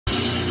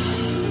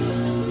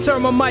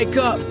Turn my mic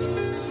up.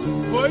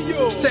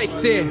 Take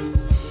there.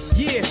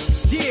 Yeah,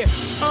 yeah,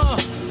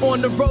 on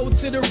the road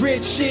to the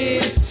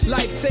riches.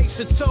 Life takes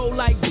a toll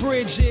like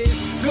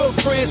bridges. Good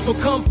friends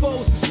become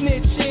foes and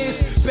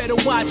snitches. Better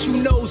watch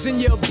who knows in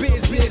your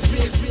business.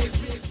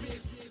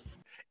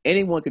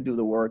 Anyone could do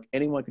the work.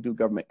 Anyone could do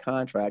government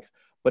contracts.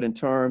 But in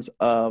terms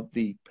of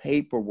the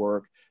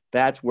paperwork,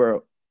 that's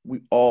where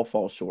we all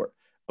fall short.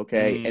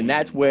 Okay. And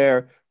that's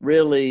where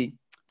really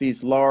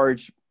these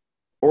large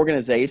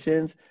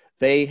organizations,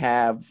 they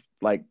have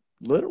like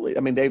literally, I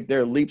mean,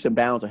 they're leaps and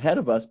bounds ahead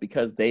of us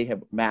because they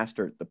have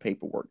mastered the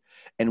paperwork.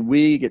 And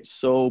we get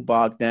so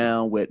bogged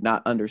down with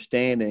not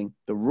understanding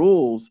the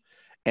rules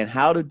and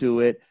how to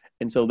do it.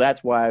 And so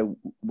that's why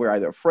we're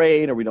either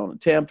afraid or we don't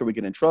attempt or we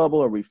get in trouble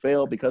or we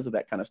fail because of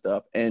that kind of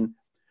stuff. And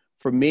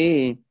for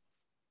me,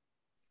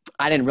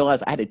 I didn't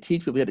realize I had to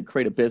teach people how to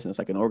create a business,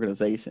 like an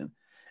organization.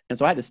 And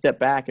so I had to step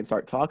back and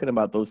start talking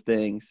about those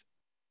things,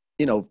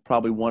 you know,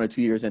 probably 1 or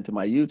 2 years into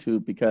my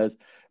YouTube, because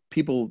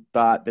people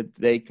thought that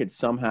they could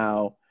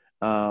somehow,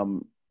 I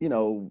don't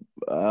know.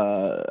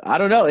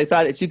 They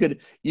thought that you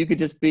could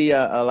just be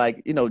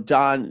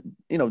Don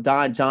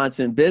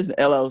Johnson business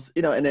LLC,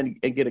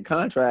 and get a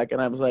contract.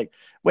 And I was like,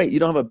 wait, you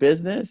don't have a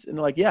business? And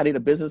they're like, yeah, I need a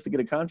business to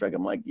get a contract.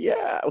 I'm like,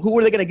 yeah, who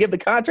are they going to give the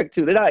contract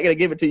to? They're not going to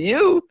give it to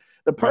you,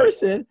 the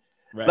person,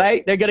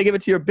 right? They're going to give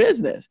it to your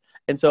business.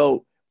 And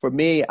so for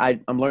me,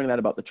 I'm learning that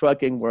about the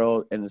trucking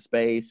world and the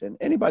space, and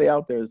anybody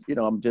out there is,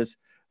 I'm just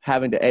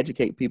having to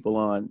educate people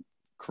on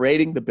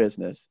creating the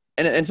business.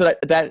 And so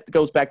that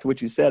goes back to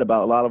what you said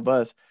about a lot of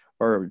us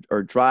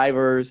are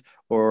drivers,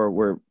 or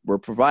we're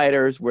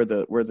providers, we're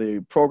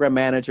the program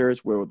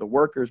managers, we're the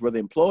workers, we're the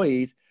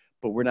employees,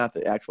 but we're not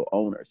the actual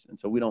owners. And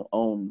so we don't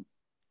own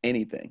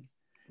anything,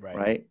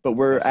 right? But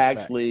we're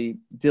actually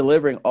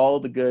delivering all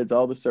the goods,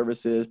 all the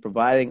services,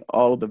 providing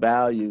all of the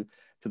value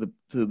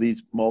to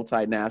these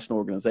multinational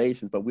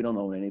organizations, but we don't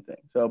own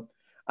anything. So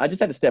I just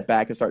had to step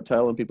back and start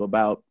telling people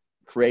about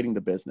creating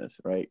the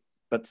business, right?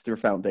 That's their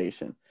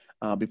foundation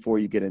before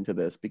you get into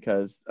this,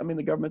 because I mean,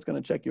 the government's going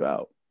to check you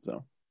out.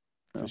 So.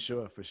 For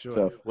sure.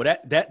 So, well,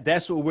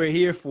 that's what we're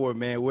here for,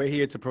 man. We're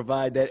here to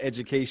provide that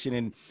education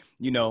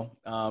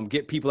and,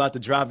 get people out the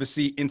driver's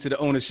seat into the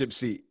ownership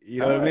seat. You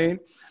know what I mean?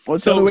 Well,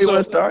 so we want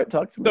to start.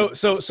 Talk to me.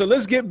 So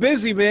let's get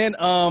busy, man.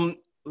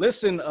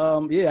 Listen,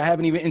 I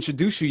haven't even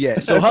introduced you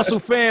yet. So Hustle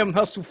Fam,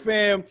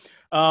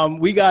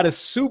 we got a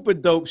super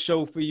dope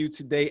show for you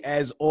today,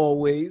 as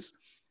always.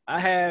 I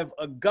have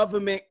a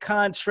government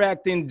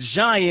contracting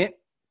giant,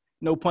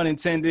 no pun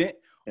intended,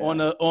 on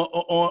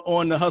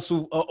the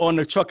hustle, on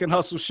the Truck and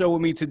Hustle show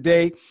with me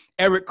today.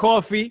 Eric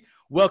Coffie,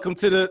 welcome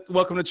to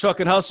Truck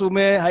and Hustle,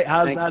 man.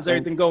 How's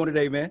everything going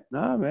today, man?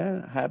 Nah,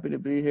 man, happy to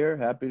be here.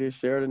 Happy to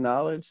share the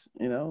knowledge.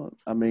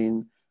 I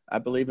mean, I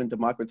believe in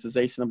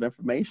democratization of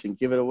information.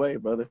 Give it away,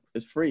 brother.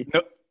 It's free.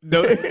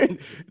 No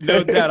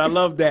doubt. I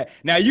love that.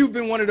 Now, you've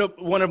been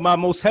one of my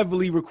most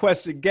heavily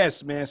requested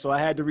guests, man. So I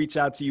had to reach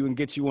out to you and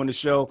get you on the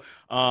show.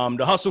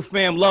 The Hustle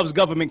Fam loves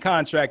government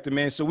contractor,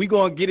 man. So we're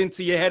going to get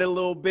into your head a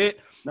little bit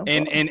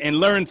and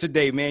learn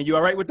today, man. You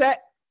all right with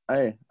that?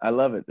 Hey, I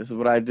love it. This is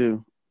what I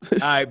do. All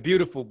right,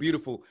 beautiful.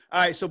 All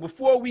right, so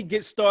before we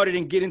get started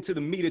and get into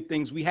the meat of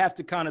things, we have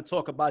to kind of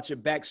talk about your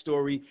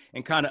backstory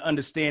and kind of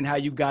understand how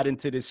you got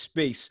into this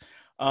space.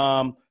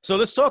 So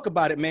let's talk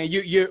about it, man.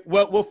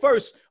 Well,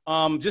 first,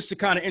 just to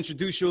kind of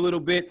introduce you a little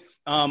bit,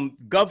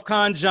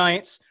 GovCon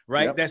Giants,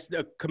 right? Yep. That's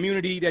the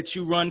community that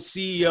you run,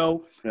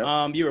 CEO.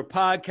 Yep. You're a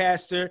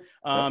podcaster.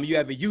 You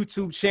have a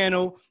YouTube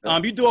channel.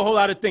 You do a whole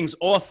lot of things,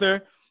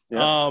 author.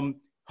 Yep.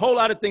 Whole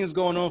lot of things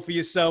going on for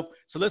yourself.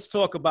 So let's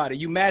talk about it.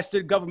 You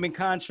mastered government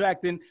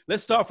contracting.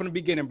 Let's start from the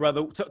beginning,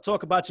 brother.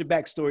 Talk about your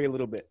backstory a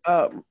little bit.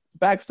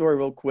 Backstory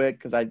real quick,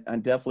 because I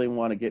definitely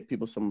want to get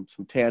people some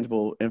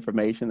tangible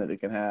information that they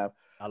can have.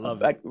 I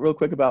love it. Real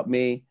quick about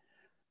me.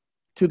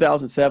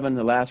 2007,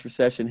 the last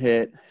recession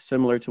hit,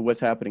 similar to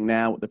what's happening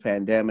now with the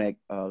pandemic.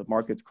 The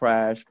markets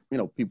crashed.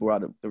 People were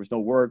there was no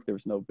work. There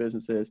was no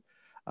businesses.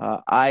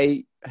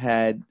 I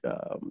had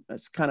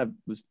was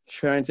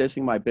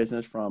transitioning my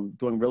business from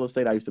doing real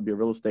estate. I used to be a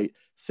real estate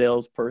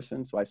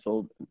salesperson, so I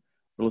sold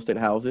real estate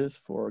houses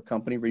for a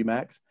company,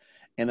 Remax.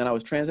 And then I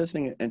was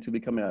transitioning into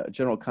becoming a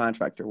general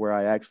contractor, where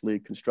I actually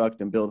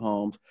construct and build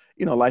homes.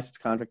 Licensed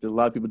contractor. A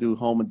lot of people do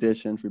home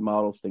additions,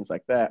 remodels, things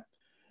like that.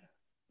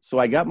 So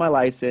I got my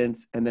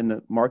license, and then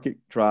the market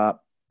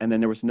dropped, and then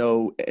there was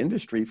no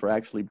industry for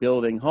actually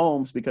building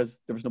homes because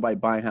there was nobody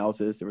buying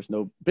houses. There was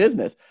no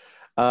business.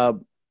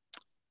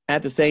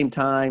 At the same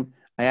time,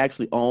 I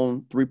actually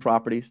owned 3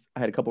 properties.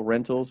 I had a couple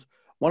rentals.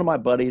 One of my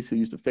buddies who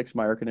used to fix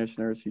my air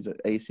conditioners, he's an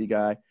AC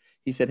guy.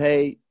 He said,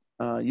 "Hey,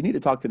 you need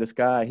to talk to this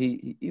guy.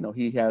 He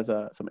has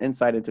some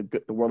insight into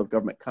the world of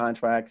government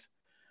contracts."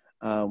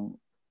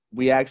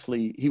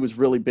 He was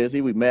really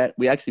busy. We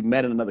actually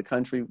met in another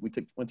country.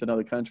 Went to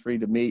another country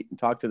to meet and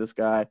talk to this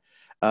guy.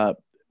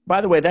 By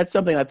the way, that's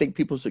something I think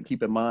people should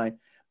keep in mind.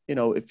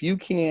 If you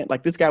can't,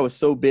 like, this guy was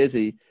so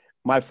busy,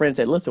 my friend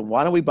said, listen,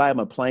 why don't we buy him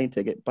a plane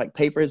ticket, like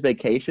pay for his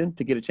vacation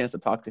to get a chance to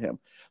talk to him?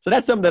 So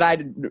that's something that I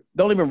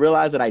don't even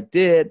realize that I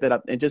did,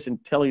 and just in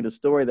telling you the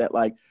story that,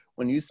 like,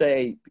 when you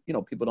say,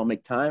 people don't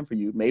make time for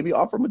you, maybe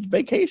offer him a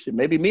vacation,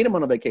 maybe meet him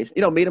on a vacation,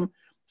 meet him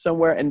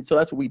somewhere. And so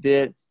that's what we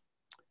did.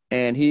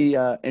 And he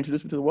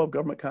introduced me to the world of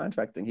government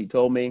contracting. He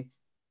told me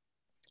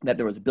that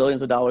there was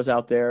billions of dollars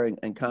out there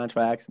in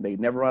contracts, and they'd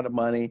never run out of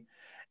money.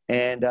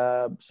 And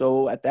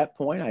so at that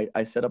point,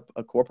 I set up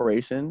a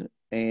corporation,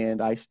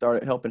 and I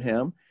started helping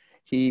him.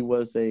 He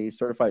was a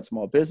certified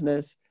small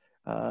business.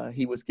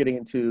 He was getting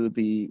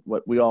into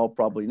what we all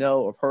probably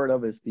know or heard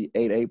of as the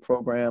 8A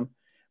program,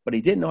 but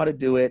he didn't know how to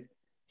do it.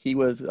 He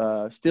was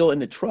still in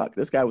the truck.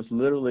 This guy was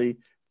literally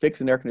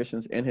fixing air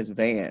conditioners in his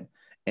van.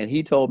 And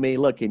he told me,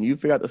 look, can you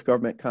figure out this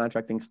government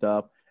contracting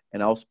stuff,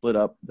 and I'll split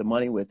up the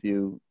money with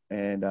you.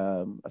 And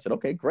I said,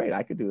 okay, great,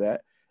 I could do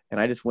that. And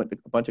I just went to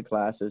a bunch of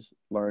classes,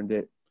 learned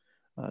it,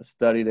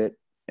 studied it.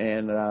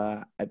 And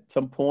at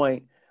some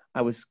point,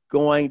 I was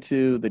going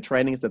to the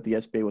trainings that the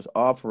SBA was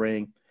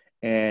offering,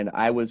 and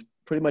I was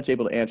pretty much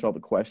able to answer all the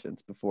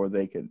questions before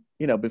they could,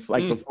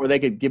 before they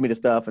could give me the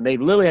stuff. And they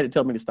literally had to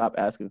tell me to stop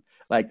asking,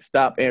 like,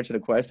 stop answering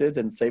the questions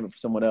and save it for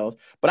someone else.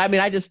 But I mean,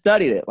 I just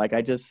studied it. Like,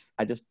 I just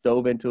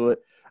dove into it.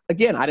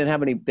 Again, I didn't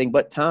have anything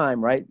but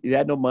time, right? You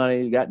had no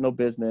money, you got no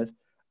business.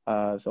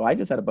 So I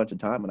just had a bunch of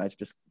time, and I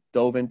just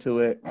dove into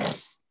it.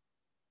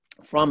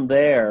 From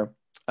there,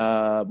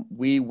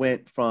 we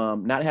went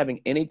from not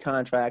having any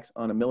contracts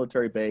on a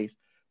military base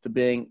to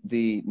being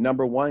the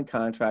 #1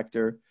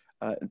 contractor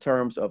in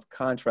terms of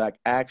contract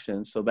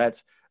action. So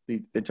that's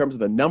in terms of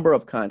the number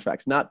of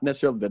contracts, not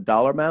necessarily the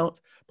dollar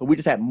amount, but we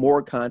just had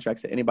more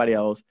contracts than anybody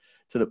else.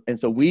 And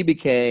so we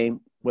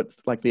became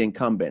what's like the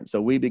incumbent.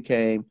 So we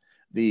became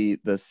the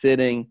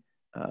sitting,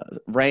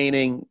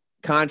 reigning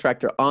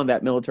contractor on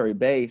that military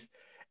base,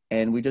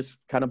 and we just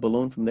kind of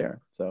ballooned from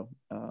there. So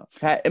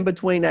in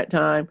between that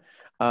time,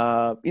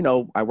 I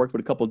worked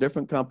with a couple of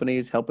different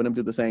companies, helping them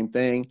do the same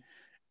thing.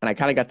 And I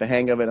kind of got the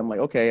hang of it. I'm like,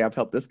 okay, I've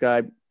helped this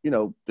guy.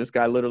 This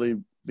guy literally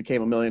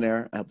became a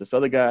millionaire. I helped this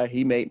other guy.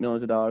 He made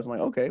millions of dollars. I'm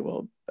like, okay,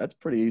 well, that's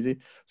pretty easy.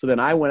 So then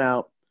I went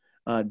out,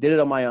 did it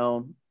on my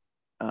own.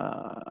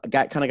 I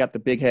got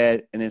the big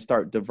head, and then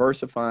start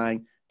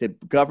diversifying, did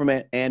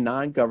government and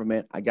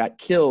non-government. I got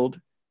killed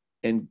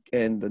in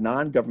the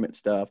non-government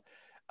stuff.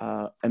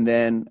 And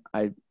then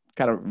I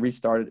kind of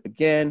restarted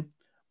again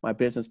my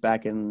business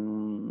back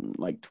in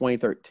like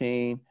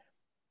 2013.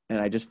 And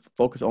I just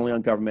focused only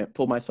on government,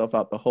 pulled myself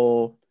out the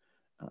hole.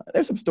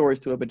 There's some stories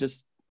to it, but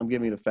just I'm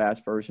giving you the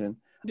fast version.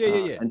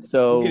 Yeah. And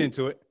so we'll get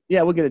into it.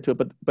 Yeah, we'll get into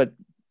it. But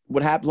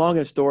what happened, long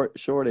and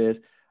short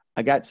is,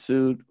 I got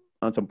sued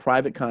on some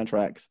private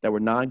contracts that were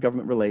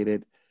non-government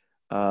related.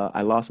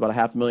 I lost about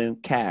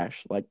 $500,000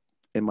 cash, like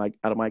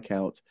out of my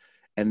accounts.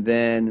 And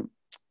then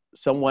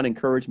someone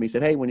encouraged me,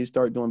 said, hey, when you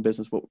start doing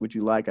business, what would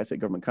you like? I said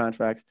government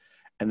contracts.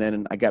 And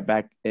then I got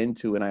back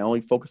into, and I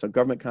only focused on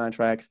government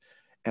contracts.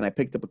 And I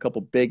picked up a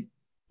couple big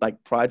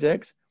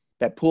projects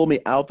that pulled me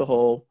out the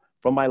hole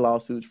from my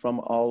lawsuits, from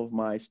all of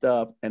my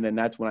stuff. And then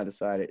that's when I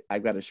decided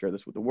I've got to share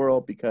this with the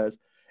world, because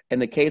in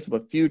the case of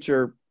a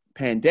future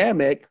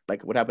pandemic,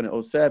 like what happened in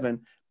 2007,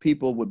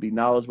 people would be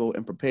knowledgeable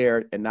and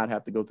prepared and not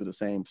have to go through the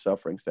same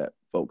sufferings that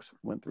folks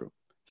went through.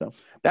 So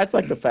that's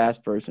like the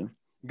fast version.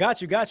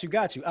 Got you. All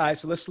right,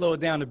 so let's slow it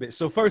down a bit.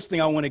 So first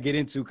thing I want to get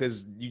into,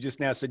 because you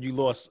just now said you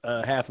lost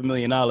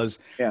 $500,000.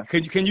 Yeah.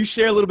 Can you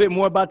share a little bit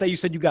more about that? You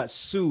said you got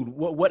sued.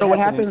 What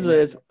happens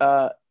is,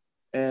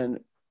 and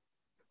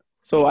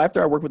so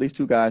after I worked with these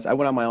two guys, I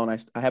went on my own.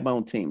 I had my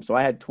own team. So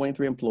I had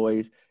 23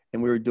 employees,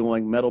 and we were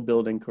doing metal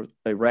building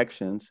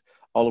erections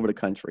all over the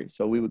country.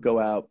 So we would go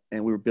out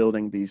and we were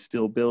building these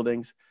steel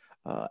buildings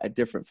at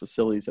different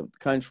facilities of the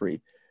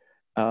country.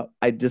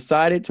 I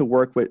decided to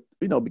work with,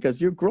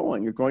 because you're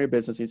growing your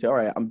business. And you say, all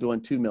right, I'm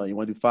doing 2 million. You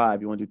want to do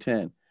 5, you want to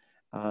do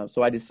 10.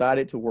 So I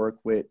decided to work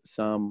with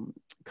some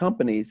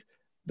companies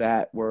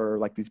that were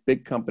like these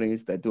big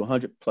companies that do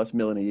 100+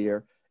 million a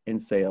year in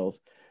sales.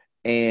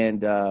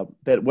 And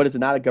that what is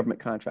not a government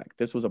contract.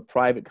 This was a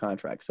private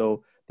contract.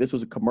 So this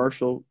was a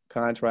commercial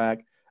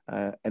contract.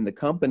 And the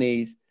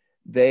companies,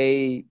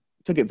 they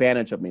took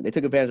advantage of me. They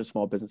took advantage of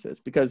small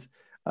businesses because,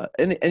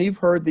 and you've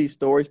heard these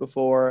stories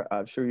before.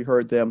 I'm sure you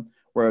heard them,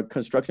 where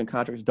construction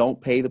contractors don't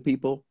pay the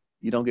people.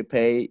 You don't get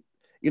paid.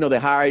 They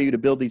hire you to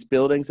build these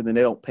buildings and then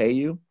they don't pay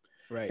you.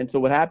 Right. And so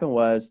what happened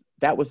was,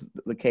 that was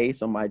the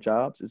case on my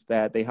jobs, is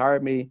that they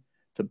hired me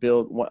to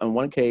build. On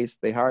one case,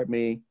 they hired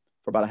me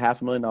for about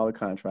 $500,000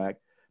 contract.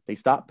 They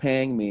stopped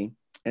paying me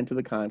into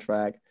the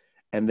contract.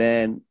 And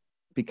then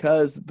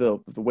because the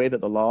way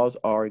that the laws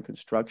are in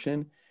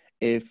construction,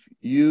 if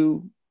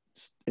you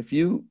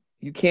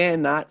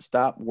cannot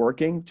stop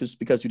working just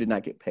because you did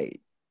not get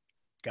paid.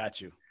 Got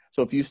you.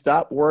 So if you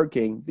stop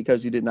working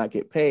because you did not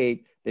get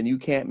paid, then you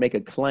can't make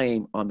a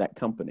claim on that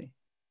company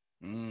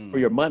for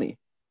your money.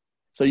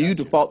 So you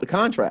default the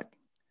contract.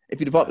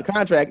 If you default the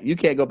contract, you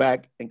can't go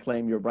back and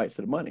claim your rights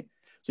to the money.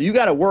 So you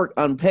got to work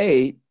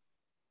unpaid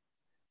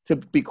to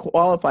be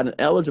qualified and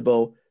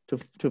eligible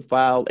to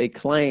file a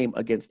claim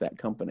against that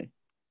company.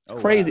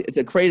 It's crazy. Wow. It's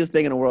the craziest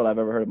thing in the world I've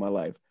ever heard in my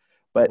life.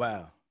 But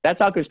Wow. that's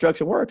how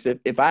construction works.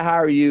 If I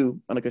hire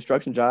you on a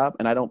construction job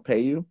and I don't pay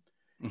you,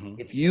 Mm-hmm.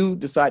 if you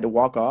decide to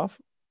walk off,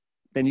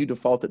 then you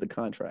defaulted the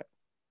contract.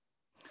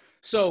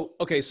 So,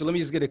 okay, so let me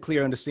just get a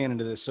clear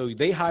understanding of this. So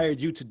they hired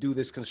you to do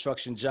this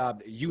construction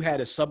job. You had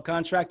a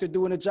subcontractor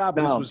doing the job,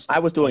 or this No, was I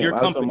was doing your it.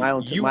 I was doing company? my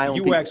own. My own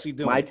You were people, actually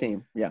doing my it.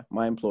 team. Yeah,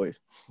 my employees.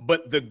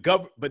 But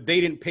but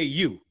they didn't pay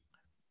you.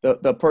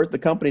 The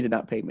company did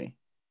not pay me.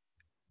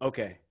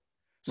 Okay.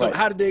 So Right.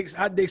 how did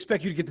they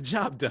expect you to get the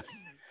job done?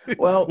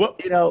 Well, What?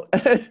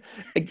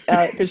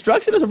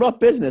 construction is a rough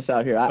business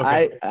out here.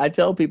 Okay. I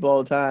tell people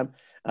all the time,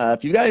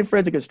 if you got any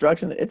friends in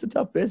construction, it's a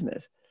tough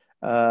business.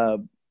 Uh,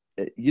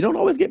 you don't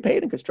always get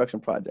paid in construction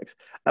projects.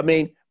 I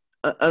mean,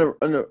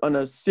 on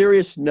a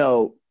serious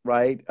note,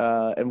 right?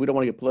 And we don't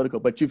want to get political,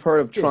 but you've heard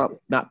of Trump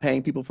not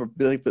paying people for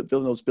building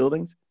those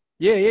buildings.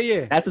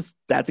 Yeah.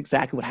 That's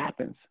exactly what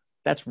happens.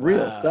 That's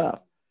real Wow.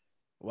 stuff.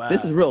 Wow.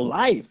 This is real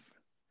life.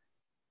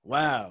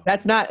 Wow.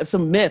 That's not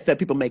some myth that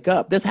people make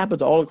up. This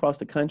happens all across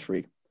the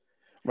country,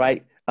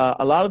 right?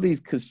 A lot of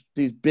these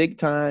big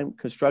time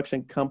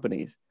construction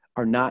companies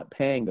are not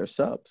paying their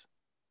subs.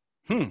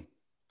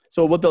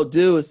 So what they'll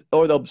do is,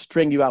 or they'll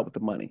string you out with the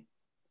money,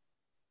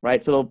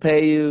 right? So they'll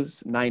pay you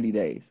 90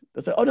 days.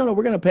 They'll say, oh, no,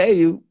 we're going to pay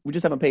you. We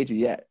just haven't paid you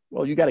yet.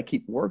 Well, you got to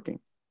keep working.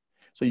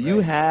 So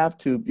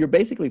you're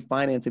basically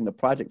financing the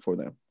project for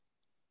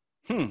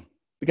them.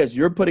 Because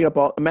you're putting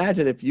up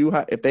imagine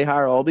if they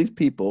hire all these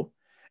people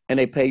and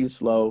they pay you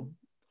slow.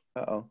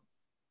 Uh-oh.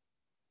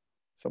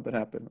 Something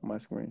happened on my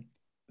screen.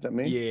 Is that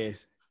me?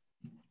 Yes.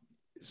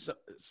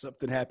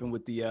 Something happened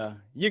with the,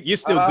 you're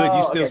still good.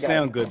 You still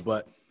sound good,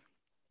 but.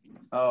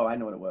 Oh, I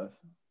know what it was.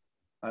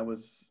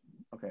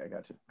 Okay, I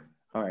got you.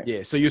 All right.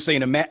 Yeah. So you're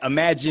saying,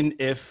 imagine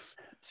if.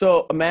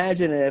 So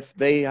imagine if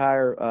they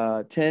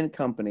hire 10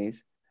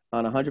 companies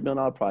on a $100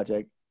 million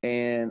project,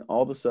 and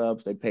all the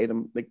subs, they pay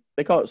them,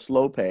 they call it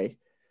slow pay.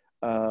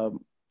 And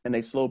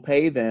they slow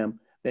pay them,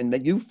 then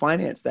you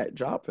finance that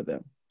job for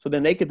them. So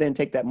then they could then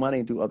take that money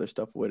and do other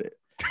stuff with it.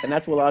 And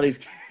that's what a lot of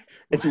these,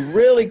 it's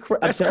really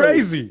That's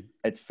crazy.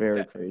 It's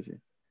very crazy.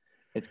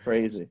 It's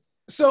crazy.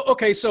 So,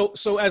 okay. So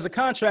as a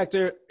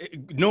contractor,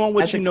 knowing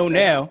what you know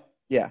now,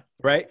 yeah.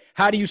 Right.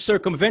 How do you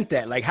circumvent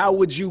that? Like, how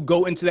would you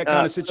go into that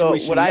kind of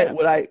situation?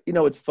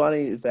 So what's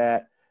funny is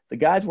that the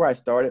guys where I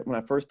started, when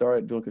I first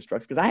started doing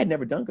construction, because I had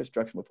never done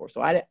construction before.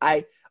 So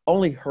I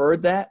only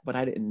heard that, but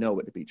I didn't know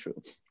it to be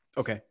true.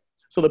 Okay.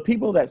 So the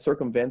people that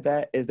circumvent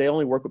that is they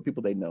only work with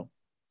people they know.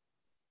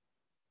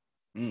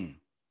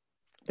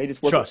 They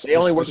just work. They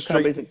only work with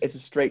companies. It's a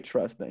straight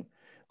trust thing.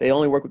 They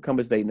only work with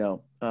companies they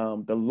know.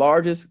 The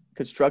largest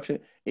construction,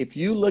 if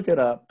you look it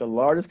up, the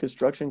largest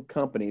construction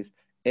companies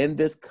in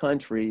this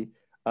country,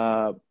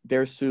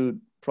 they're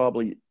sued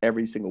probably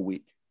every single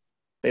week.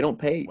 They don't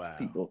pay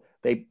people.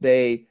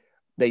 They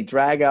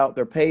drag out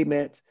their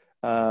payments.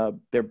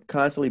 They're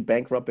constantly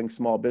bankrupting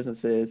small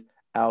businesses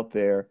out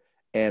there.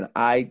 And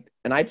I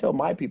tell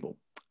my people,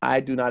 I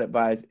do not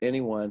advise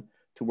anyone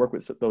to work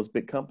with those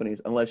big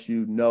companies unless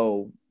you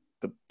know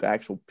the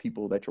actual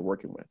people that you're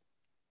working with.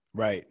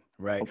 Right.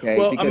 Okay.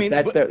 Well, because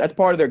that's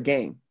part of their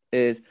game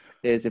is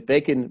if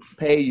they can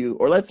pay you,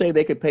 or let's say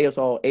they could pay us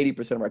all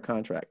 80% of our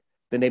contract,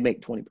 then they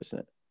make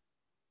 20%.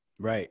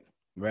 Right.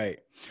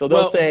 So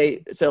they'll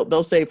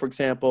say, for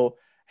example,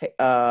 hey,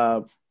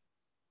 so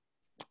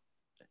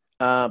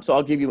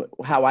I'll give you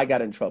how I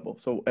got in trouble.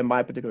 So in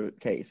my particular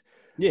case,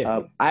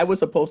 I was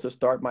supposed to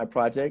start my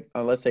project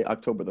on, let's say,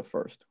 October the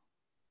 1st,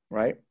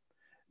 right?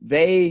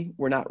 They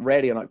were not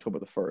ready on October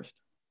the 1st.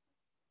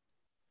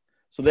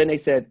 So then they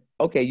said,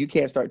 okay, you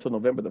can't start until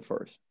November the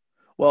 1st.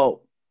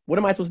 Well, what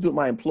am I supposed to do with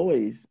my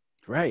employees?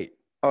 Right.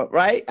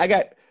 Right?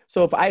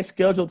 So if I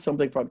scheduled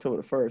something for October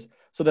the 1st,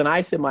 so then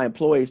I send my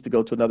employees to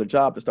go to another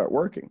job to start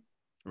working.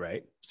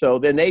 Right. So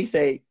then they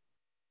say,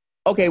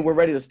 okay, we're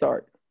ready to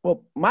start.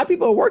 Well, my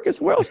people are working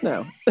somewhere else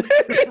now.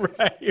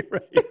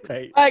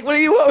 Right. Like, what do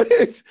you want?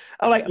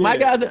 I'm like, my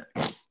guys are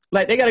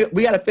like,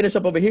 we gotta finish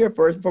up over here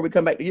first before we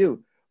come back to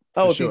you.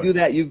 Oh, if you do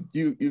that,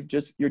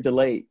 you're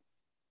delayed.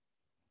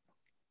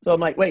 So I'm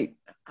like, wait,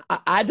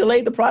 I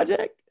delayed the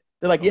project?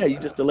 They're like, you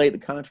just delayed the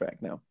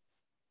contract now.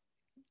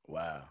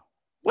 Wow.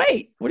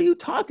 Wait, what are you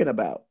talking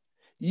about?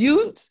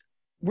 We've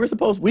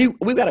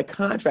got a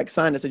contract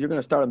signed that says you're going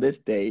to start on this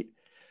date.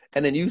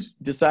 And then you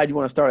decide you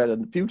want to start at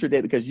a future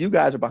date because you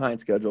guys are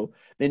behind schedule.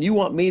 Then you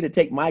want me to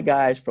take my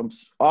guys from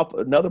off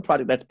another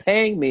project that's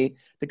paying me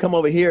to come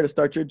over here to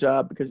start your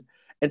job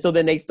and so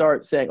then they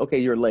start saying, okay,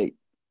 you're late.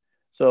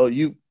 So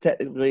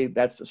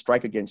that's a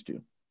strike against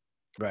you.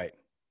 Right.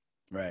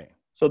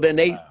 So then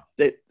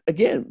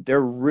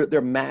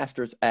they're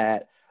masters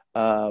at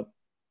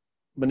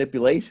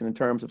manipulation in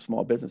terms of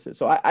small businesses.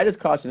 So I just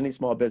caution any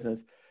small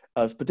business,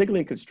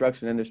 particularly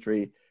construction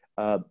industry,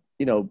 the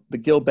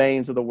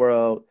Gilbanes of the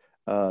world,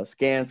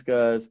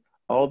 Skanskas,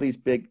 all these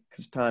big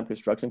time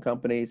construction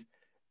companies,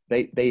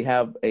 they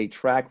have a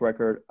track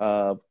record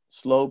of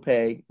slow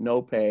pay,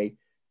 no pay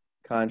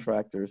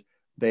contractors.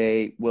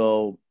 They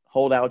will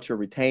hold out your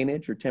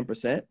retainage, your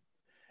 10%.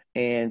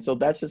 And so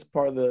that's just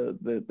part of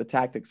the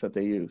tactics that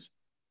they use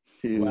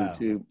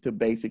to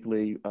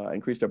basically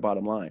increase their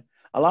bottom line.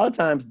 A lot of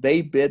times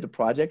they bid the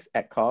projects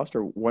at cost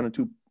or 1 or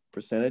 2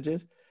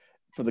 percentages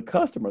for the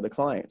customer, the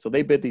client. So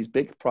they bid these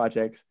big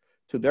projects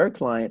to their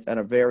clients at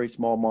a very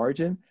small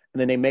margin, and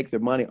then they make their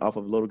money off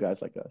of little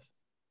guys like us.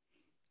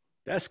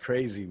 That's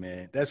crazy,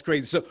 man. That's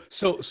crazy.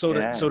 So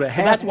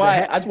that's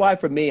why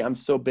for me, I'm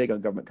so big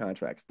on government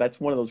contracts. That's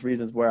one of those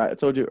reasons where I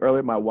told you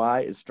earlier, my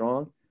why is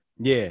strong.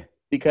 Yeah.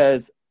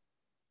 Because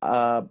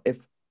if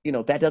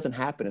that doesn't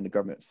happen in the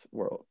government's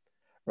world,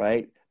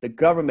 right? The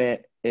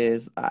government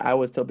is, I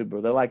always tell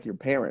people, they're like your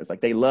parents.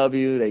 Like they love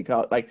you. They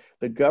call like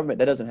the government.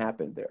 That doesn't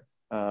happen there.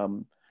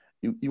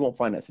 You won't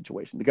find that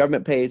situation. The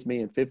government pays me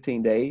in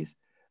 15 days,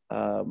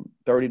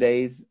 30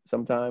 days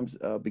sometimes,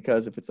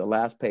 because if it's the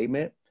last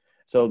payment.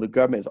 So the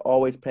government is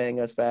always paying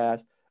us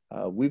fast.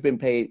 We've been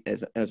paid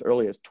as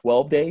early as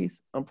 12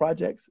 days on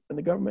projects in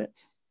the government.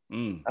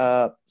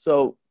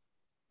 So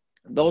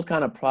those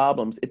kind of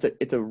problems,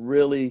 it's a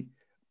really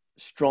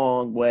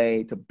strong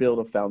way to build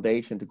a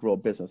foundation to grow a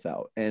business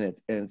out. And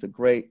it's a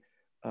great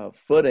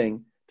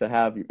footing to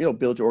have,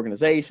 build your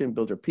organization,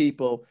 build your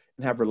people,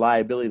 and have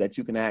reliability that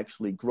you can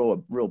actually grow a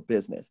real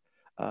business.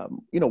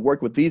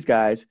 Work with these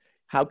guys.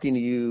 How can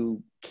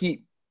you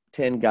keep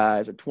 10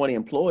 guys or 20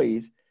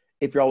 employees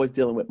if you're always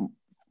dealing with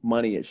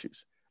money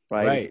issues,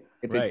 right?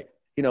 Right.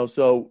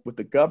 So with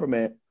the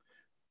government,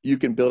 you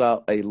can build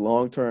out a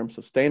long-term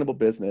sustainable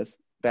business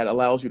that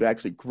allows you to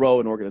actually grow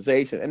an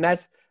organization. And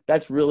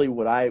that's really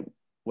what I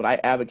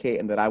advocate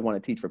and that I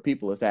want to teach for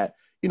people is that,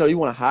 you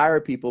want to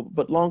hire people,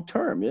 but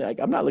long-term. Like,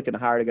 I'm not looking to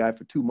hire a guy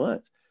for 2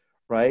 months,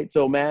 right?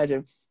 So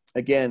imagine,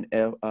 again,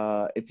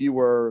 if you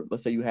were,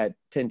 let's say you had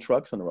 10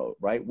 trucks on the road,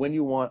 right? When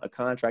you want a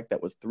contract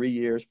that was 3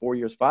 years, 4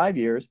 years, 5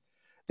 years,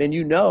 then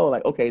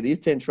like, okay, these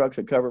 10 trucks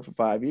are covered for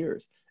 5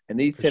 years, and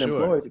these 10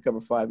 employees are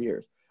covered for 5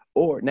 years.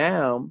 Or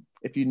now,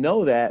 if you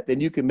know that,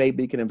 then you can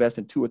invest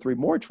in 2 or 3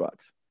 more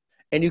trucks,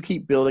 and you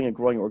keep building and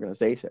growing your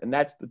organization. And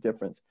that's the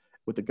difference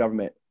with the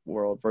government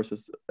world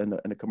versus in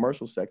the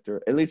commercial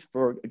sector. At least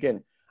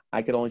again,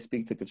 I can only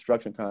speak to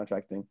construction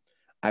contracting.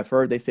 I've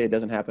heard they say it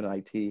doesn't happen in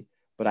IT,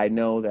 but I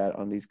know that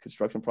on these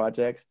construction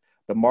projects,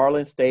 the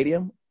Marlins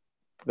Stadium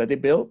that they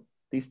built,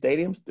 these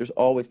stadiums, there's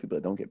always people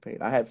that don't get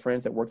paid. I had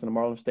friends that worked in the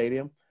Marlins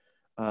Stadium.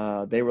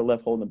 They were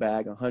left holding the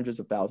bag on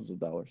hundreds of thousands of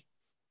dollars.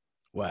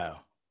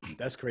 Wow.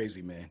 That's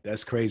crazy, man.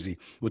 That's crazy.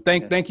 Well,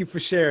 thank you for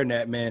sharing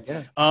that, man.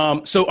 Yeah.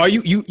 So are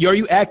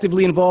you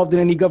actively involved in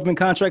any government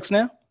contracts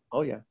now?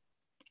 Oh yeah.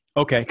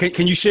 Okay.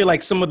 Can you share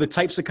like some of the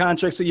types of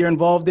contracts that you're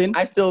involved in?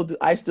 I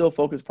still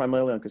focus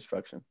primarily on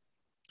construction.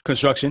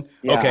 Construction.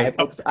 Yeah, Okay.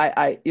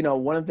 I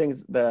one of the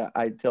things that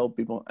I tell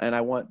people, and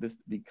I want this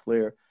to be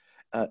clear,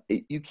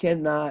 you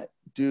cannot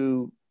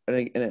do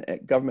in a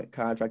government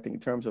contracting in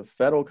terms of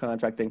federal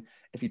contracting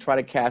if you try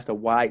to cast a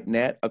wide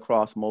net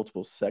across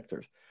multiple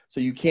sectors. So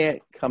you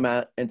can't come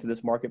out into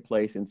this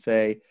marketplace and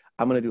say,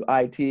 I'm going to do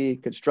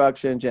IT,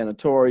 construction,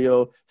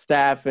 janitorial,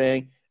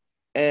 staffing,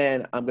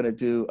 and I'm going to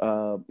do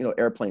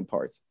airplane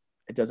parts.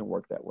 It doesn't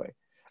work that way.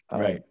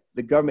 Right.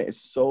 The government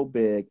is so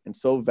big and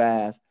so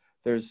vast.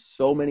 There's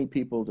so many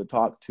people to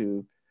talk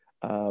to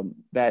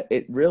that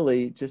it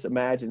really, just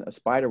imagine a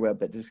spider web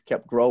that just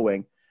kept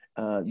growing.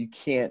 You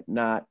can't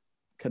not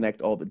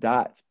connect all the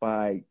dots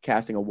by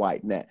casting a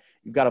wide net.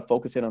 You've got to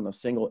focus in on a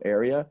single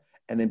area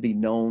and then be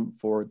known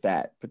for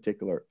that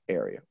particular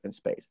area and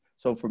space.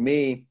 So for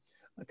me,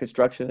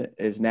 construction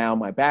is now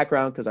my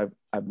background because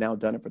I've now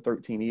done it for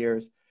 13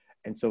 years.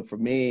 And so for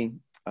me,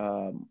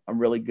 I'm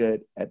really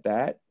good at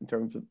that in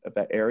terms of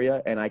that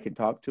area, and I can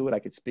talk to it, I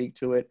can speak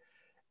to it.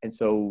 And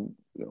so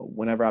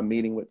whenever I'm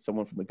meeting with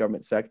someone from the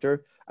government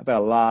sector, I've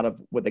got a lot of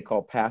what they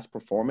call past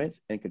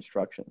performance in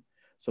construction.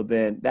 So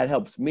then that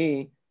helps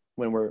me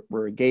when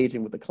we're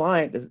engaging with the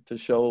client to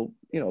show,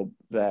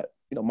 that,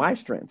 my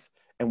strengths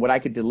and what I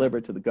could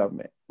deliver to the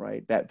government,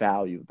 right? That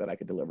value that I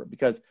could deliver,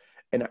 because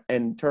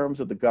in terms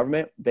of the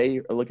government, they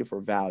are looking for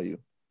value.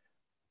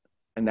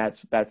 And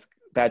that's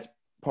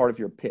part of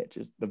your pitch,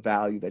 is the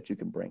value that you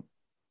can bring.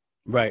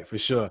 Right, for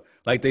sure.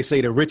 Like they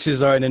say, the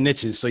riches are in the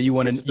niches. So you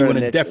want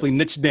to definitely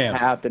niche down. You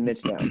have to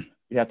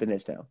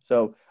niche down.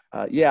 So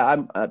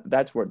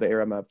that's where the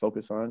area I'm going to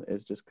focus on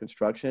is just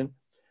construction.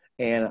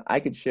 And I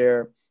could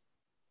share,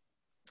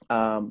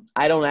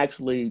 I don't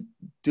actually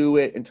do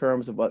it in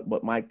terms of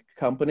what my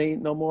company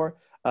no more.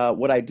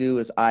 What I do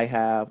is I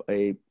have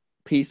a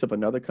piece of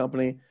another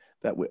company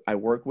that I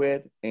work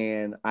with,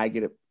 and I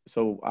get it.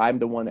 So I'm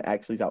the one that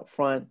actually is out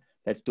front,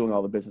 that's doing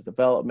all the business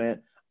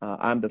development.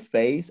 I'm the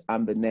face,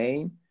 I'm the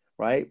name,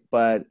 right?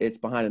 But it's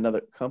behind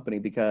another company,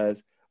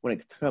 because when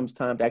it comes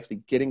time to actually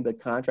getting the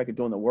contract and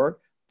doing the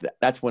work,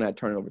 that's when I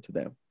turn it over to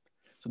them.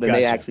 So then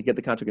they actually get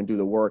the contract and do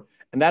the work.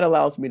 And that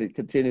allows me to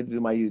continue to do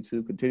my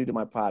YouTube, continue to do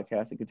my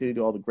podcast, and continue to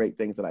do all the great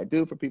things that I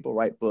do for people,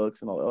 write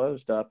books and all the other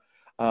stuff.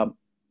 And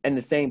at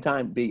the same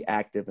time, be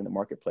active in the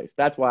marketplace.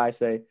 That's why I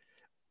say,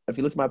 if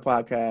you listen to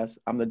my podcast,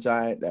 I'm the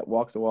giant that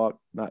walks the walk,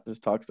 not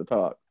just talks the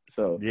talk.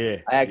 So Yeah.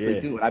 I actually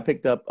Yeah. do it. I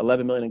picked up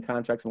 11 million in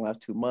contracts in the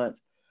last 2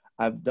 months.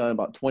 I've done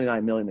about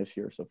 29 million this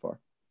year so far.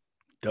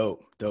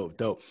 Dope.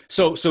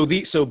 So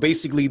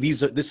basically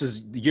this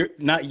is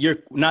not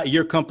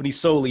your company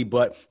solely,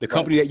 but the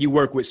company that you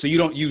work with. So you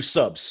don't use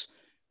subs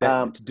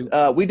to do.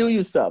 We do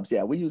use subs.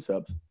 Yeah, we use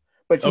subs,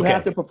 but you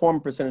have Okay. to perform a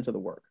percentage of the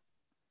work.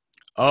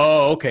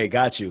 Oh, okay.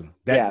 Got you. So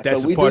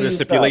That's a we do part of the use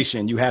subs.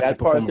 stipulation. You have to That's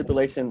part of perform.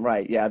 stipulation,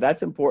 right? Yeah,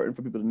 that's important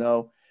for people to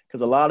know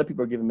because a lot of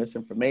people are giving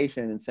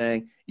misinformation and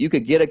saying you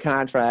could get a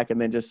contract and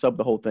then just sub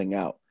the whole thing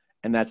out,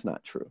 and that's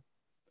not true.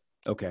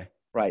 Okay.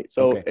 Right.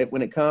 So Okay.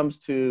 when it comes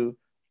to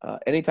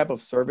any type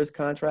of service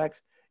contracts,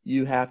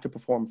 you have to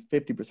perform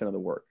 50% of the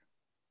work.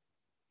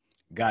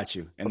 Got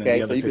you. And then Okay.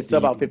 the So other you can 50,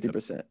 sub out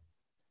 50%.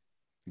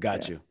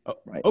 got Yeah. you. Oh,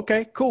 Right.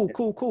 okay. Cool.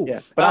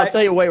 Yeah. But I'll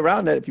tell you a way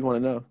around that if you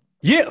want to know.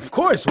 Yeah, of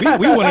course. We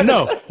want to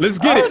know. Let's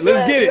get it.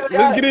 Let's get it.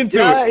 Let's get into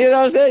it. You know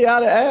what I'm saying? You ought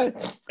to ask.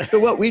 So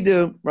what we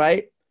do,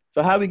 right?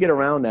 So how we get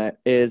around that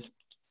is,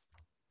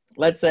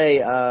 let's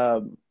say, I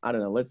don't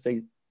know, let's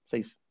say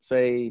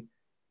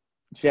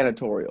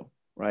janitorial,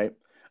 right?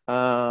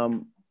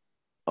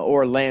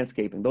 Or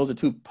landscaping. Those are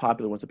two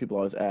popular ones that people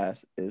always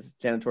ask is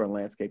janitorial and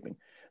landscaping.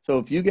 So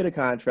if you get a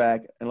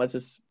contract, and let's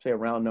just say a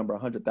round number,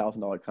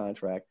 $100,000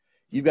 contract,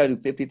 you've got to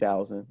do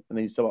 50,000, and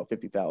then you sell out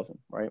 50,000,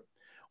 right?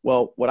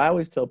 Well, what I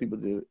always tell people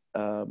to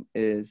do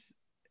is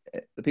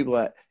the people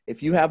that,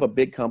 if you have a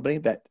big company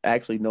that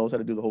actually knows how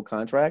to do the whole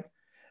contract,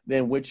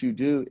 then what you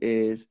do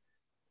is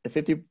the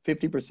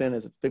 50%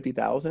 is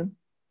 50,000.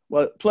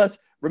 Well, plus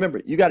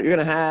remember, you're going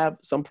to have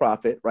some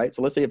profit, right?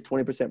 So let's say you have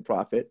 20%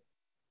 profit.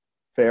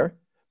 Fair.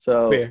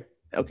 So, Fair.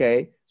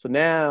 Okay. So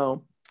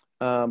now,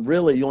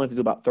 really, you only have to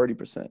do about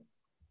 30%.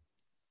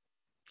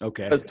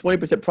 Okay. Because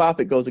 20%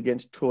 profit goes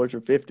against towards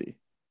your 50,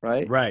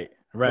 right? Right.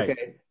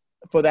 Okay.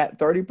 For that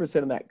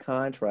 30% of that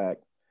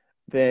contract,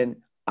 then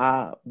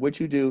what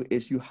you do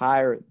is you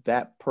hire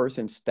that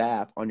person's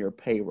staff on your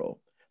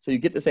payroll. So you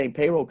get the same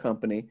payroll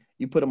company,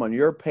 you put them on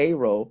your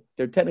payroll.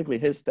 They're technically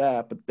his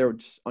staff, but they're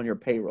just on your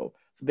payroll.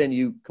 So then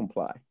you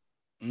comply.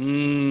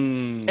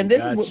 And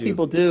this is what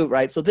people do,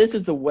 right? So this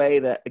is the way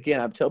that, again,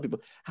 I tell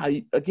people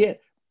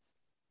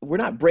we're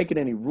not breaking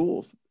any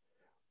rules,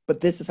 but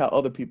this is how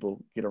other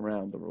people get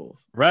around the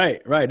rules.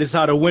 Right. This is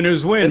how the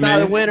winners win. This is how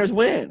the winners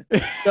win.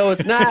 So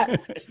it's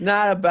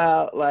not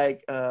about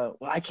like, well,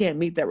 I can't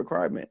meet that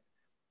requirement.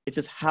 It's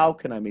just, how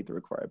can I meet the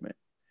requirement?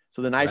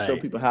 So then I show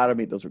people how to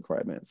meet those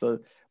requirements. So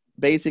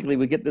basically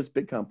we get this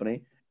big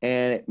company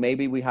and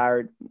maybe we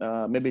hired,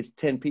 maybe it's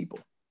 10 people.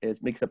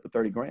 It makes up to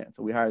 30 grand.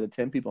 So we hired the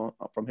 10 people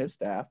from his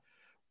staff,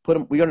 put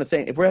them, we're on the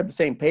same, if we're at the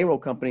same payroll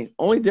company,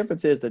 only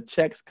difference is the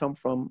checks come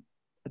from.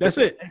 That's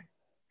it.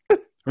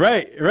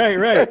 Right.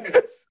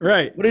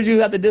 What did you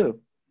have to do?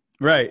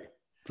 Right.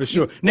 For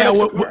sure.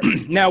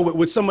 Now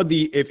with some of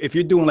the, if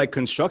you're doing like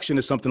construction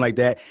or something like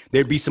that,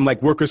 there'd be some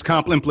like workers'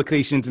 comp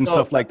implications and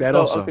stuff like that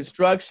also.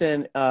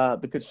 Construction,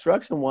 the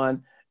construction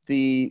one,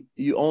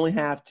 you only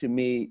have to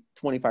meet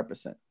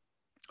 25%.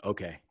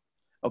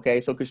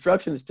 Okay, so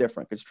construction is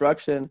different.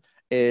 Construction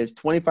is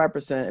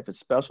 25% if it's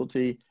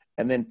specialty,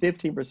 and then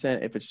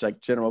 15% if it's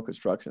like general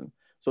construction.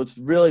 So it's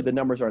really, the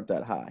numbers aren't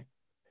that high.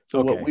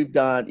 So what we've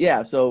done,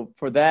 so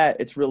for that,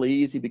 it's really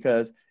easy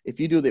because if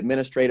you do the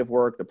administrative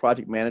work, the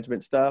project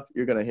management stuff,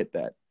 you're going to hit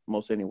that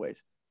most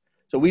anyways.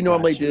 So we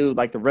normally do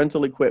like the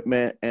rental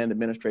equipment and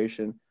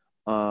administration,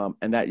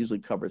 and that usually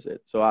covers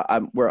it. So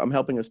I'm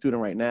helping a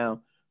student right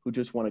now who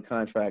just won a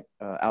contract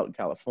out in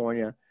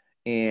California.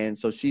 And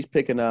so she's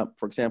picking up,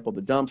 for example,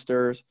 the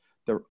dumpsters,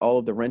 all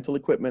of the rental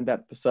equipment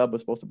that the sub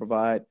was supposed to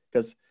provide,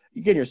 because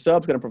again, your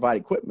sub's going to provide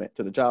equipment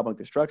to the job on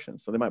construction.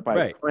 So they might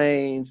buy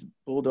cranes,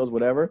 bulldozers,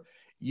 whatever.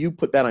 You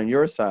put that on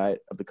your side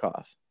of the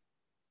cost.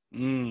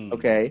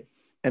 Okay.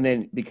 And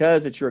then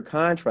because it's your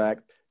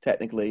contract,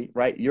 technically,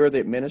 right, you're the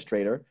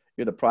administrator,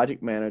 you're the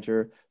project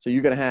manager. So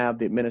you're going to have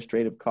the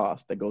administrative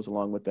cost that goes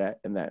along with that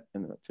in that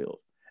field.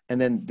 And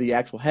then the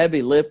actual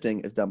heavy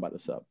lifting is done by the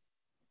sub.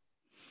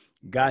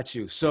 Got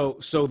you. So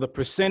the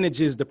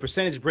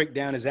percentage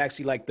breakdown is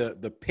actually like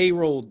the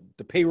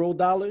payroll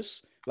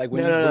dollars. Like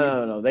when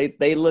no.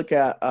 They look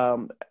at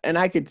and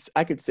I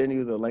could send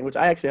you the language.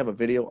 I actually have a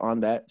video on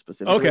that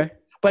specifically. Okay.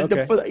 But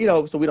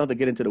so we don't have to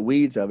get into the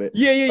weeds of it.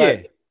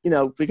 Yeah.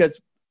 Because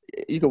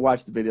you can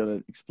watch the video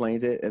that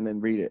explains it and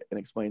then read it and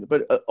explain it.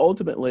 But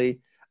ultimately,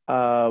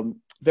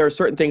 there are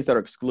certain things that are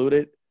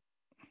excluded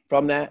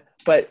from that.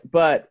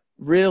 But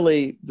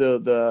really,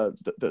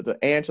 the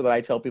answer that I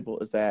tell people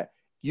is that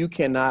you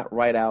cannot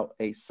write out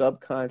a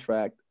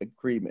subcontract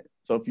agreement.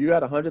 So if you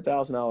got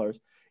 $100,000,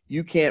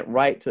 you can't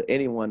write to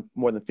anyone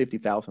more than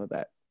 50,000 of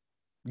that.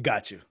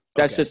 Got you.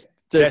 That's just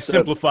that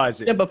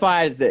simplifies it.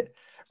 Simplifies it,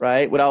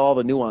 right? Without all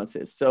the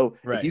nuances. So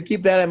if you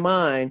keep that in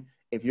mind,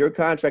 if your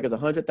contract is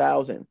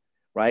 100,000,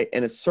 right,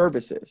 and it's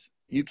services,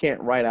 you can't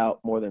write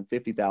out more than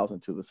 50,000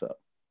 to the sub.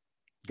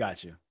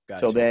 Got you.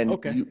 So then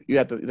you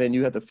have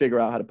to figure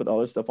out how to put all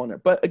this stuff on there.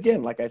 But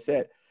again, like I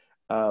said,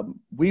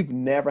 we've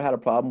never had a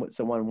problem with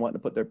someone wanting to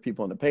put their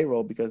people on the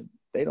payroll because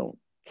they don't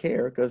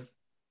care, because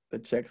the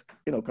checks,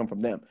 come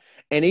from them.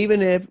 And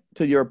even if,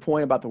 to your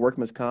point about the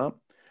workman's comp,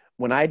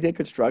 when I did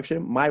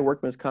construction, my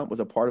workman's comp was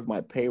a part of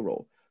my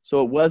payroll.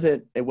 So it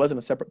wasn't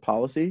a separate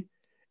policy.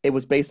 It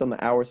was based on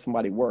the hours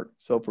somebody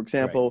worked. So for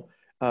example,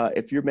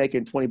 if you're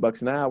making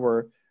 $20 an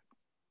hour,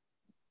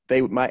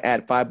 they might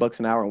add $5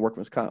 an hour on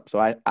workman's comp.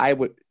 So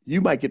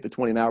you might get the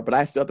 20 an hour, but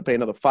I still have to pay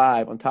another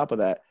 5 on top of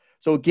that.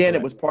 So again,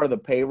 It was part of the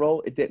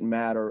payroll. It didn't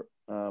matter.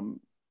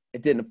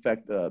 It didn't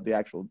affect the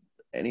actual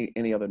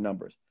any other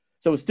numbers.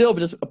 So it's still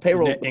just a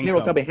payroll. The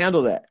payroll company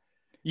handle that.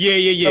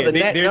 Yeah. So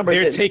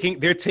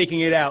they're taking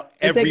it out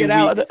every week.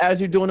 As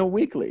you're doing it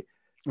weekly.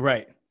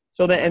 Right.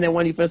 So then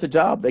when you finish the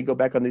job, they go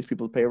back on these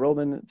people's payroll,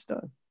 then it's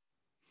done.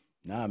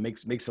 Nah,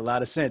 makes a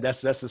lot of sense.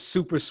 That's a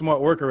super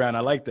smart workaround.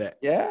 I like that.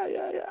 Yeah.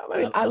 I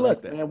mean, I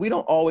look, man, we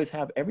don't always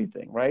have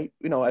everything, right?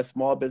 As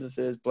small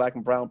businesses, Black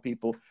and brown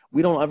people,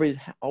 we don't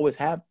always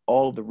have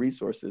all of the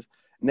resources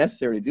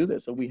necessary to do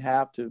this. So we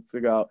have to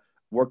figure out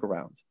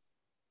workarounds.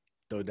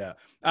 No doubt.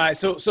 All right.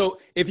 So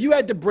if you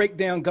had to break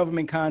down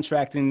government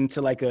contracting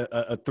into like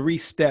a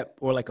 3-step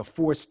or like a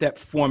 4-step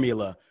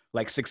formula,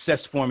 like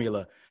success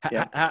formula,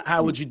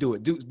 how would you do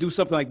it? Do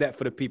something like that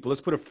for the people.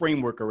 Let's put a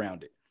framework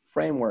around it.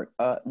 Framework.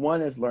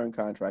 One is learn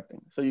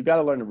contracting. So you got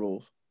to learn the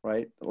rules,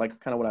 right? Like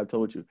kind of what I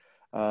told you.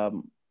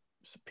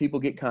 People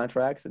get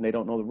contracts and they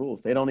don't know the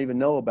rules. They don't even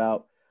know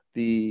about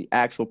the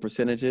actual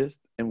percentages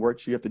and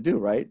work you have to do,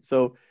 right?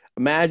 So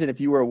imagine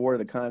if you were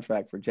awarded a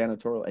contract for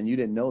janitorial and you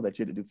didn't know that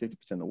you had to do 50%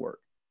 of the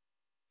work.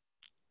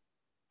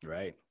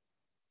 Right.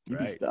 You'd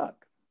be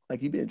stuck.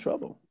 Like you'd be in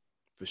trouble.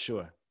 For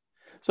sure.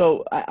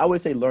 So I would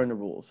say learn the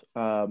rules.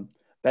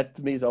 That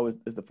to me is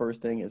the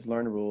first thing is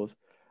learn the rules.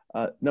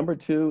 Number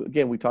 2,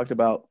 again, we talked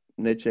about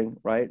niching,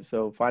 right?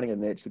 So finding a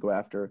niche to go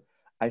after.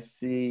 I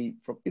see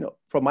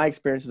from my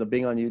experiences of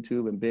being on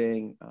YouTube and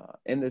being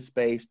in this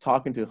space,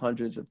 talking to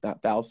hundreds if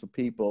not thousands of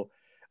people,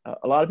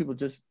 a lot of people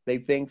they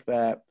think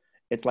that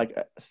it's like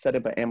set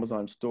up an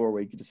Amazon store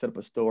where you can just set up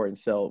a store and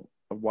sell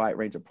a wide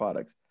range of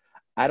products.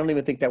 I don't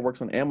even think that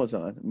works on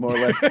Amazon, more or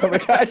less. You know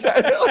what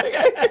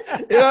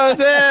I'm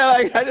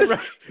saying? Like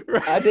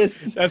I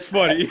just that's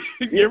funny.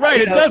 You're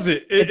right. It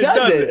doesn't. It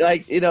doesn't.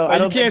 Like, you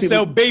can't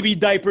sell baby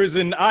diapers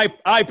and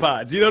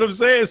iPods. You know what I'm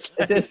saying?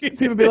 Just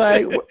people be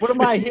like, what am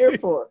I here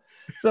for?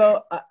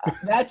 So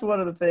that's one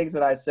of the things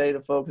that I say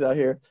to folks out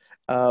here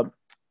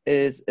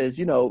is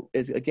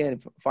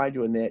again, find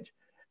you a niche.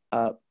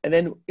 And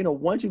then,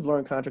 once you've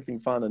learned contracting,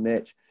 found a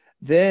niche,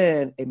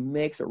 then it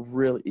makes it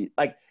really easy.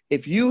 Like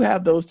if you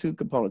have those 2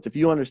 components, if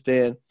you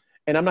understand,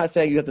 and I'm not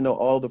saying you have to know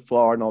all the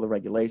FLAR and all the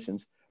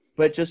regulations,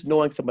 but just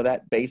knowing some of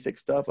that basic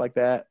stuff like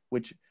that,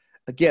 which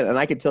again, and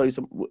I can tell you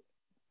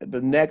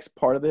the next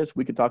part of this,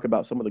 we could talk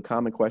about some of the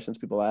common questions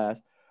people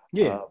ask.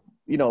 Yeah.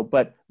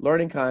 But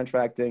learning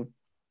contracting,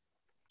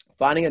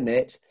 finding a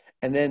niche.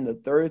 And then the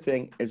third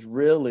thing is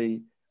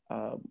really,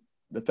 I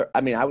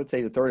would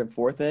say the third and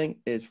fourth thing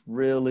is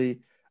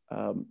really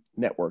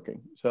networking.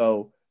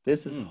 So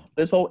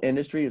this whole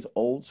industry is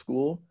old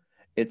school.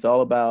 It's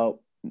all about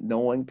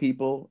knowing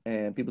people,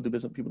 and people do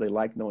business with people they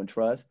like, know, and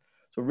trust.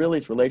 So really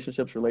it's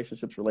relationships. We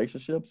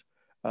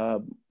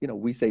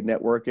say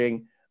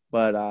networking,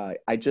 but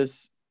I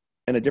just,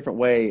 in a different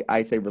way,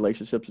 I say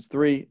relationships is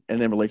 3 and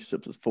then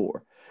relationships is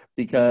 4,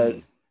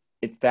 because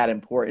it's that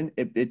important.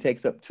 It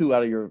takes up 2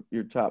 out of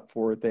your top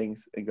 4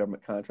 things in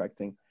government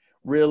contracting,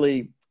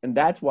 really. And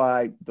that's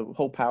why the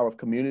whole power of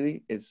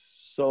community is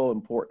so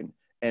important.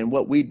 And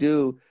what we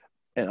do,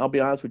 and I'll be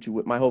honest with you,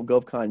 with my whole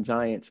GovCon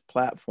Giants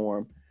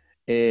platform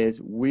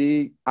is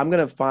I'm going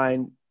to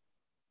find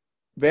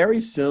very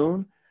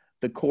soon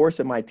the course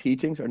and my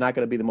teachings are not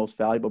going to be the most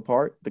valuable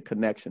part. The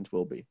connections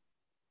will be.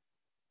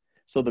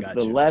 So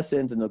the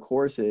lessons and the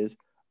courses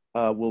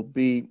will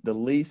be the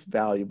least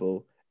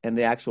valuable, and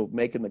the actual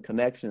making the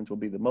connections will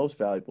be the most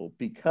valuable,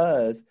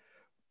 because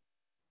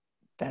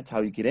that's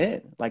how you get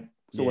in.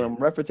 So when I'm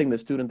referencing the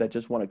student that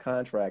just won a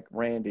contract,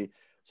 Randy,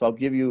 so I'll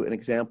give you an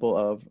example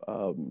of,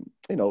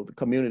 the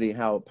community,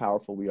 how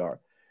powerful we are.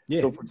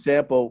 Yeah. So for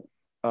example,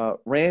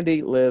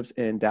 Randy lives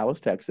in Dallas,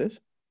 Texas,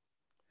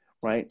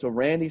 right? So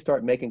Randy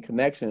started making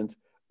connections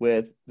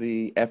with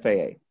the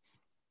FAA.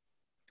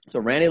 So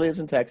Randy lives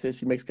in Texas.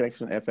 She makes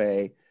connections with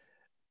FAA.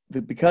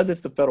 Because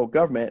it's the federal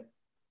government,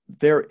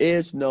 there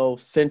is no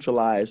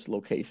centralized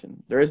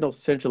location. There is no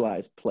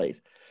centralized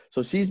place.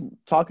 So she's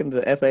talking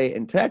to the FAA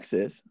in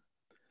Texas.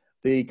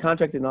 The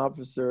contracting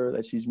officer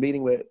that she's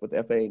meeting with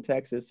FAA in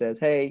Texas says,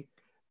 hey,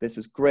 this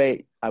is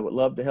great. I would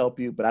love to help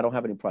you, but I don't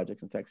have any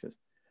projects in Texas.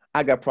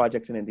 I got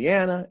projects in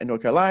Indiana, in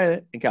North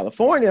Carolina, in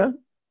California,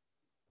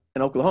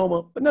 in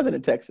Oklahoma, but nothing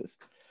in Texas.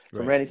 So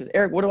right. Randy says,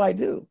 Eric, what do I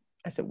do?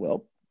 I said,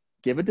 well,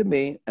 give it to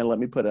me and let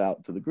me put it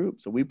out to the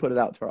group. So we put it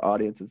out to our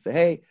audience and say,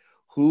 hey,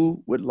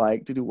 who would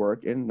like to do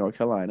work in North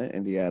Carolina,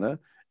 Indiana,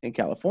 and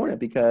California?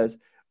 Because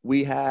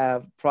we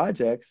have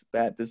projects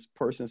that this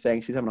person is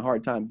saying she's having a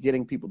hard time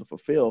getting people to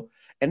fulfill.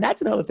 And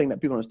that's another thing that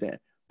people understand.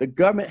 The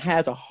government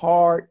has a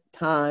hard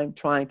time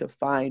trying to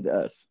find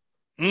us.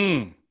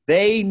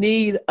 They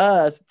need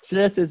us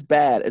just as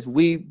bad as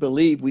we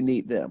believe we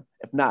need them,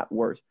 if not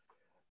worse.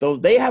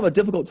 they have a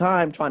difficult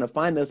time trying to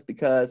find us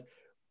because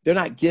they're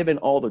not given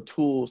all the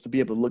tools to be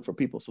able to look for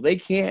people. So they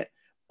can't,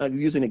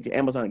 using the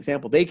Amazon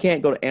example, they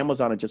can't go to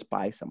Amazon and just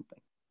buy something.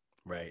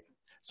 Right.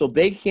 So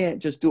they can't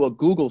just do a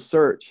Google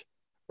search,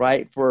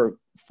 right, for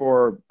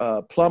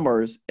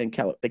plumbers in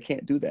California. They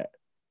can't do that.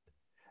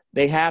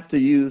 They have to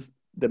use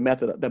the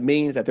method, the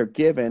means that they're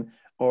given,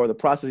 or the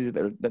processes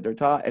that they're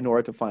taught in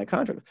order to find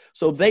contractors.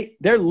 So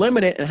they're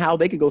limited in how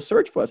they can go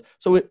search for us.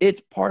 So it's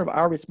part of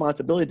our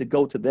responsibility to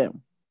go to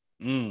them.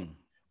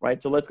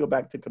 Right. So let's go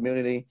back to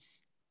community.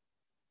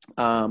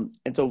 And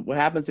so what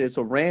happens is,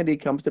 so Randy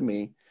comes to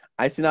me,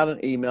 I send out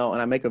an email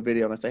and I make a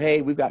video and I say,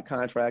 hey, we've got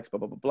contracts, blah,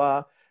 blah, blah,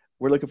 blah.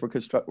 We're looking for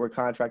we're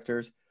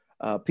contractors.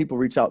 People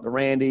reach out to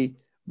Randy.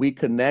 We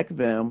connect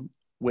them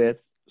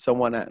with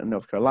someone in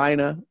North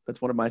Carolina.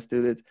 That's one of my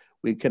students.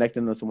 We connect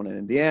them to someone in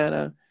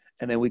Indiana,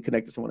 and then we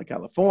connect to someone in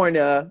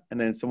California, and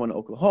then someone in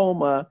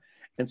Oklahoma.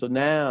 And so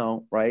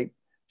now, right,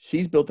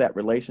 she's built that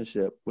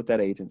relationship with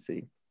that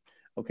agency.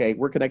 Okay,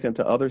 we're connecting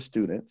to other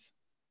students,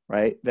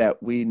 right,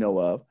 that we know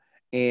of.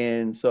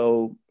 And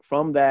so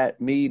from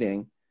that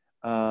meeting,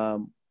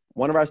 one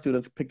of our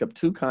students picked up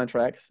 2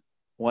 contracts,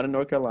 one in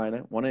North Carolina,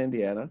 one in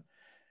Indiana.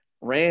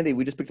 Randy,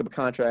 we just picked up a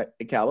contract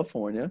in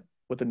California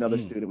with another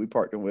student we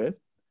partnered with.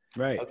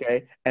 Right.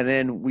 Okay. And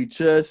then we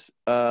just,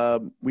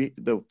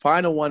 the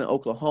final one in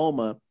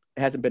Oklahoma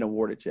hasn't been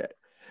awarded yet.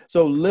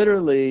 So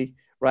literally,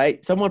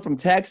 right, someone from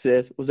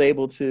Texas was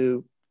able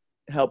to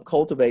help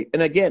cultivate.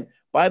 And again,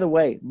 by the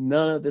way,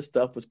 none of this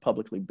stuff was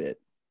publicly bid.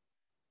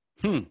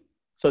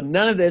 So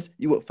none of this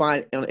you would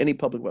find on any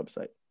public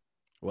website.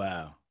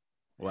 Wow.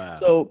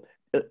 So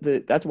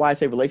that's why I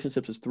say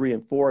relationships is 3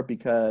 and 4,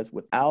 because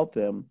without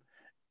them,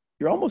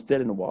 you're almost dead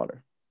in the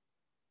water.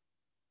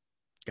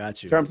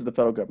 Got you. In terms of the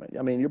federal government.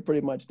 I mean, you're pretty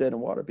much dead in the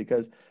water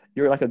because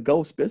you're like a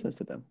ghost business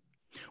to them.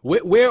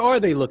 Where are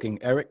they looking,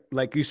 Eric?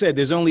 Like you said,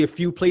 there's only a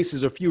few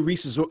places or a few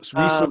resources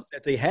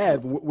that they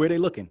have. Where are they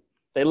looking?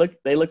 They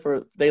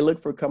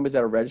look for companies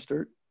that are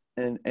registered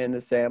in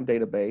the SAM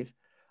database.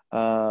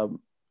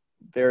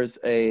 There's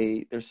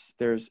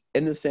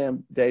in the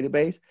SAM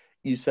database,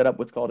 you set up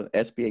what's called an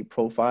SBA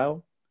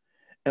profile.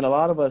 And a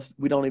lot of us,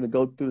 we don't even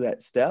go through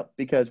that step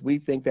because we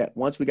think that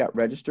once we got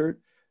registered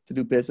to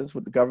do business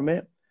with the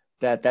government,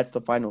 that's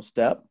the final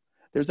step.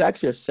 There's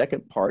actually a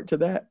second part to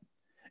that.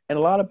 And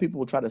a lot of people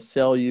will try to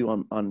sell you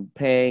on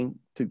paying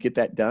to get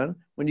that done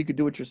when you could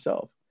do it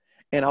yourself.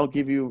 And I'll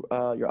give you,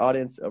 your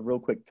audience, a real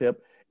quick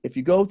tip. If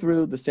you go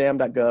through the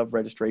sam.gov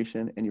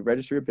registration and you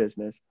register your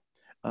business,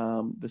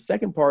 the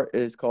second part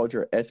is called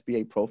your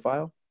SBA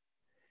profile.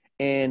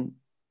 And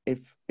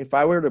if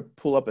I were to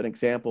pull up an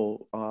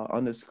example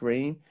on the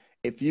screen,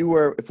 if we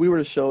were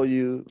to show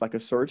you like a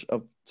search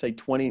of say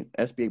 20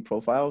 SBA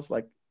profiles,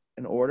 like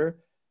in order,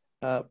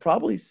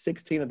 probably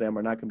 16 of them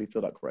are not going to be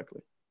filled out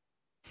correctly.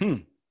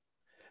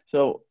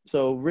 So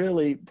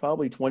really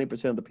probably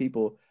 20% of the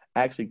people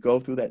actually go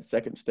through that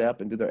second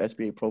step and do their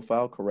SBA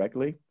profile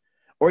correctly,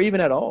 or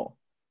even at all.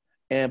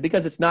 And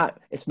because it's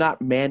not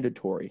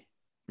mandatory.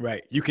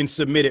 Right. You can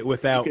submit it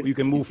without, you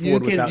can move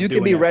forward without doing that part. You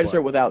can be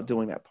registered without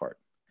doing that part.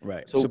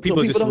 Right. So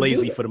people are just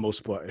lazy for the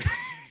most part.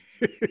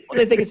 Well,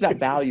 they think it's not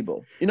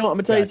valuable. You know, I'm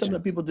going to tell you something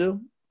that people do.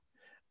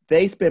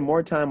 They spend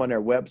more time on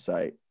their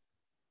website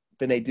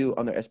than they do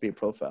on their SBA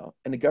profile.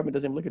 And the government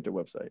doesn't even look at their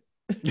website.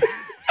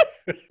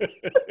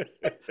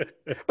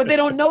 But they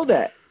don't know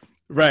that.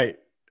 Right.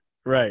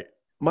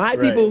 My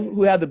people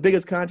who have the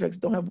biggest contracts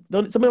some of them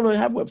don't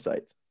have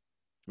websites.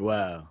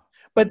 Wow.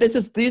 But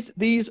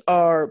these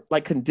are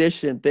like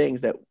conditioned things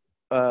that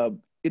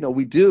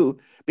we do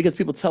because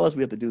people tell us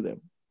we have to do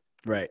them.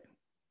 Right.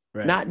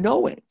 Not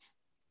knowing.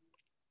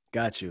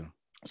 Got you.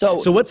 So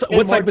what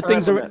type of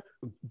things are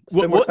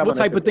what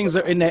type of things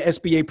are in that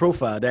SBA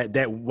profile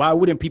that why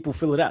wouldn't people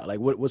fill it out? Like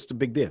what's the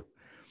big deal?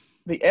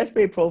 The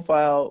SBA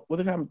profile, what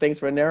the kind of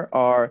things are in there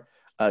are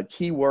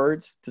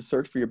keywords to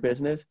search for your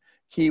business,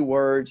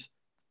 keywords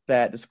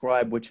that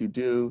describe what you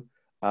do,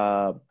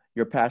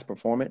 your past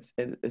performance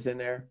is in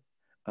there.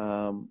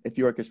 If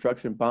you're in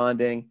construction,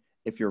 bonding,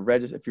 if you're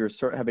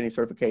registered, have any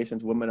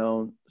certifications,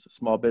 women-owned,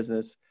 small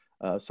business,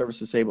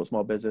 service-disabled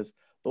small business,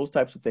 those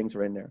types of things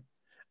are in there.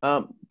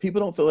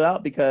 People don't fill it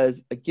out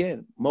because,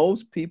 again,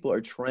 most people are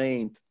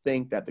trained to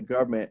think that the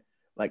government,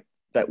 like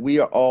that we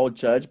are all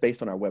judged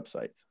based on our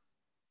websites.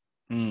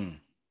 And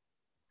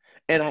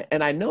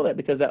I know that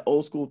because that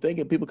old school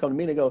thinking, people come to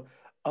me and they go,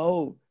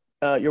 oh,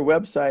 your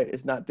website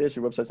is not this,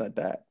 your website's not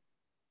that.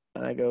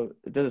 And I go,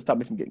 it doesn't stop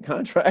me from getting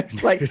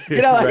contracts. Like, what's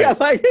the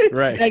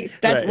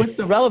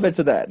relevance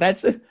of that?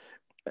 That's the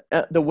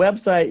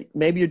website.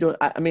 Maybe you're doing,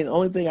 the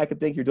only thing I could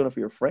think you're doing it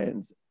for your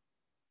friends.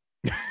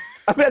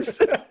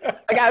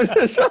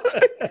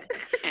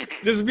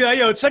 Just be like,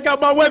 yo, check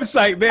out my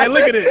website, man.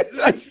 Look at it.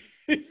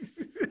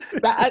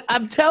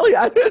 I'm telling you,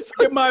 I just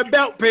look at my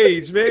about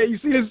page, man. You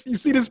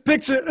see this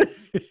picture?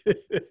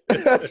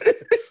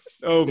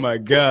 Oh my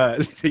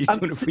God. He's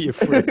doing it for your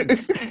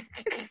friends.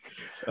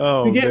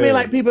 Oh, you get me?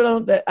 Like people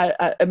don't.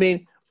 I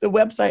mean, the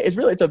website is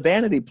really, it's a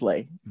vanity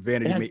play.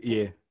 Vanity,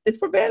 yeah. It's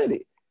for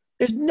vanity.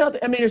 There's nothing.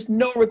 I mean, there's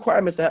no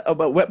requirements of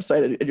a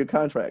website in your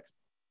contracts.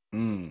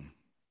 I'm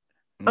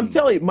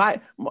telling you,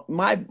 my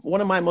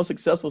one of my most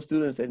successful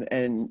students,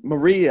 and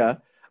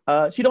Maria,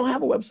 she don't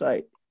have a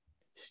website,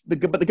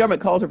 but the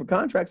government calls her for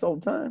contracts all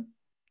the time.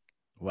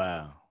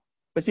 Wow.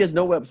 But she has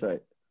no website.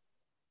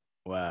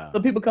 Wow.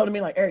 So people come to me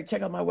like, Eric,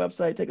 check out my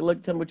website, take a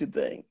look, tell me what you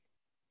think.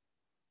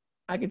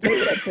 I can tell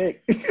you what I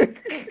think.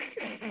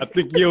 I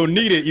think you don't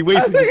need it. You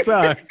wasted your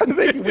time. I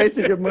think you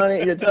wasted your money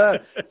and your time.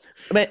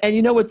 I mean, and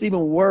you know what's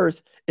even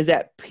worse is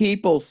that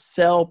people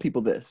sell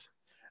people this.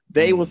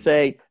 They will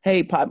say,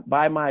 hey,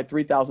 buy my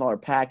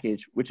 $3,000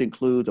 package, which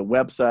includes a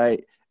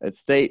website, a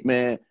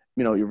statement,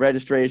 your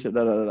registration,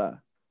 da, da, da, da.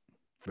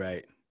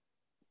 Right.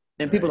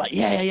 And people are like,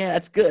 yeah,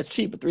 that's good. It's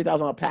cheap, a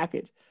 $3,000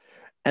 package.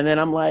 And then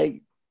I'm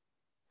like,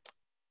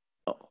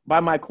 buy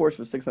my course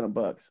for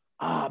 $600.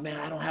 Oh man,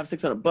 I don't have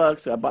 $600.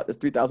 So I bought this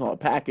 $3,000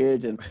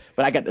 package,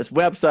 but I got this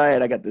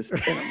website. I got this.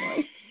 And I'm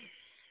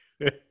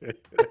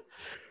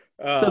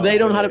like, so they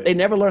don't know how to. They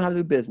never learn how to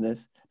do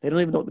business. They don't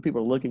even know what the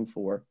people are looking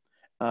for,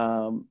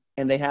 and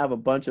they have a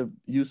bunch of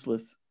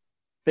useless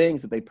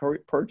things that they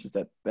purchase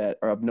that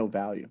are of no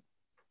value.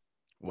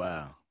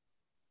 Wow.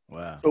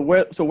 So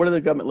what are the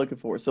government looking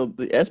for? So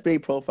the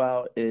SBA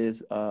profile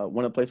is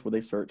one of the places where they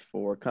search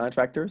for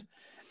contractors.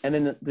 And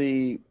then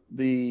the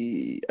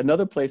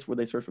another place where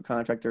they search for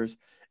contractors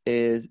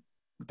is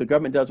the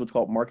government does what's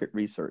called market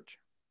research.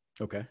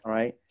 Okay. All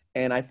right.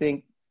 And I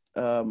think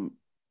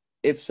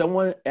if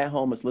someone at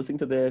home is listening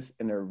to this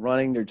and they're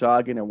running, they're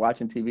jogging, and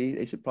watching TV,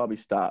 they should probably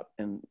stop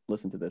and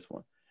listen to this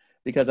one.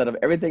 Because out of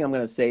everything I'm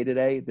going to say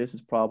today, this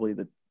is probably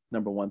the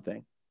number one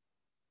thing.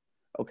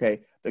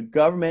 Okay. The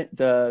government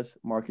does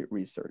market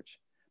research.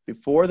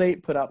 Before they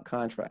put out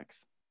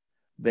contracts,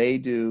 they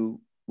do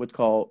what's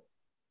called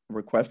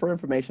request for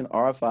information,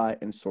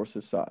 RFI, and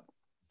sources sought.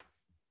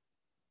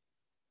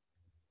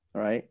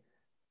 All right.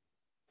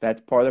 That's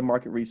part of their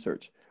market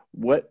research.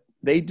 What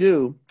they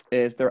do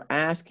is they're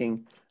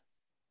asking,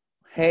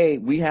 hey,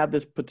 we have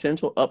this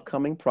potential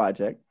upcoming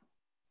project.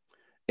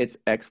 It's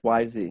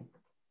XYZ.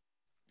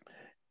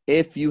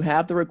 If you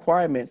have the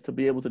requirements to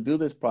be able to do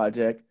this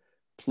project,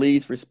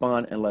 please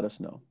respond and let us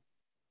know.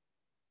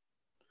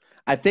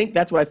 I think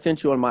that's what I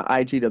sent you on my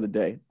IG the other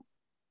day.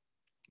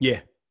 Yeah.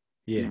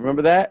 You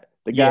remember that?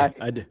 The guy?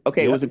 Yeah, I did.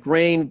 Okay, It was a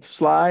green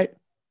slide.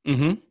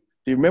 Mm-hmm. Do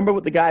you remember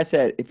what the guy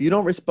said? If you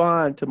don't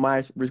respond to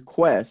my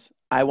request,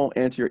 I won't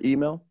answer your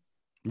email.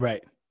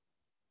 Right.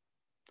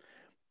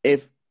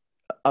 If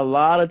a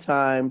lot of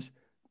times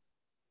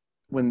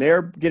when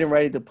they're getting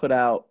ready to put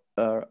out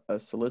a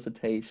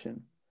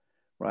solicitation,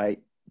 right?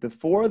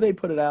 Before they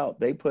put it out,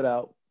 they put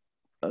out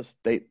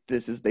they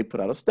put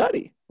out a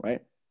study,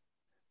 right?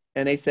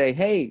 And they say,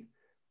 hey,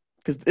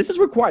 because this is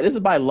required. This is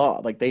by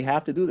law. Like they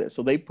have to do this.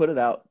 So they put it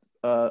out.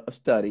 A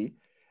study,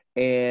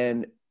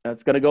 and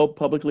it's going to go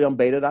publicly on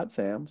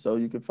beta.sam, so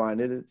you can find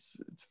it. It's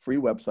a free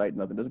website.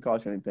 Nothing, doesn't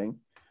cost you anything.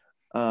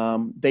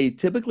 They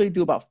typically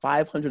do about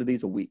 500 of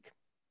these a week.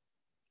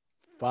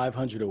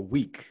 500 a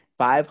week.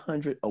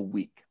 500 a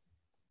week.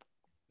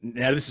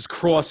 Now this is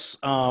cross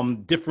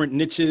different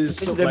niches.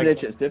 Different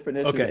niches in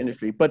the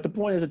industry. But the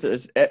point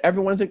is,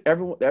 everyone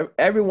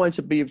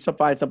should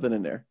find something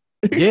in there.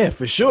 Yeah,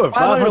 for sure.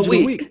 500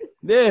 a week.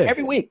 Yeah,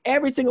 every week,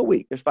 every single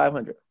week, there's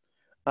 500.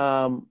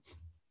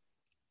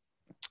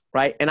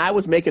 Right. And I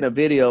was making a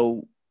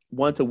video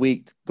once a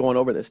week going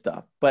over this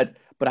stuff, but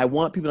I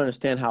want people to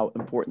understand how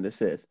important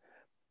this is.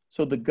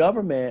 So the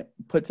government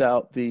puts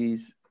out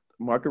these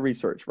market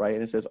research, right?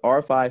 And it says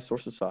RFI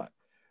sources sought.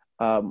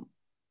 And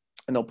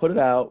they'll put it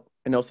out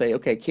and they'll say,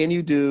 okay, can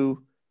you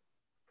do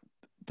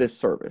this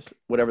service,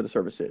 whatever the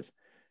service is?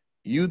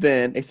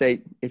 They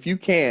say, if you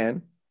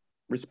can,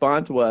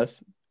 respond to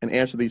us and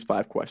answer these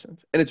 5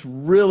 questions. And it's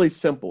really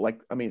simple.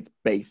 It's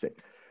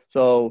basic.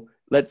 So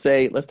let's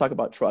talk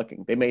about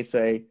trucking. They may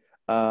say,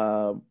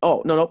 no,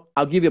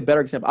 I'll give you a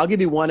better example. I'll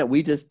give you one that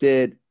we just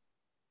did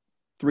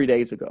 3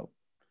 days ago.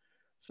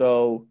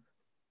 So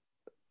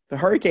the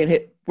hurricane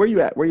hit, where you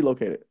at? Where you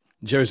located?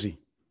 Jersey.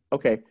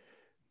 Okay.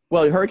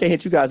 Well, the hurricane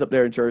hit you guys up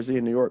there in Jersey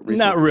and New York recently.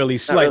 Not really,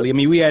 slightly. Not really. I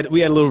mean, we had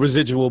a little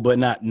residual, but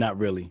not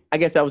really. I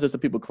guess that was just the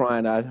people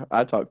crying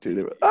I talked to.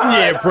 They were,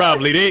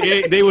 probably.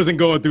 They wasn't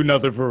going through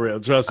nothing for real,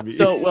 trust me.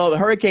 So, the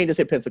hurricane just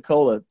hit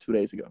Pensacola 2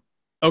 days ago.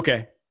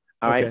 Okay.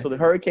 All right, so the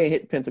hurricane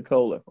hit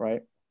Pensacola,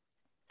 right?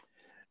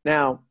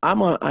 Now,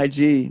 I'm on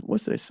IG.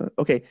 What's today?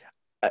 Okay,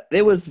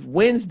 it was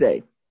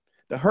Wednesday.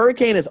 The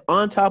hurricane is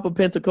on top of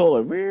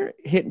Pensacola. We're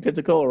hitting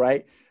Pensacola,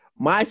 right?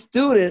 My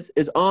students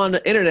is on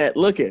the internet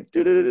looking.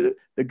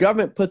 The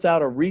government puts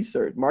out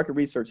market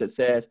research that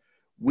says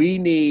we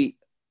need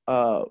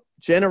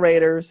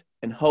generators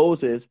and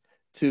hoses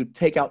to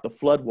take out the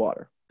flood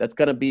water that's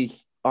going to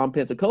be on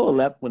Pensacola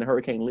left when the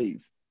hurricane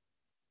leaves.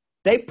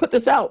 They put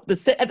this out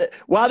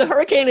while the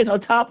hurricane is on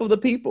top of the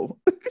people.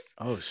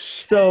 Oh,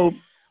 shit. So,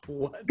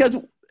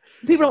 because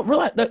people don't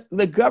realize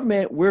the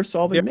government, we're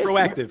solving. They're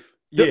proactive.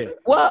 Yeah.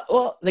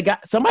 Well,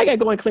 somebody got to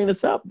go and clean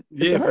this up.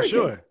 Yeah, for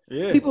sure.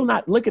 Yeah. People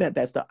not looking at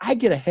that stuff. I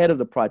get ahead of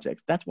the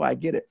projects. That's why I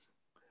get it.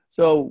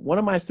 So one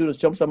of my students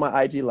jumps on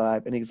my IG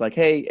live and he's like,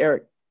 hey,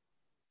 Eric,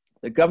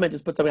 the government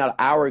just put something out an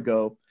hour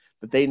ago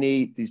that they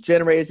need these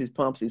generators, these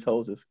pumps, these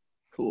hoses.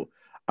 Cool.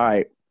 All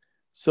right.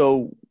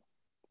 So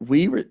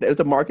there's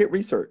a market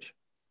research.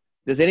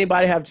 Does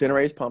anybody have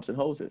generators, pumps, and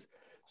hoses?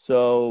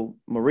 So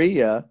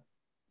Maria,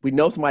 we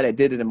know somebody that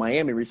did it in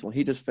Miami recently.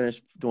 He just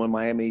finished doing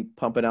Miami,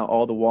 pumping out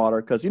all the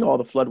water because, all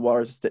the flood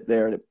waters sit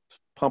there and they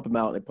pump them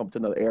out and they pump to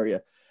another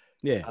area.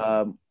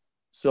 Yeah.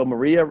 So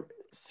Maria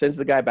sends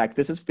the guy back.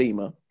 This is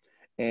FEMA.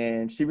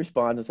 And she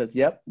responds and says,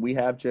 yep, we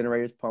have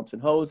generators, pumps,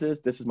 and hoses.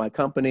 This is my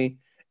company,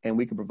 and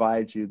we can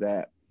provide you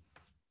that.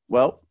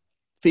 Well,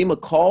 FEMA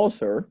calls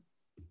her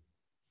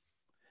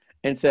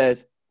and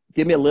says,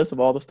 give me a list of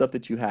all the stuff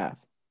that you have.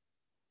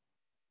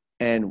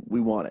 And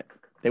we want it.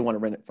 They want to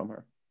rent it from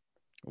her.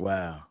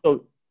 Wow.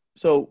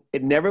 So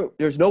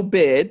there's no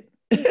bid.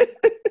 You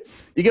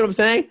get what I'm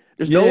saying?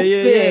 There's no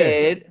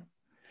bid. Yeah.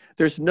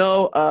 There's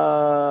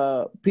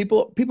no,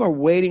 people are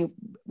waiting.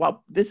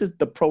 Well, this is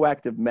the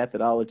proactive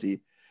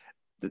methodology.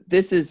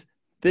 This is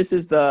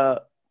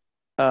the,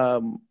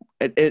 and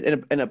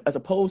as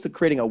opposed to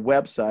creating a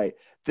website,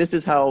 this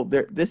is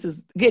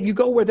again, you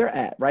go where they're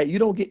at, right? You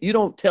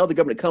don't tell the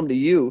government to come to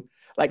you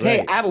like, right.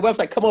 Hey, I have a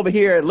website, come over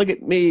here and look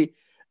at me.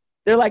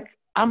 They're like,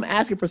 I'm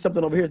asking for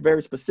something over here that's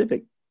very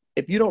specific.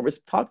 If you don't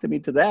talk to me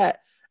to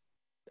that,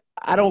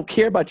 I don't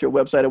care about your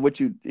website or what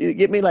you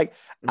get me. Like,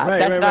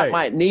 that's not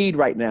my need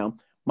right now.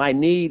 My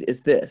need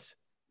is this.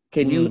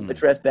 Can you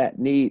address that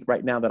need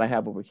right now that I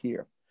have over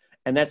here?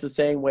 And that's the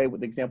same way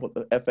with the example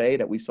of the FAA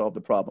that we solved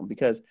the problem,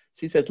 because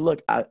she says,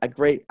 look, I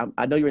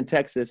know you're in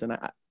Texas and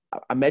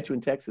I met you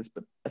in Texas,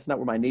 but that's not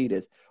where my need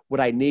is. What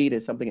I need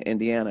is something in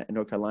Indiana and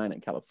North Carolina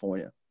and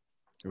California.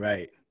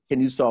 Right. Can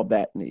you solve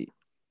that need?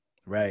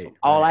 Right. So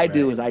all I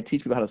do is I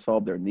teach people how to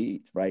solve their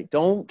needs, right?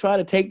 Don't try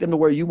to take them to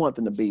where you want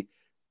them to be.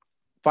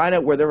 Find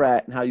out where they're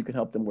at and how you can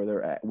help them where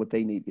they're at, what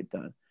they need to get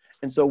done.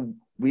 And so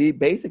we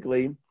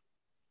basically,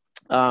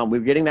 we're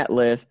getting that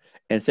list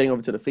and sending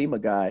over to the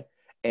FEMA guy,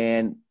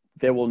 and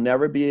there will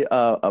never be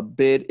a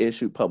bid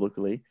issued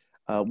publicly.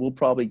 We'll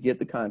probably get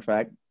the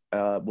contract.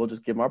 We'll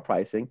just give them our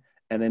pricing,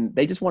 and then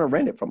they just want to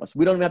rent it from us.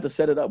 We don't even have to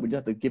set it up. We just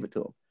have to give it to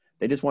them.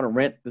 They just want to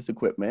rent this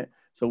equipment.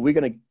 So we're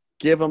going to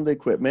give them the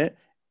equipment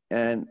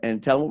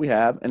and tell them what we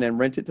have, and then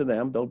rent it to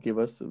them. They'll give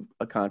us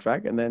a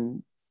contract, and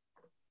then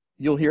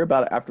you'll hear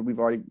about it after we've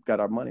already got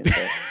our money.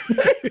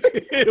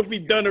 It'll be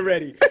done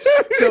already.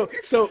 So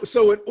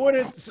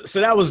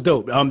that was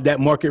dope. That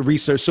market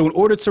research. So in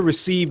order to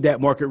receive that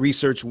market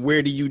research,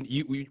 where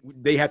do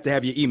they have to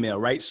have your email,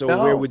 right? So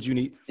where would you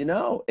need?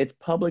 It's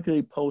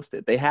publicly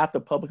posted. They have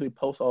to publicly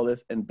post all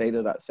this in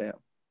beta.sam.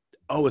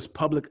 Oh, it's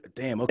public.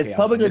 Damn. Okay. It's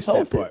publicly posted.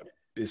 That part.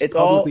 It's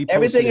publicly posted.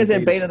 Everything is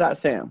in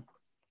beta.sam.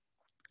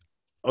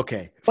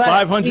 Okay. But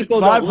 500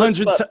 people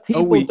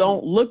a week.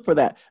 Don't look for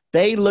that.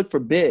 They look for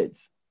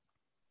bids.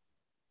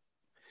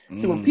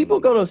 See, when people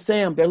go to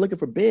SAM, they're looking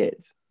for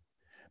bids,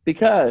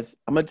 because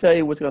I'm going to tell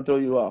you what's going to throw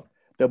you off.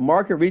 The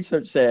market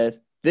research says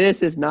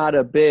this is not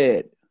a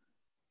bid.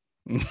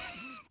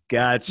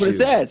 Got you. What it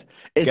says.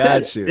 It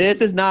says this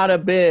is not a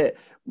bid.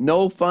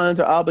 No funds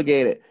are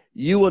obligated.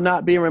 You will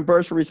not be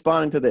reimbursed for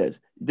responding to this.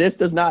 This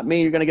does not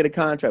mean you're going to get a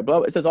contract. Blah,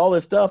 blah. It says all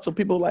this stuff. So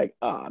people are like,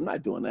 oh, I'm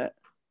not doing that.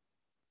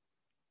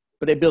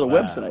 But they build a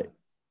website.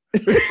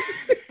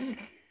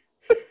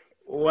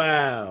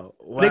 Wow.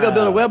 They go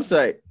build a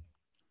website.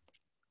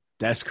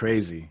 That's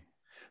crazy.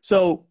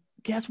 So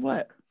guess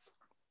what?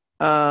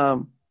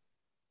 We're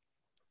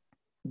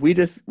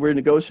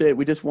negotiating.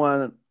 We did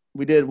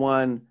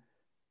one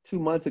 2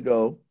 months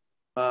ago.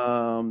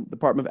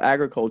 Department of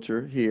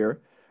Agriculture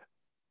here,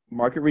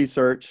 market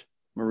research.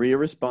 Maria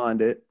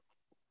responded.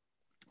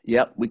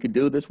 Yep, we could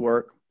do this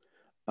work.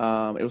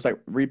 It was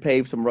like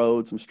repave some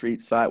roads, some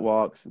streets,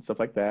 sidewalks, and stuff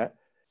like that.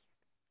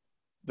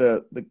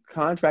 The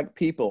contract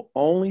people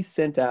only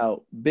sent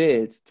out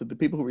bids to the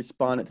people who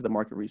responded to the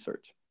market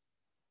research.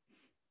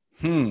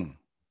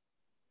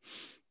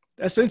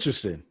 That's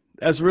interesting.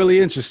 That's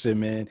really interesting,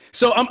 man.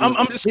 So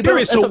I'm just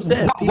curious. So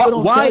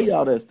why tell you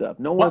all this stuff?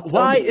 No one.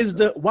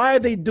 Why are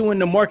they doing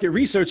the market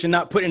research and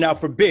not putting it out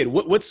for bid?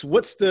 What's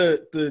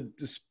the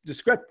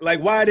discrepancy? Like,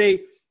 why are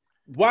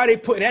they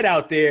putting that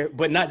out there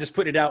but not just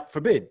putting it out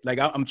for bid? Like,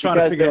 I'm trying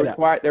to figure it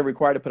out. They're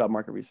required to put out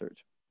market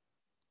research.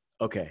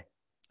 Okay.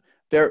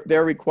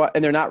 They're required,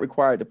 and they're not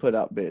required to put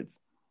out bids.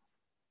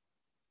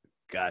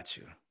 Got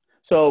you.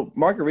 So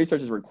market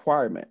research is a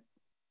requirement.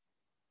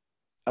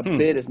 A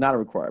bid is not a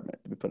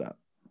requirement to be put out.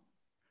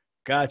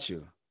 Got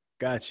you.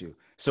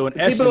 So in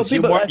essence,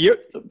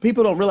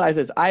 people don't realize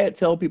this. I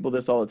tell people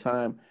this all the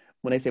time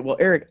when they say, well,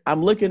 Eric,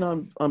 I'm looking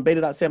on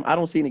beta.sam. I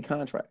don't see any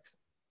contracts.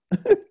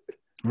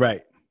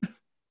 Right.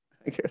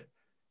 Because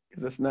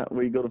that's not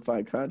where you go to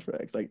find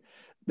contracts. Like,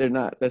 they're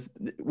not. That's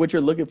what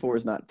you're looking for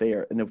is not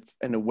there in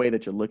the way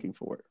that you're looking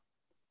for it.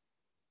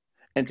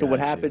 And so what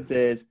happens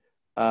is,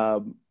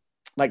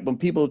 like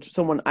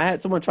when I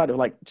had someone try to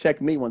like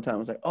check me one time. I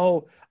was like,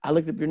 oh, I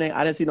looked up your name.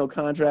 I didn't see no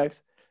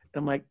contracts.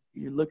 And I'm like,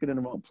 you're looking in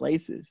the wrong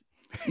places.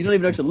 You don't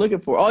even know what you're looking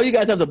for. All you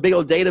guys have is a big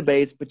old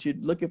database, but you're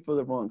looking for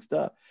the wrong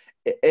stuff.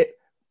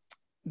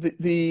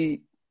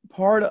 The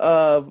part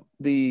of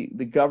the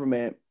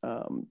government,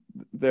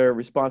 their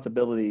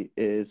responsibility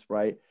is,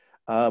 right,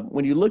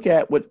 when you look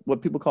at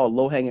what people call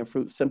low-hanging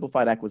fruit,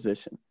 simplified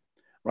acquisition,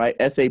 right?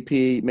 SAP,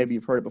 maybe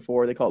you've heard it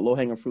before, they call it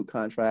low-hanging fruit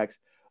contracts.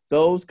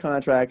 Those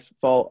contracts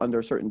fall under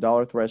a certain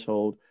dollar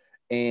threshold.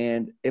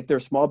 And if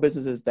there's small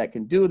businesses that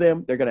can do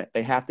them,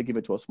 they have to give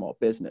it to a small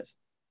business,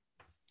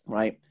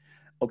 right?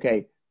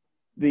 Okay.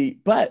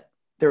 But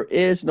there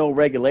is no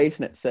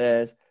regulation that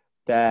says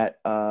that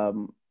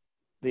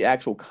the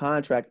actual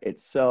contract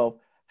itself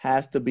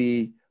has to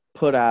be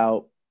put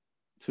out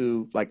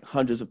to like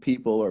hundreds of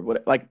people or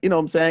what, like, you know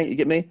what I'm saying? You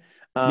get me?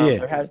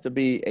 There has to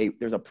be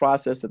there's a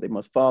process that they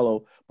must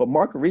follow, but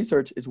market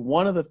research is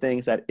one of the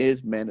things that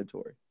is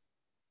mandatory.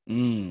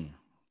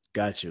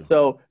 Got you.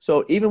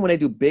 So even when they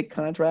do big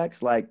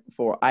contracts, like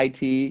for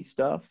IT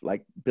stuff,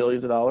 like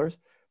billions of dollars,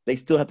 they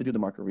still have to do the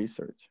market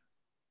research.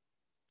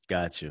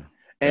 Got you.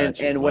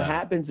 And what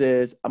happens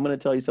is, I'm going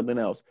to tell you something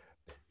else.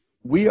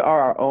 We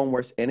are our own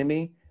worst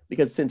enemy,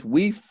 because since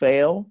we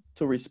fail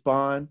to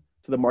respond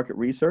to the market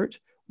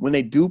research, when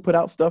they do put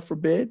out stuff for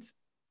bids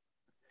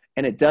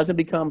and it doesn't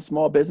become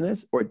small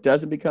business or it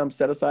doesn't become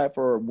set aside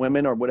for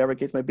women or whatever the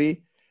case may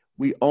be,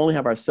 we only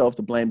have ourselves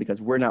to blame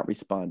because we're not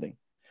responding.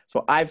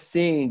 So I've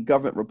seen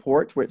government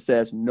reports where it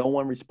says no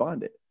one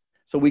responded.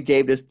 So we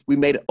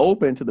made it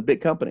open to the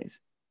big companies.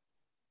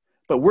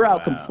 But we're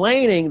out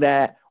complaining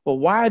that, well,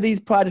 why are these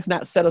projects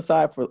not set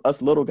aside for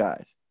us little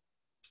guys?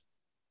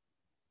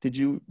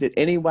 Did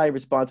anybody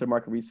respond to the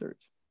market research?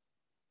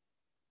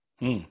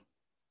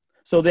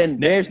 So then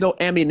there's no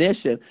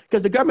ammunition,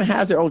 because the government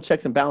has their own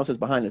checks and balances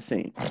behind the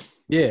scene.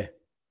 Yeah.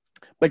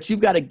 But you've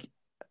got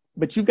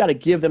to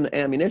give them the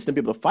ammunition to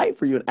be able to fight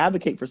for you and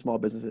advocate for small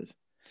businesses.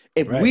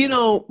 If we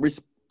don't,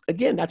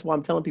 again, that's why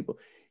I'm telling people,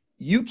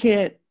 you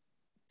can't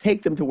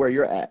take them to where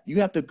you're at.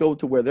 You have to go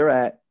to where they're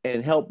at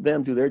and help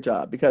them do their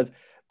job, because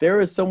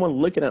there is someone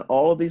looking at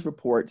all of these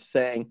reports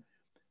saying,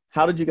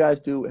 how did you guys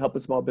do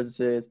helping small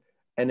businesses?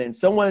 And then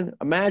someone,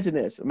 imagine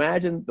this,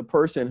 imagine the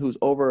person who's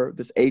over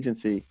this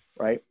agency,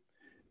 right?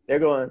 They're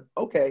going,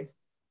 okay,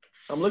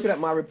 I'm looking at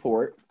my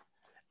report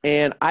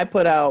and I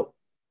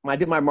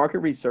did my market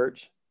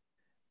research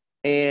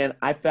and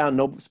I found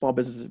no small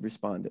businesses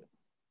responded.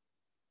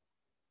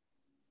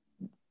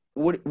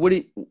 What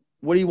do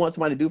you want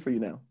somebody to do for you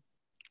now?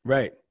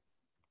 Right.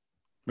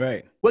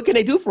 What can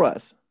they do for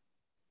us?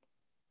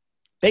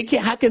 They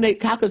can't. How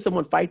can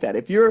someone fight that?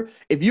 If you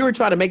were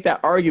trying to make that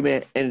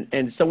argument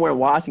and somewhere in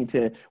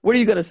Washington, what are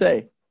you going to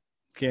say?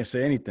 Can't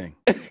say anything.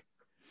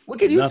 What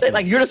can you say?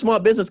 Like, you're the small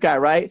business guy,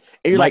 right?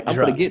 And you're like, I'm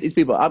going to get these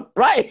people. I'm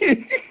right.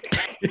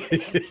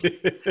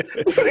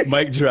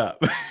 Mic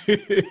drop.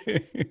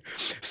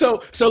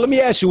 So let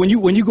me ask you,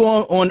 when you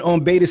go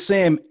on Beta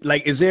Sam,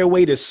 like, is there a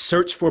way to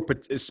search for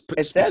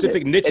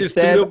specific niches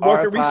through the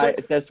market research?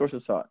 It says source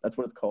of thought. That's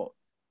what it's called.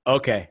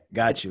 Okay,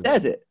 got you. It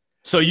says it.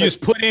 So you just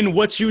put in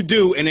what you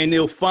do, and then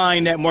they'll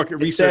find that market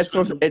research.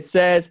 It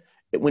says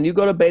when you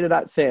go to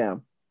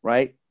beta.sam,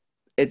 right?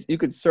 You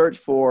could search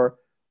for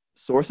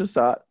sources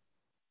sought.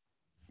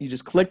 You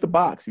just click the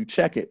box. You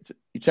check it.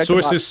 You check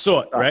sources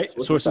sought, right?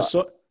 Sources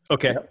sought.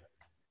 Okay. Yep.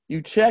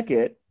 You check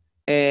it,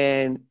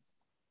 and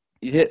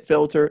you hit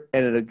filter,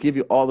 and it'll give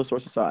you all the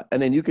sources sought. And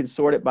then you can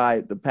sort it by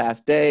the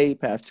past day,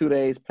 past 2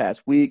 days,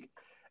 past week,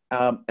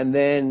 and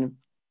then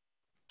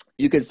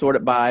you can sort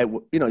it by,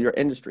 your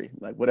industry,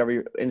 like whatever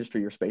your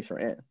industry, your space you're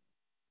in.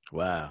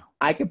 Wow.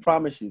 I can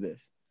promise you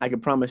this. I can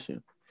promise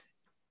you.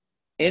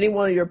 Any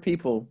one of your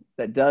people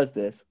that does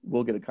this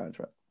will get a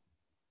contract.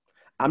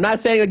 I'm not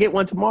saying you'll get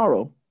one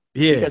tomorrow.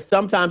 Yeah. Because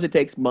sometimes it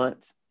takes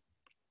months.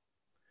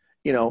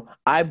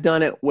 I've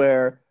done it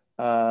where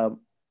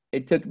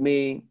it took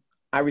me,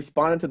 I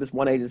responded to this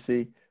one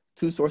agency,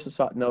 2 sources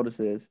sought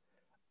notices,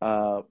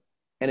 and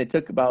it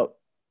took about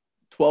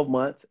 12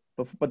 months.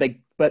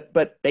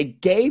 But they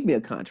gave me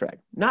a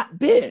contract, not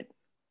bid.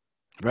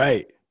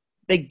 Right.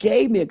 They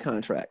gave me a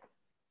contract.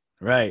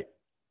 Right.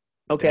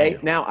 Okay.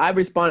 Damn. Now I've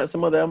responded to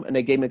some of them, and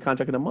they gave me a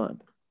contract in a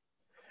month.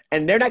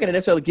 And they're not going to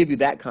necessarily give you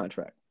that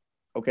contract.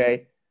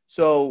 Okay.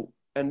 So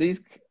in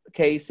these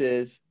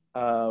cases,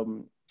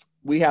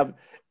 we have,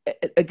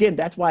 again,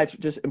 that's why it's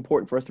just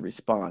important for us to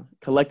respond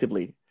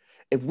collectively.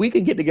 If we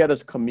can get together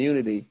as a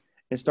community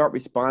and start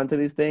responding to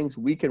these things,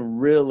 we can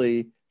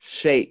really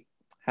shape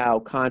how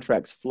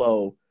contracts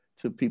flow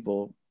to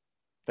people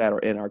that are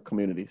in our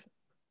communities.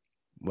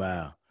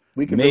 Wow.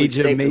 We can really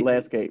shape the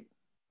landscape.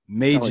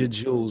 Major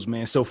jewels,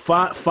 man. So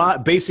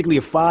basically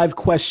a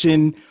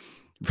 5-question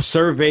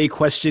survey,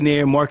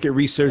 questionnaire, market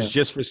research,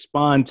 just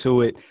respond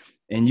to it,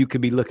 and you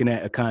could be looking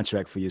at a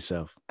contract for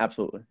yourself.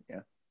 Absolutely.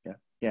 Yeah.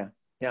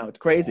 It's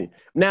crazy.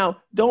 Now,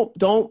 don't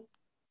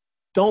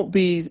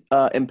be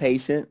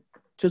impatient.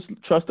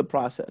 Just trust the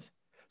process.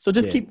 So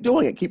just keep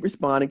doing it. Keep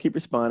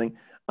responding.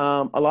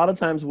 A lot of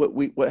times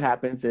what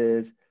happens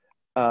is,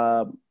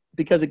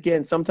 because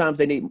again, sometimes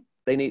they need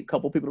a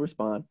couple people to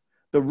respond,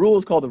 the rule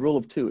is called the rule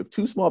of two. If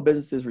two small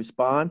businesses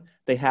respond,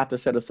 they have to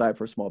set aside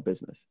for a small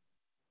business.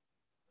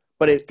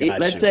 But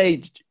let's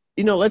say,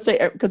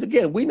 because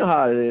again, we know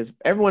how it is.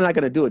 Everyone's not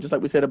going to do it. Just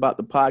like we said about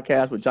the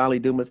podcast with John Lee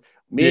Dumas.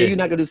 Me and you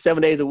not going to do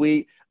 7 days a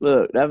week.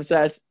 Look,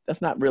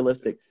 that's not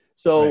realistic.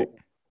 So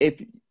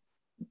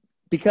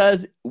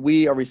because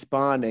we are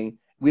responding,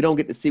 we don't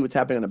get to see what's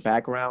happening in the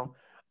background.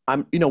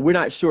 We're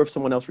not sure if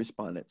someone else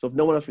responded. So if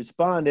no one else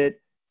responded,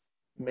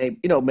 maybe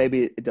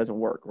it doesn't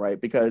work, right?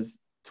 Because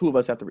two of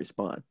us have to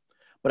respond.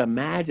 But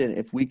imagine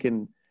if we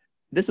can.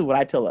 This is what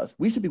I tell us.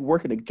 We should be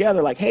working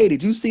together. Like, hey,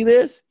 did you see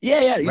this?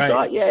 Yeah. You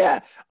saw it? Yeah.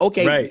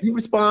 Okay, you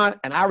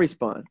respond and I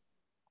respond.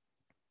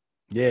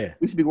 Yeah.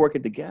 We should be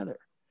working together,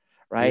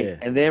 right? Yeah.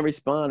 And then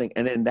responding.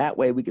 And then that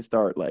way we can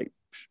start like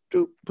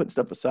putting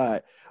stuff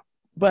aside.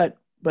 But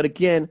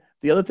again,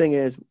 the other thing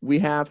is we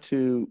have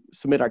to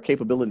submit our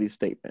capability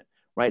statement,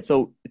 right?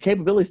 So the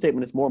capability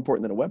statement is more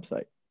important than a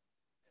website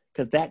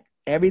because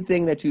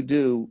everything that you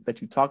do,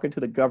 that you're talking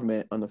to the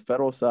government on the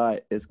federal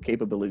side is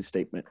capability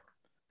statement.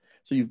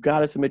 So you've got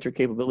to submit your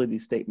capability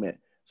statement.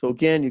 So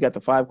again, you got the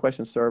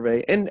 5-question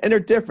survey and they're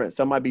different.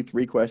 Some might be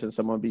 3 questions,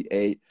 some might be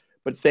 8,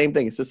 but same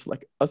thing. It's just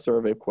like a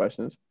survey of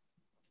questions.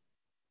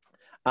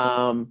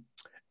 And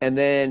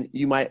then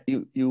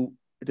you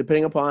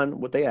depending upon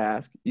what they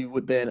ask, you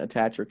would then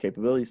attach your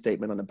capability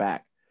statement on the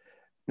back.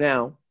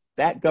 Now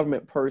that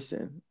government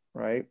person,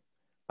 right?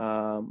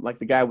 Like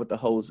the guy with the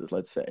hoses,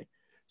 let's say.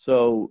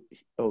 So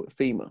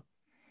FEMA,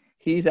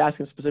 he's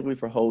asking specifically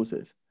for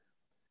hoses.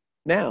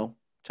 Now,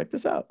 check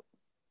this out.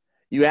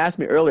 You asked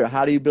me earlier,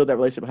 how do you build that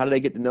relationship? How do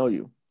they get to know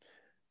you?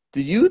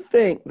 Do you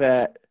think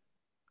that,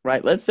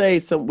 right? Let's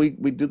say we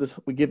do this,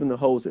 we give him the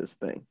hoses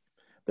thing.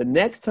 The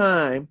next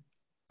time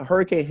a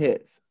hurricane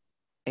hits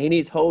and he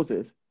needs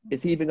hoses,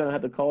 is he even going to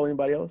have to call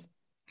anybody else?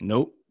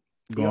 Nope.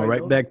 Going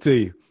right back to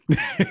you.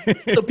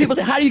 So people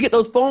say, how do you get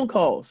those phone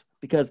calls?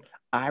 Because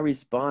I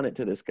responded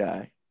to this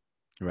guy.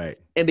 Right.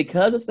 And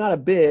because it's not a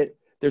bid,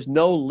 there's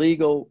no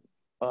legal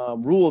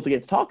rules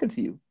against talking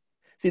to you.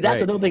 See,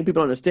 that's another thing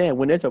people don't understand.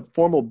 When there's a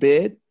formal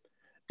bid,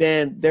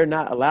 then they're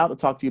not allowed to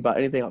talk to you about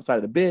anything outside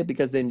of the bid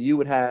because then you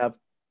would have,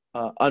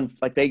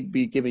 like they'd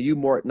be giving you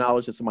more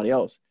knowledge than somebody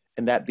else.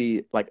 And that'd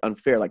be like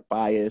unfair, like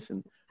bias.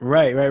 And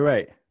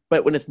Right.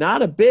 But when it's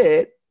not a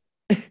bid,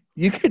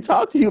 you can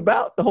talk to you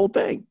about the whole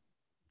thing.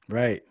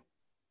 Right.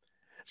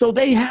 So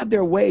they have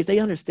their ways. They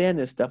understand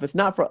this stuff. It's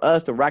not for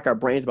us to rack our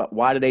brains about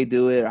why do they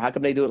do it or how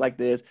come they do it like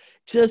this.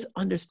 Just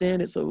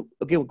understand it. So,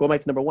 okay, we'll go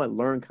back to number 1,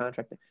 learn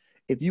contracting.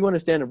 If you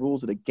understand the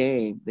rules of the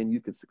game, then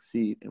you can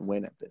succeed and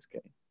win at this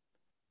game.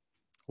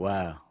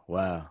 Wow.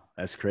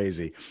 That's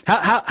crazy.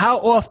 How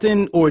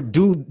often or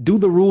do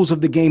the rules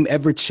of the game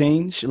ever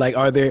change? Like,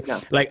 are there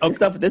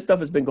this stuff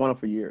has been going on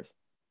for years.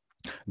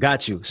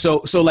 Got you.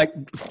 So like,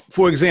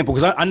 for example,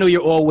 because I know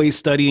you're always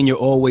studying, you're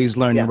always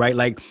learning, right?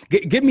 Like,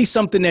 give me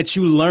something that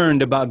you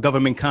learned about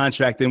government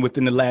contracting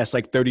within the last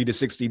like 30 to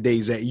 60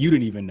 days that you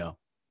didn't even know.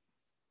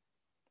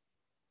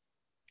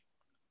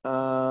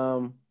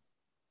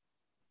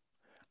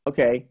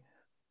 Okay.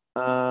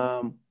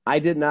 I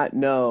did not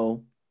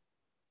know.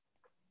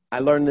 I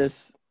learned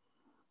this,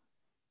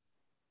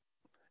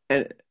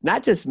 and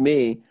not just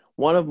me.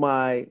 One of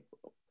my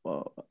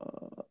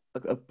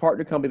a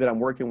partner company that I'm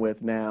working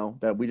with now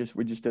that we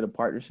just did a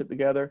partnership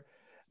together.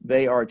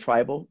 They are a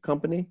tribal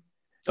company.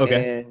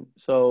 Okay. And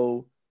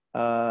so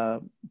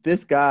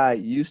this guy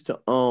used to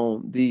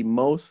own the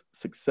most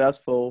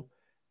successful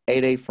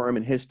 8A firm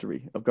in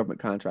history of government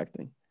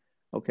contracting.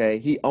 Okay.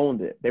 He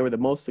owned it. They were the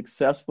most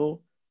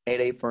successful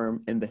 8A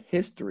firm in the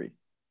history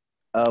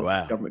of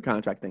government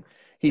contracting.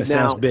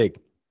 Sounds big.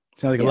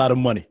 Sounds like a lot of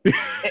money.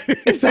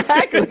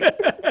 Exactly.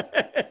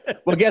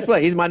 Well, guess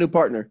what? He's my new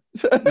partner.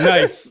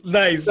 Nice.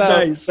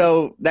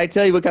 So I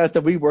tell you what kind of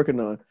stuff we're working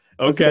on.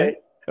 Okay.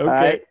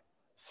 Right?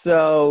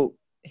 So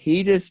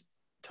he just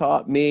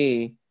taught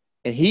me,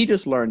 and he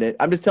just learned it.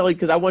 I'm just telling you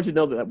because I want you to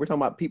know that we're talking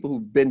about people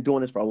who've been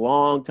doing this for a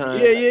long time.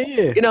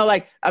 Yeah.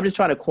 Like I'm just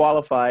trying to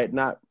qualify it,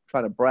 not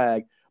trying to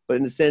brag, but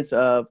in the sense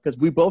of because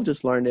we both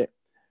just learned it.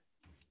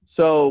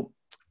 So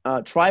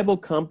tribal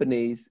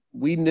companies,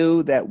 we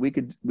knew that we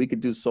could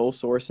do sole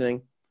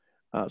sourcing.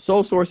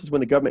 Sole source is when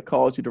the government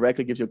calls you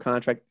directly, gives you a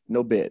contract,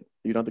 no bid.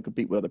 You don't have to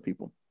compete with other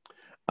people.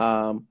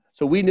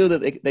 So we knew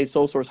that they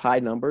sole source high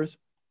numbers.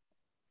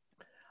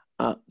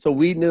 So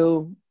we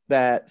knew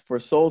that for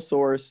sole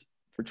source,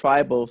 for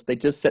tribals, they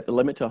just set the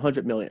limit to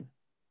 100 million.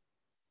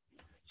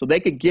 So they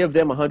could give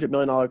them $100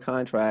 million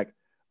contract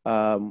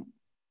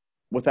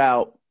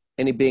without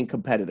any being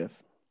competitive.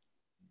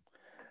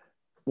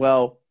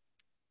 Well,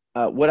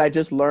 what I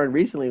just learned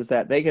recently was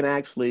that they can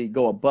actually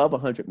go above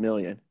 100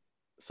 million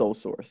sole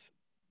source.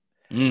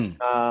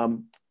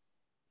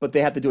 But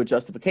they have to do a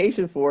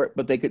justification for it,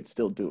 but they could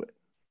still do it.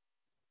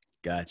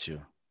 Got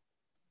you.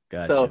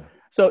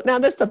 So now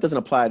this stuff doesn't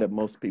apply to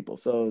most people.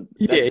 So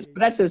Yeah,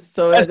 that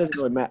doesn't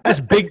really matter.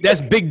 that's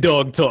big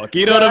dog talk.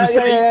 You know what I'm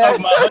saying? Yeah. Talking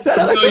about hundreds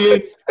of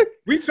millions.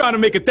 We trying to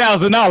make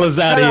 $1,000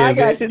 out of here. I got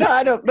man. you. No,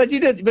 I don't. But you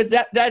just. But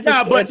that just.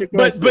 Nah, To answer your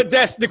question. but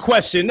that's the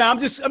question. Now I'm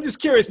just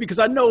curious because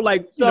I know,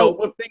 like,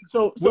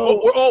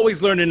 we're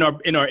always learning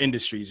in our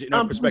industries, in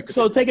our perspective.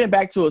 So taking it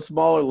back to a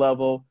smaller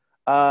level,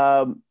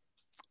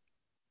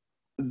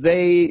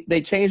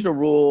 they changed a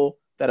rule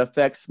that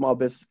affects small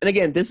business. And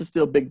again, this is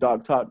still big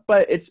dog talk,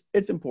 but it's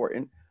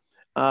important.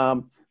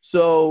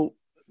 So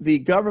the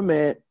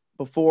government,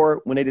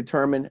 before, when they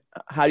determine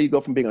how do you go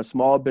from being a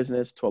small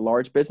business to a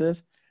large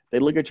business, they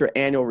look at your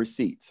annual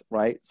receipts,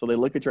 right? So they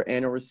look at your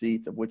annual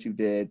receipts of what you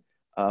did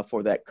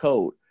for that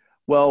code.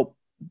 Well,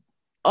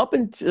 up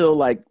until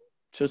like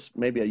just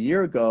maybe a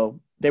year ago,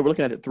 they were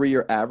looking at a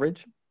 3-year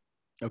average.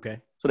 Okay.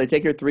 So they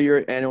take your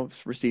 3-year annual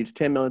receipts,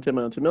 10 million, 10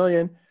 million, 10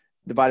 million,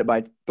 divided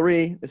by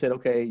 3. They said,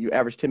 okay, you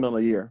average 10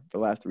 million a year for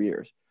the last 3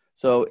 years.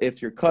 So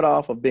if your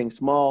cutoff of being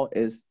small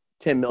is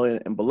 10 million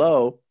and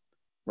below,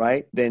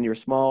 right, then you're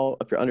small.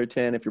 If you're under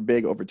 10, if you're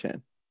big, over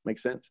 10.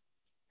 Makes sense?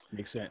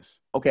 Makes sense.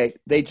 Okay.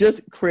 They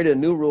just created a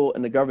new rule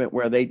in the government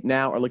where they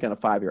now are looking at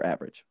a 5-year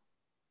average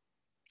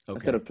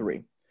instead of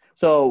 3.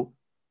 So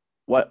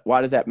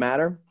why does that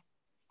matter?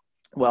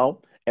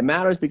 Well, it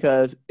matters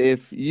because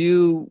if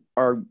you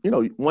are,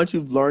 once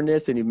you've learned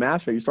this and you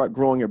master it, you start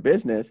growing your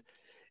business.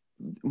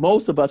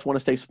 Most of us want to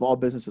stay small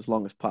business as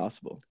long as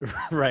possible.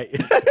 Right.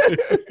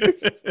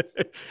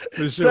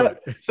 For sure.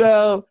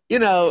 So,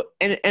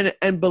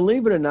 and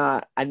believe it or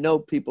not, I know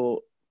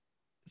people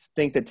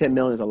think that 10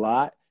 million is a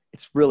lot.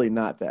 It's really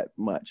not that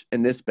much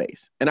in this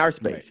space, in our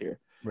space here.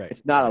 Right.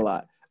 It's not a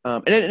lot.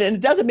 And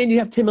it doesn't mean you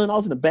have $10 million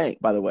in the bank,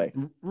 by the way.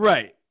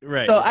 Right.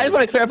 So I just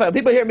want to clarify.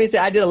 People hear me say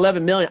I did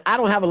 11 million. I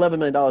don't have $11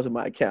 million in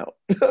my account.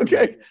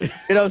 Okay. You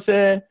know what I'm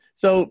saying?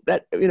 So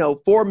that,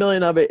 4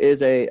 million of it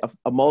is a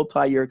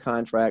multi-year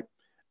contract.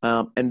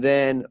 And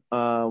then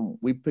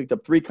we picked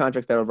up 3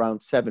 contracts that are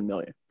around 7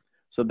 million.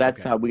 So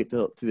that's how we get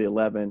to the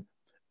 11.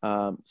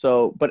 But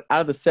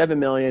out of the 7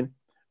 million,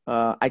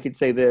 I could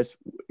say this,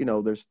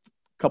 there's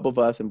a couple of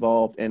us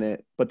involved in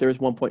it, but there's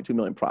 1.2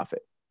 million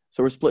profit.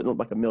 So we're splitting up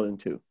like $1.2 million.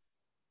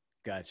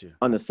 Gotcha.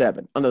 On the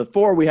 7. On the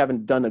 4, we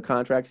haven't done the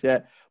contracts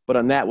yet, but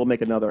on that, we'll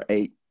make another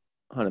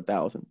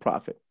 800,000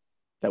 profit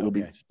that will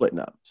be splitting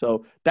up.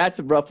 So that's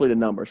roughly the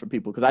numbers for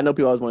people, because I know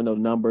people always want to know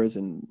the numbers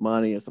and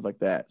money and stuff like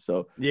that.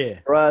 So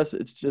for us,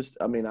 it's just,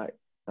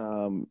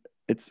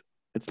 it's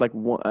like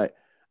one.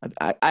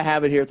 I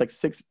have it here. It's like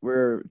 6.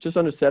 We're just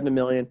under 7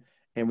 million,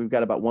 and we've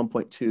got about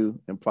 1.2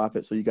 in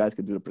profit. So you guys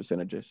could do the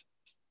percentages.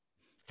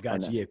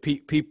 Gotcha. Yeah,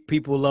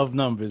 people love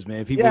numbers,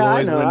 man. People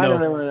always want to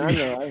know. I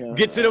know.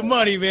 Get to the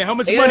money, man. How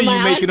much money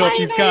you making off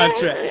these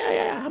contracts?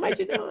 Yeah. How much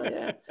you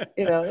doing?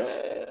 Yeah.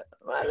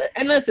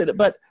 And listen,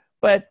 but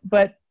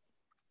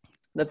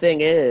the thing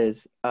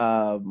is,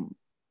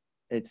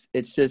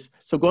 it's just,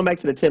 so going back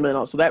to the 10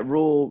 million. So that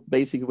rule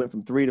basically went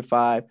from 3 to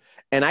 5,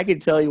 and I can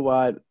tell you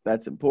why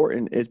that's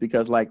important is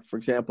because, like, for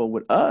example,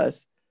 with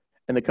us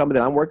and the company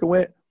that I'm working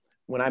with,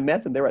 when I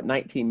met them, they were at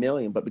 19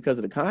 million, but because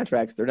of the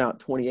contracts, they're now at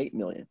 28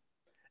 million.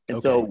 And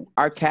so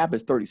our cap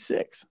is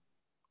 36.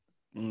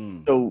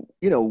 So,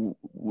 you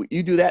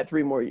do that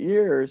 3 more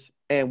years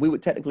and we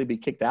would technically be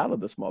kicked out of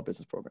the small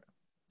business program.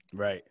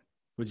 Right.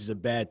 Which is a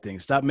bad thing.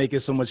 Stop making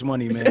so much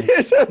money, man. So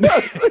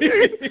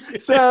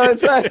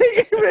it's like,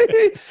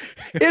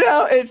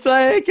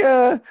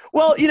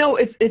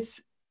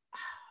 it's,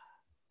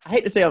 I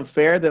hate to say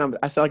unfair that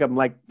I sound like I'm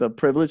like the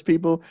privileged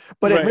people,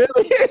 but it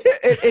really,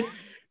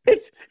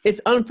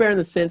 it's unfair in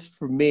the sense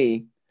for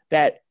me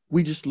that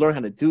we just learn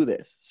how to do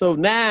this. So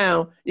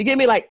now you give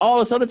me like all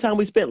this other time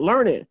we spent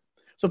learning.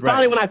 So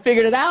finally, when I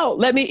figured it out,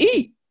 let me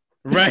eat.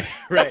 Right.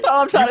 That's all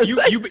I'm trying to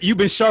say. You've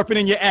been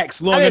sharpening your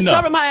axe long enough. I've been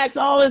sharpening my axe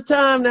all this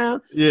time now.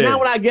 Yeah. Now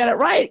when I get it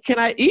right, can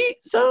I eat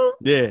some?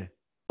 Yeah.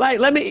 Like,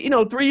 let me,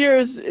 3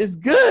 years is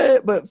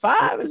good, but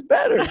 5 is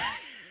better.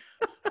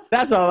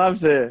 That's all I'm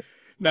saying.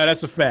 No,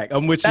 that's a fact.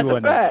 I'm with you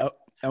on that.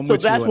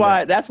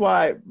 That's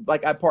why,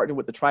 like, I partnered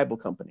with the tribal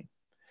company.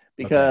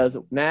 Because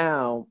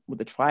now with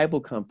the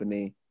tribal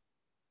company,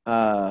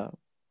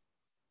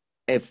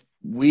 if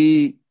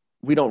we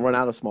don't run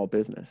out of small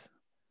business,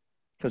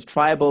 because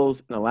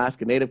tribals and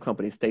Alaska Native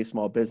companies stay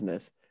small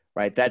business,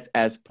 right? That's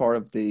as part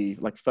of the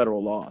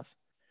federal laws.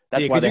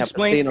 That's why could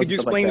you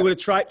explain what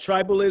a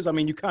tribal is? I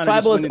mean, you kind of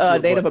tribal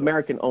is Native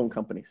American owned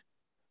companies.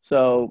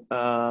 So,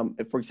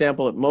 if, for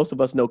example, most of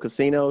us know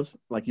casinos.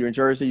 Like you're in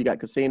Jersey, you got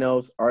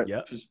casinos. Aren't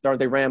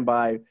they ran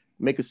by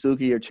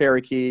Miccosukee or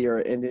Cherokee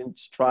or Indian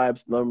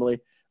tribes? Normally,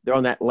 they're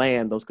on that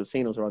land. Those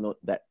casinos are on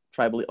that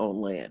tribally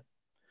owned land.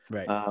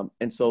 Right.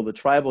 And so the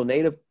tribal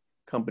Native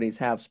companies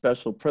have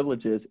special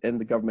privileges in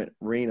the government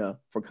arena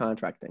for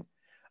contracting.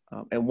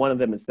 And one of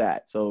them is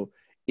that. So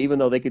even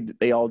though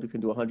they all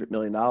can do $100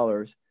 million,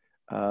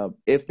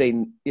 if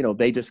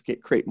they just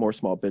create more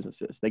small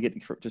businesses, they get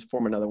to just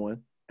form another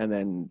one and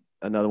then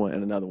another one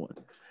and another one.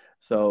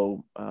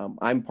 So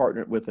I'm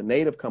partnered with a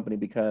Native company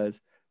because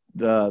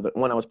the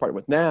one I was partnered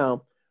with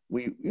now,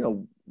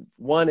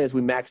 one is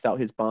we maxed out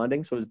his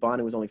bonding. So his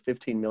bonding was only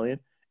 15 million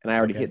and I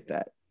already hit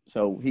that.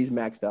 So he's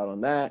maxed out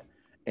on that.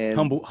 And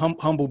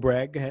humble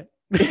brag. Go ahead.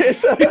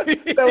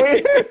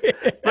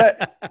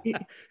 But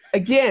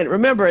again,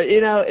 remember,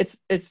 it's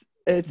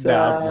I'm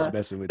just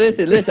messing with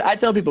listen, you. listen, I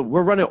tell people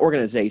we're running an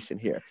organization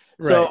here.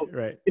 So,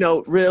 right.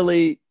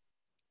 Really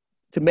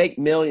to make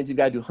millions, you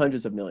got to do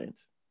hundreds of millions.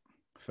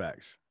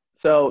 Facts.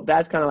 So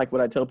that's kind of like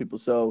what I tell people.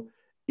 So,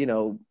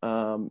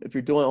 if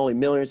you're doing only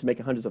millions, you're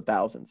making hundreds of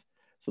thousands.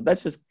 So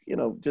that's just,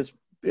 just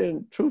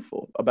being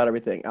truthful about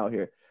everything out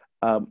here.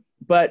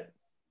 But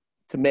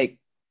to make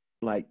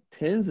like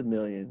tens of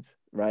millions,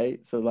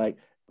 right? So like,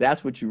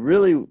 that's what you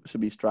really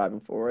should be striving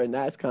for. And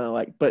that's kind of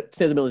like, but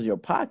tens of millions in your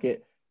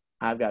pocket,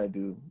 I've got to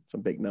do some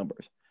big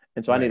numbers.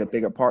 And so I need a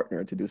bigger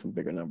partner to do some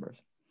bigger numbers.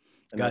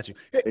 And got you.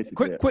 Hey,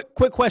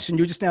 quick question.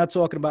 You're just now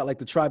talking about like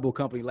the tribal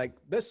company. Like,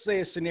 let's say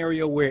a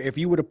scenario where if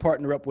you were to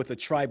partner up with a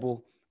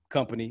tribal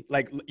company,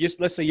 like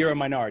let's say you're a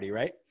minority,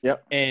 right?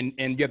 Yep. And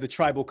you have the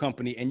tribal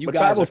company and but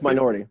guys tribal's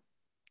minority.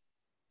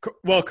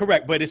 Well,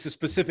 correct. But it's a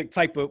specific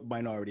type of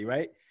minority,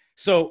 right?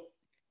 So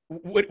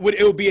it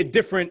would be a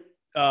different,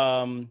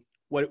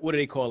 what do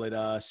they call it?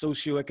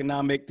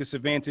 Socioeconomic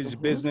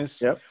disadvantaged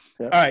business. Yep.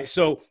 All right.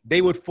 So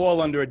they would fall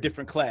under a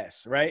different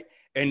class, right?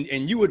 And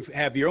you would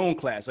have your own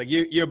class. Like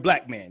you're a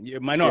black man, you're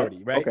a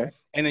minority, right? Okay.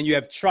 And then you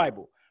have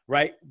tribal,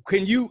 right?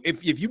 Can you,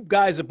 if you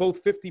guys are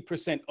both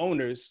 50%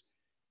 owners,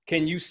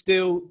 can you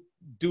still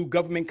do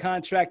government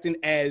contracting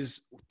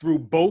as through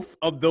both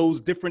of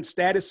those different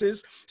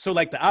statuses? So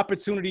like the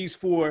opportunities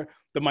for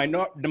the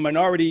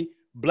minority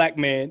black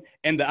man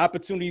and the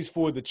opportunities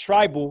for the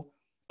tribal.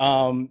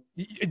 Do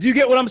you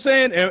get what I'm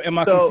saying? Am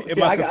I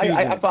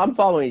confusing? I'm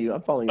following you.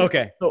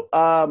 Okay.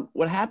 So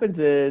what happens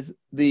is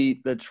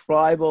the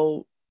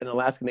tribal and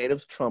Alaska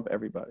Natives trump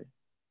everybody.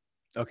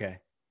 Okay.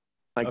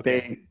 Like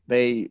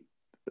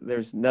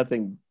there's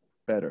nothing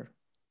better.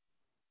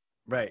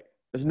 Right.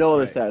 There's no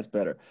other status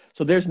better.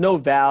 So there's no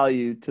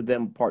value to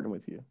them partnering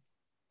with you.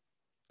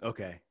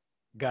 Okay.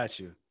 Got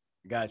you.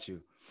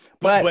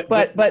 But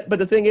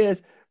the thing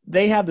is,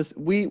 they have this,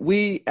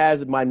 we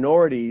as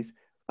minorities,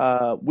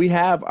 we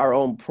have our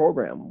own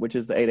program, which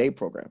is the 8A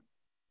program.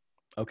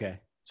 Okay.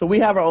 So we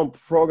have our own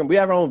program. We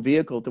have our own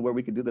vehicle to where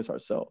we can do this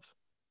ourselves.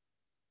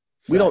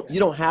 Facts. You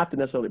don't have to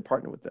necessarily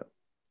partner with them.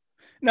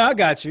 No, I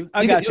got you.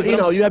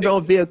 You have your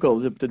own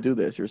vehicles to do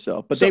this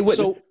yourself, but they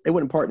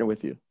wouldn't partner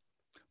with you.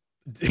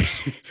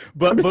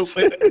 but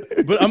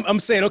I'm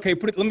saying, okay,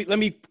 let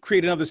me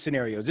create another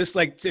scenario. Just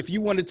like if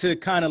you wanted to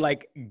kind of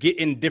like get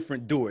in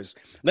different doors.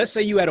 Let's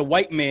say you had a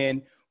white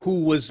man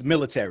who was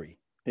military,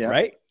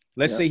 right?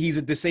 Let's say he's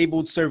a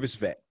disabled service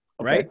vet,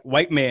 right?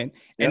 White man.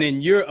 And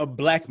then you're a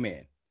black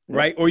man,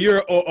 right? Or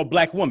you're a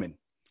black woman,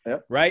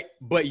 right?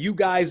 But you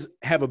guys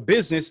have a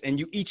business and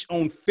you each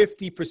own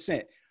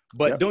 50%.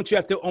 But don't you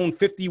have to own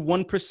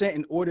 51%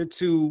 in order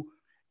to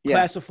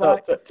classify?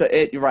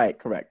 You're right,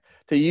 correct.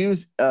 To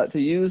use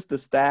the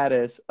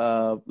status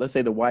of, let's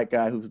say, the white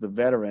guy who's the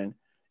veteran,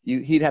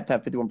 he'd have to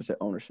have 51%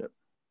 ownership.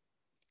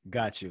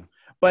 Got you.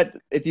 But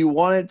if you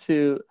wanted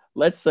to,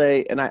 let's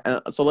say,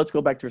 so let's go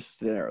back to a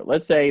scenario.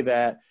 Let's say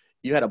that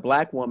you had a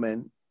black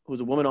woman who's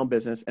a woman-owned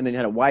business, and then you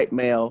had a white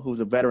male who's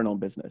a veteran-owned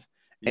business,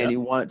 and you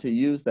wanted to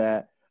use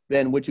that.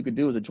 Then what you could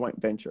do is a joint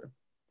venture.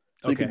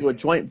 So you could do a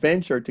joint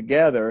venture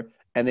together,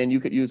 and then you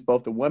could use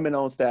both the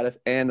women-owned status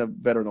and the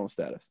veteran-owned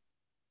status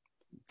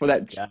for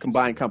that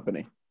combined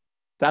company.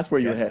 That's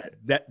where you're headed.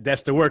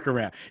 That's the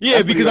workaround.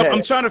 Yeah, because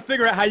I'm trying to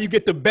figure out how you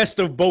get the best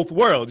of both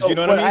worlds. So you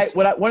know what I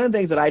mean? One of the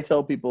things that I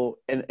tell people,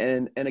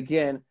 and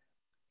again,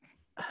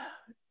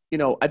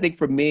 I think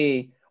for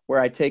me, where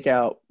I take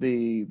out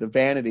the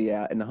vanity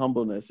out and the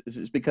humbleness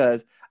is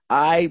because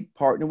I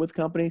partner with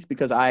companies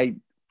because I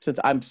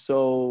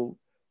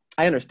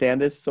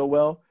understand this so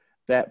well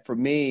that for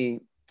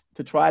me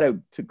to try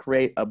to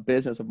create a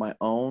business of my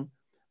own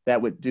that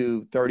would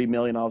do $30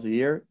 million a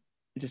year,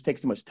 it just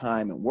takes too much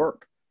time and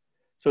work.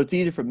 So it's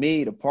easy for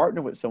me to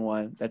partner with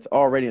someone that's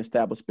already an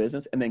established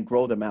business and then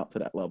grow them out to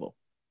that level.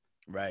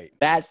 Right.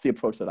 That's the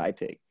approach that I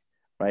take.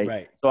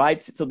 Right.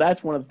 So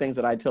that's one of the things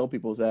that I tell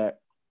people is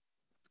that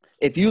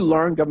if you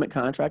learn government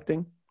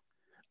contracting,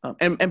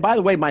 and by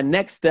the way, my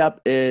next step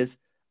is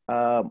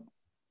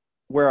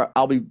where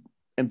I'll be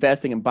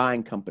investing in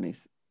buying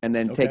companies and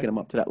then taking them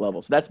up to that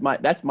level. So that's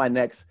my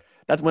next.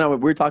 That's when we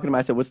were talking to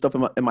myself. What stuff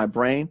in my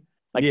brain?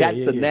 Like that's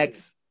the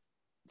next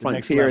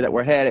frontier that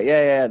we're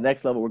headed.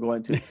 Next level we're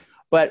going to.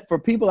 But for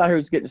people out here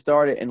who's getting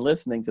started and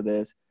listening to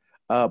this,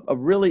 a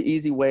really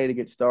easy way to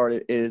get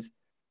started is,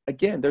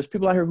 again, there's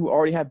people out here who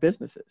already have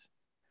businesses.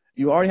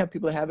 You already have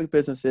people that have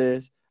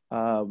businesses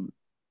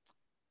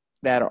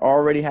that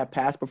already have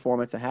past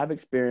performance, that have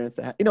experience,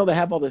 that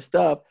have all this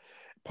stuff.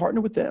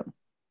 Partner with them,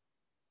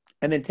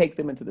 and then take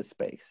them into the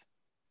space.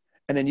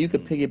 And then you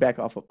could piggyback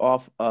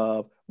off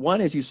of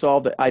one is you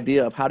solve the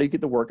idea of how do you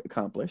get the work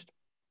accomplished?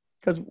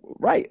 Because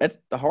that's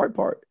the hard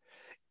part.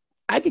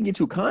 I can get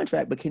you a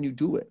contract, but can you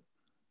do it?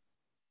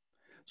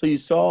 So you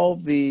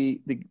solve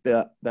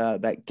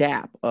that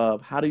gap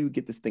of how do you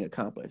get this thing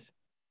accomplished?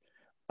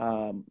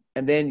 And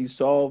then you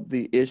solve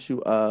the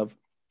issue of,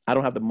 I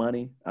don't have the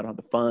money, I don't have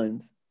the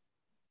funds,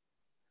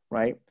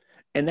 right?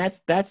 And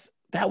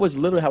that was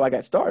literally how I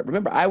got started.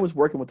 Remember, I was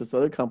working with this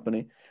other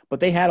company, but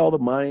they had all the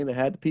money, they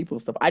had the people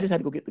and stuff. I just had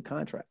to go get the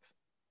contracts.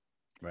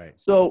 Right.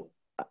 So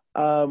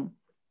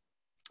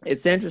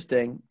it's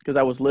interesting because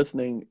I was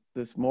listening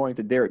this morning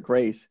to Derek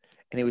Grace,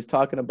 and he was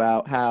talking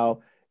about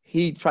how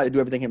he tried to do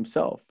everything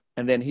himself,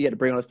 and then he had to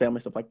bring on his family,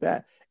 stuff like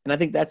that. And I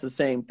think that's the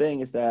same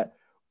thing, is that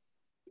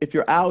if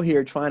you're out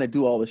here trying to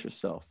do all this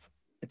yourself,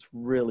 it's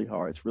really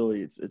hard.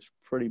 It's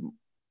pretty,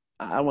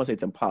 I don't want to say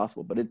it's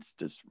impossible, but it's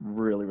just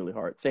really, really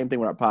hard. Same thing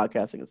with our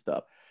podcasting and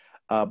stuff.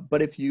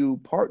 But if you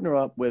partner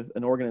up with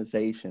an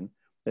organization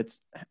that's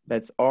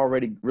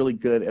already really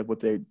good at what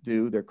they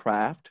do, their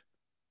craft,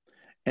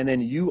 and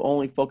then you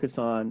only focus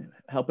on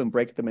helping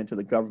break them into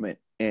the government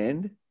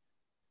end,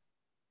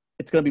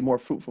 it's going to be more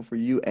fruitful for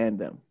you and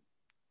them.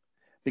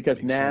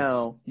 Because Makes now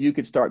sense. you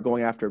could start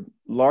going after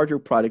larger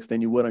projects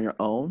than you would on your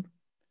own.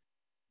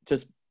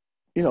 Just,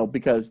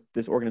 because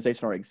this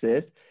organization already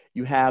exists,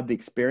 you have the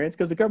experience,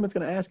 because the government's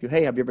going to ask you,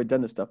 hey, have you ever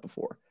done this stuff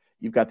before?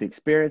 You've got the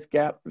experience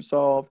gap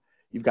solved.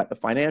 You've got the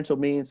financial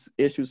means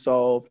issues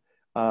solved.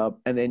 And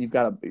then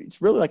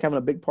it's really like having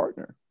a big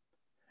partner.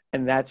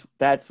 And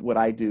that's what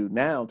I do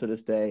now to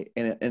this day.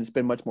 And it's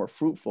been much more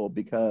fruitful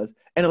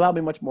and allowed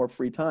me much more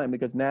free time,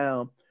 because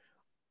now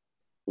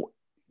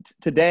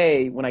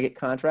today, when I get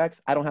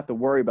contracts, I don't have to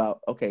worry about,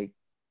 okay,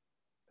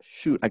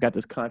 shoot, I got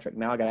this contract.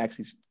 Now I got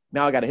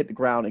to hit the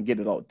ground and get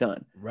it all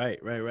done. Right.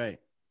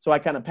 So I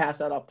kind of pass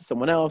that off to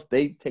someone else.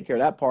 They take care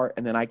of that part.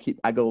 And then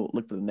I go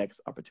look for the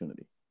next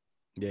opportunity.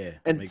 Yeah.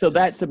 And so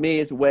that to me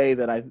is a way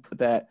that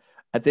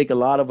I think a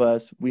lot of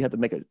us, we have to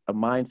make a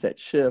mindset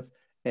shift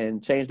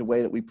and change the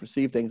way that we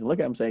perceive things and look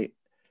at them and say,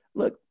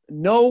 look,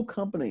 no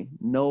company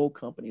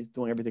is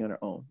doing everything on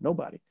their own.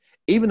 Nobody.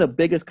 Even the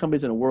biggest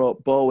companies in the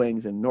world,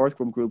 Boeings and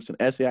Northrop Groups and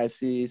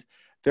SAICs,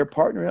 they're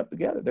partnering up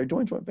together. They're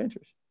doing joint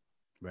ventures.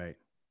 Right.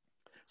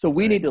 So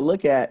we need to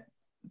look at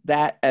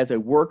that as a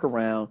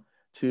workaround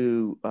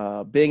to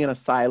being in a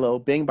silo,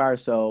 being by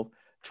ourselves,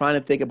 trying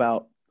to think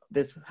about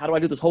this. How do I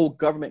do this whole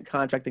government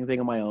contracting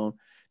thing on my own?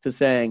 To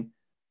saying,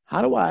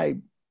 how do I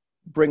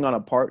bring on a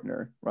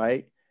partner,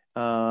 right?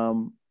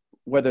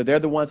 Whether they're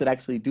the ones that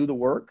actually do the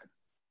work,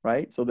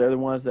 right? So they're the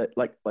ones that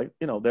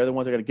they're the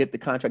ones that are going to get the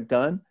contract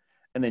done.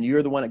 And then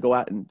you're the one that go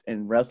out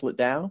and wrestle it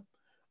down.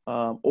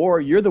 Or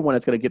you're the one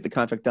that's going to get the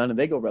contract done and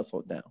they go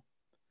wrestle it down.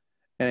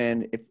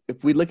 And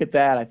if we look at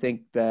that, I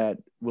think that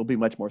we'll be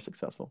much more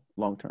successful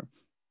long term.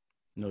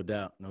 No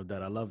doubt.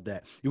 I love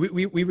that.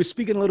 We were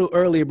speaking a little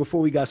earlier before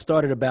we got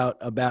started about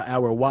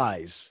our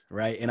whys,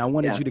 right? And I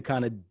wanted you to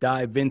kind of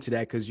dive into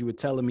that, because you were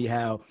telling me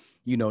how,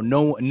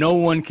 no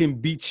one can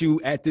beat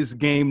you at this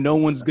game. No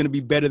one's going to be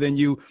better than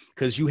you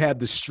because you have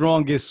the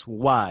strongest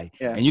why.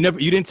 Yeah. And you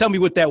didn't tell me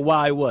what that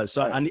why was.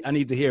 So right. I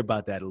need to hear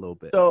about that a little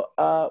bit. So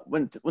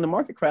when the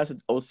market crashed in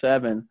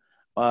 2007,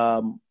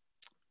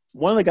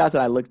 one of the guys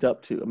that I looked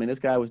up to, this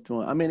guy was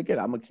doing, again,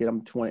 I'm a kid,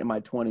 I'm in my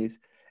 20s.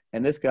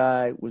 And this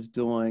guy was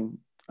doing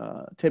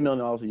 $10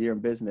 million a year in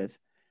business.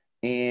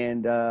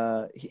 And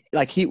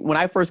when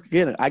I first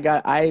get it,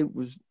 I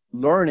was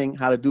learning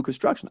how to do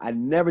construction. I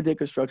never did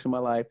construction in my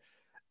life.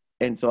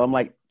 And so I'm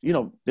like,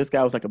 this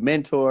guy was like a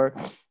mentor,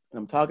 and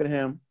I'm talking to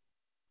him.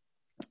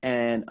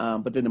 And,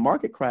 but then the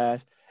market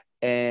crashed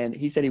and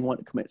he said he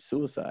wanted to commit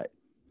suicide.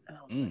 And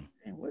I was like,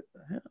 man, what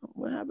the hell?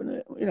 What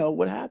happened?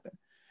 What happened?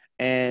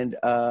 And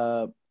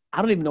I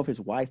don't even know if his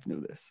wife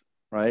knew this,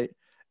 right?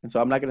 And so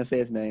I'm not going to say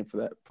his name for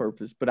that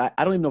purpose, but I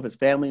don't even know if his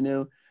family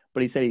knew,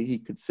 but he said he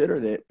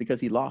considered it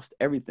because he lost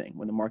everything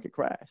when the market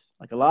crashed.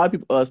 Like a lot of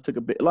people,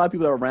 a lot of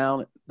people that were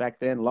around back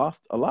then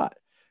lost a lot.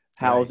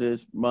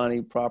 Houses, right.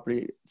 Money,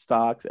 property,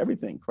 stocks,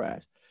 everything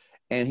crashed.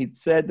 And he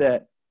said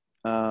that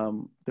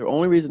the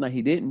only reason that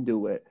he didn't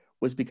do it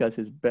was because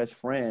his best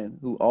friend,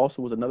 who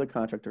also was another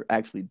contractor,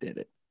 actually did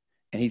it.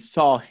 And he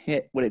saw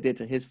what it did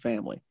to his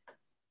family.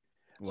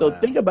 Wow. So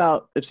think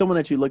about if someone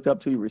that you looked up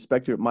to, you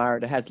respect, you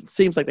admire,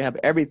 seems like they have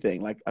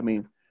everything. Like,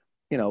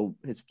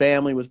 his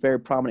family was very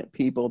prominent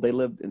people. They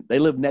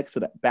lived next to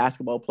the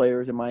basketball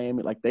players in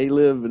Miami. Like they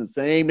live in the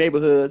same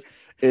neighborhoods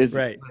as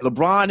right.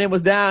 LeBron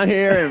was down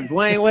here and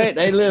Dwayne Wade.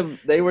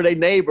 They were their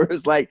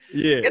neighbors. Like,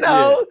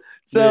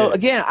 So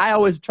again, I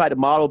always try to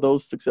model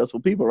those successful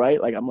people,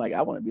 right? Like, I'm like,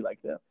 I want to be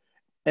like them.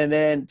 And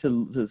then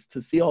to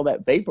see all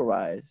that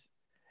vaporize.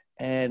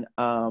 And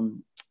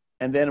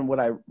then what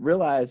I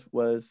realized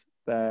was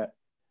that,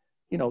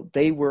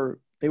 they were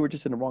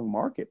just in the wrong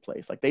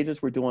marketplace. Like they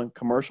just were doing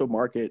commercial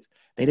markets.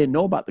 They didn't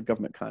know about the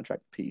government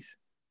contract piece.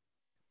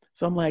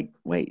 So I'm like,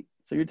 wait,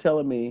 so you're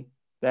telling me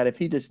that if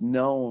he just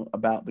known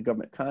about the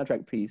government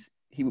contract piece,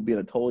 he would be in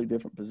a totally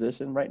different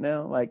position right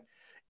now? Like,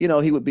 he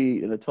would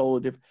be in a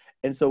totally different.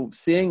 And so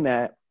seeing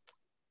that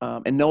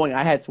and knowing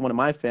I had someone in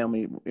my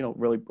family,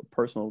 really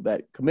personal,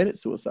 that committed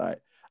suicide.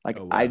 Like,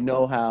 oh, wow. I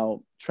know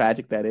how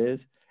tragic that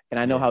is. And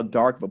I know how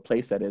dark of a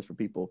place that is for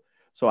people.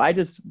 So I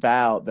just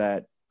vowed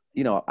that,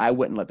 I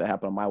wouldn't let that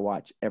happen on my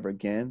watch ever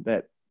again,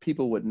 that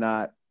people would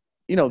not,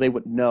 they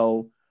would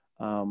know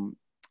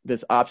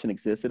this option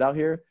existed out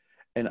here.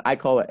 And I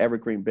call it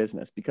evergreen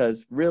business,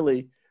 because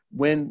really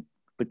when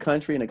the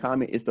country and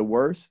economy is the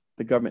worst,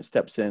 the government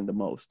steps in the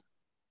most.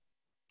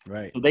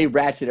 Right. So they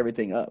ratchet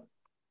everything up.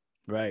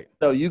 Right.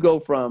 So you go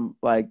from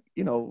like,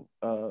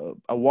 a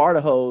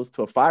water hose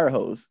to a fire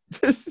hose.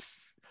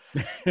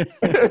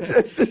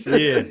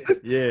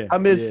 Yeah. I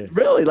mean,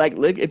 really, like,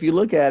 look, if you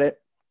look at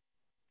it,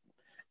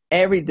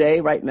 every day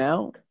right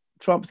now,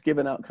 Trump's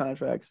giving out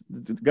contracts.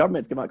 The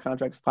government's giving out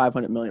contracts,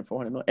 500 million,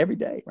 400 million every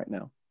day right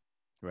now.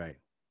 Right.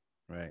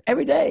 Right.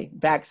 Every day.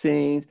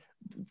 Vaccines,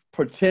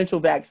 potential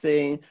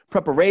vaccine,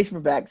 preparation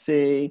for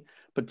vaccine,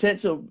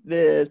 potential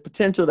this,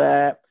 potential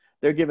that.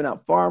 They're giving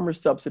out farmer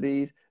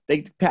subsidies.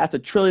 They passed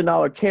 $1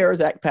 trillion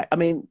CARES Act. I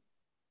mean,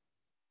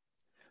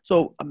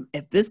 so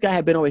if this guy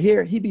had been over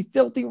here, he'd be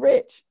filthy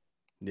rich.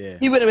 Yeah.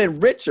 He would have been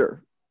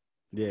richer.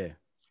 Yeah.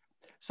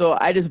 So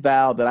I just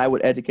vowed that I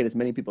would educate as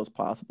many people as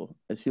possible,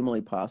 as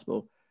humanly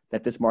possible,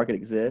 that this market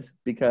exists,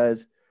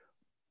 because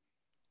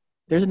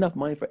there's enough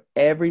money for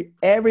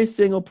every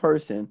single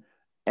person,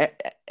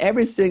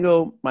 every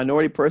single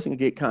minority person can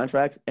get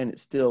contracts, and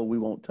it's still, we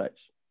won't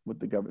touch what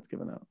the government's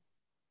giving out.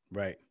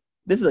 Right.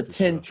 This is a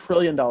 $10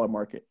 trillion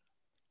market.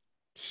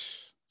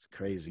 It's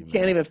crazy, man. You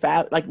can't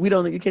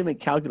even you can't even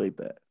calculate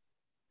that.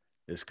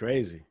 It's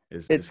crazy.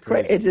 It's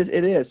crazy.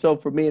 It is. So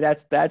for me,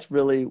 that's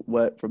really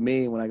what, for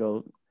me, when I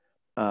go,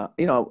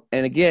 and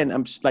again,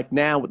 I'm like,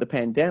 now with the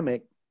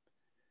pandemic,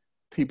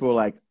 people are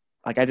like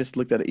I just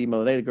looked at an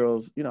email today, the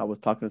girls, I was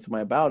talking to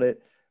somebody about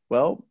it.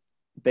 Well,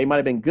 they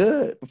might've been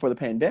good before the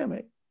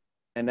pandemic,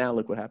 and now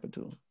look what happened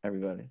to them,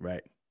 everybody.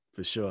 Right.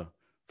 For sure.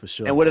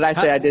 And what did I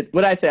say I did?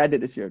 What did I say I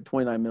did this year?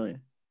 29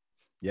 million.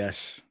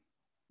 Yes.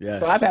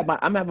 So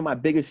I'm having my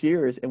biggest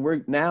years, and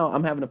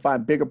I'm having to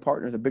find bigger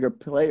partners and bigger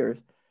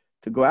players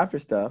to go after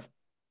stuff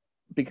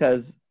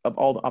because of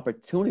all the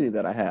opportunity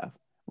that I have.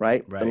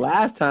 Right. The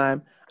last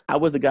time I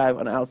was the guy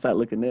on the outside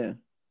looking in.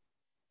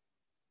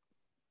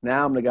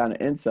 Now I'm the guy on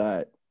the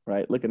inside,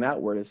 right, looking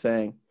outward and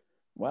saying,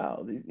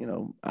 wow,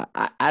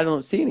 I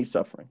don't see any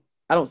suffering.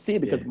 I don't see it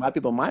because my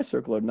people in my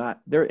circle are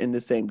not, they're in the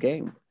same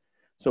game.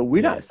 So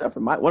we're not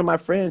suffering. One of my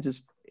friends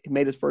just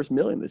made his first $1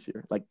 million this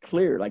year, like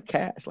clear, like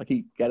cash, like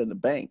he got in the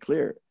bank,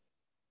 clear.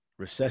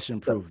 Recession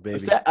proof,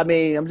 baby. I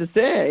mean, I'm just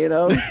saying,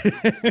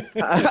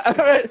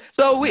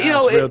 So we,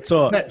 real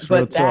talk.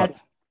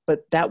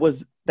 But that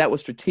was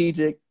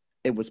strategic.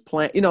 It was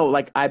planned.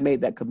 Like I made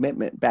that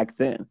commitment back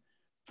then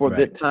for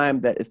the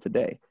time that is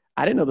today.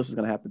 I didn't know this was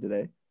going to happen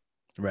today.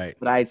 Right.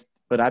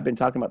 But I've been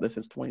talking about this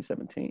since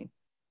 2017.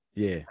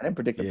 Yeah. I didn't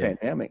predict the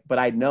pandemic, but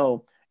I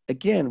know,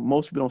 again,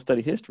 most people don't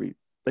study history.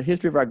 The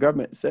history of our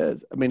government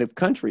says, if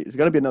country, there's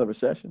going to be another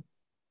recession.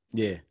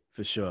 Yeah,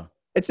 for sure.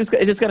 It's just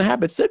going to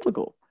happen. It's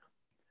cyclical.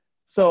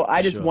 So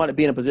I just want to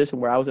be in a position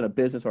where I was in a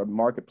business or a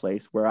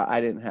marketplace where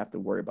I didn't have to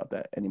worry about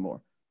that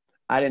anymore.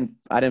 I didn't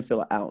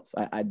feel an ounce.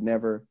 I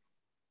didn't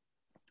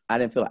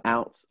feel an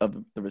ounce of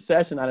the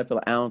recession. I didn't feel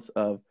an ounce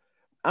of.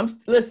 I'm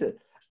still trying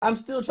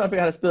to figure out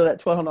how to spell that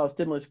 $1,200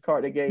 stimulus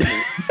card they gave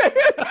me.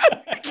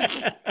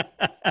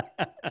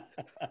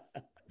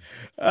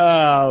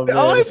 The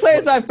only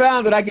place I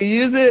found that I could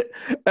use it,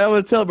 I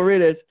was telling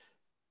Maritas,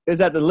 is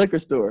at the liquor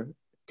store.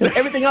 Because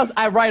everything else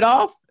I write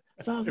off.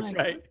 So I was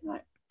like,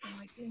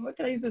 what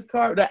can I use this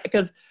card?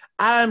 Because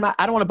I don't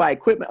want to buy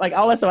equipment. Like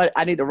all that stuff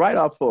I need to write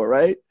off for,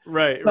 right?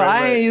 Right. So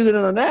I ain't using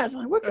it on that. So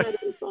I'm like, what can I do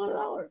with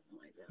 $200?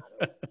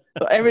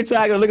 So every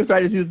time I go to liquor store,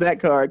 I just use that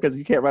card because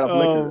you can't write off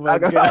liquor. My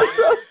God.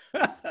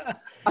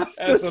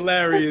 That's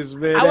hilarious,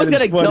 man. I was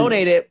going to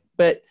donate it,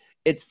 but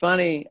it's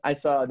funny. I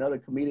saw another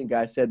comedian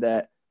guy said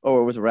that,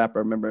 or it was a rapper,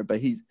 I remember. But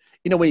he's,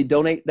 when you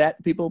donate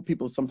that to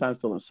people sometimes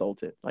feel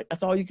insulted. Like,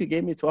 that's all you could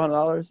give me,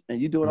 $200,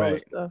 and you doing all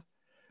this stuff.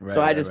 Right,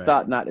 so I just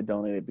thought not to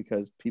donate it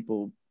because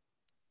people,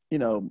 they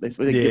give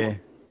a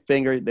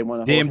finger. They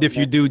want to. Damned if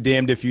you do,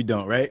 damned if you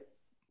don't, right?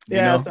 So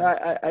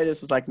I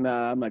just was like,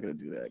 nah, I'm not going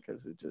to do that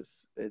because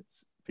it's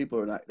people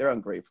are not, they're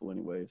ungrateful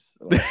anyways.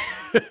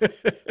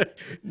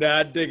 Nah,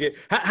 I dig it.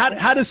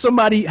 How does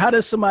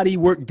somebody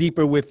work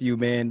deeper with you,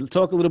 man?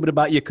 Talk a little bit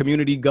about your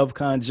community,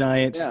 GovCon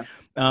Giants. Yeah.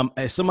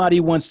 If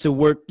somebody wants to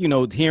work,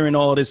 hearing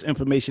all this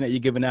information that you're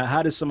giving out,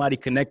 how does somebody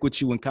connect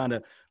with you and kind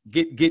of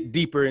get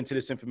deeper into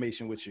this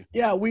information with you?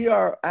 Yeah, we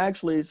are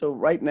actually, so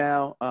right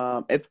now,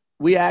 if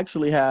we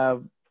actually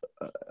have,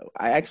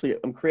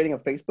 I'm creating a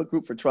Facebook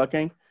group for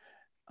trucking.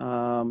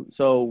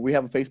 So we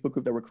have a Facebook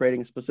group that we're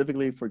creating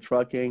specifically for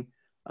trucking.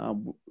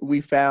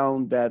 We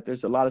found that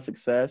there's a lot of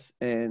success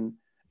in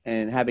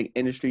having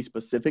industry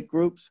specific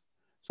groups.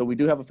 So we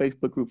do have a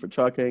Facebook group for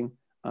trucking,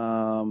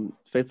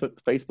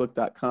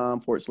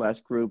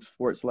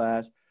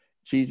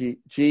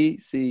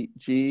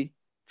 facebook.com/groups/GCG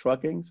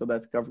trucking. So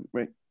that's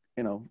government,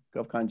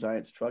 GovCon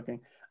Giants trucking.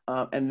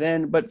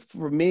 But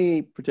for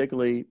me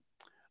particularly,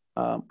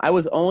 I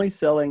was only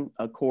selling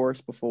a course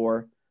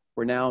before.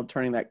 We're now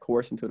turning that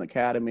course into an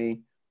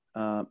academy.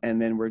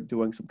 And then we're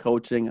doing some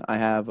coaching. I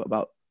have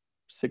about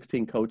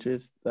 16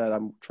 coaches that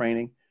I'm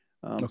training.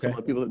 Some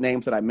of the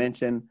names that I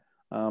mentioned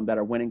that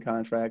are winning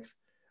contracts.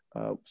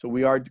 So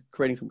we are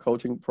creating some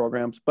coaching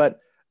programs. But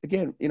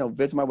again,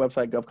 visit my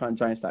website,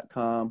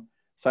 govcongiants.com,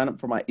 sign up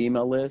for my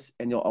email list,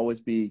 and you'll always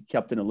be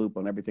kept in a loop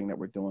on everything that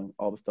we're doing,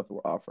 all the stuff that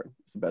we're offering.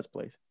 It's the best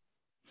place.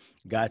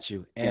 Got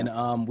you.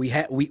 And we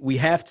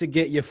have to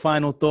get your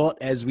final thought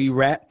as we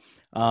wrap.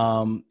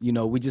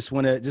 We just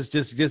want to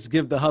just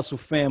give the Hustle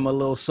fam a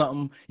little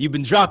something. You've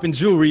been dropping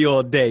jewelry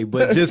all day,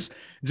 but just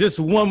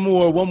one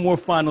more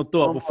final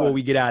thought before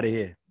we get out of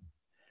here.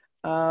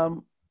 I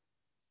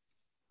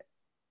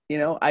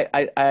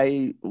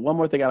one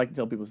more thing I like to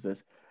tell people is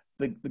this: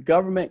 the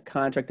government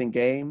contracting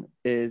game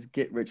is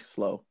get rich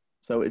slow.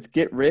 So it's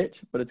get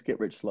rich, but it's get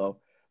rich slow.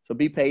 So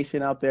be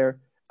patient out there.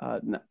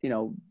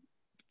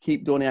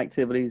 Keep doing the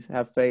activities,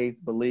 have faith,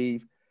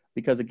 believe,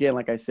 because again,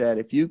 like I said,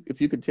 if you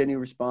continue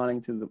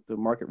responding to the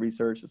market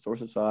research, the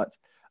source of thoughts,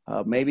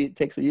 maybe it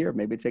takes a year,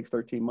 maybe it takes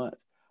 13 months.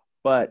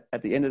 But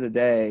at the end of the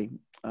day,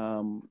 that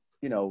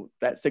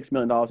 $6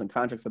 million in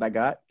contracts that I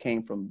got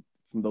came from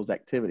those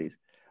activities.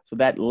 So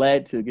that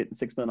led to getting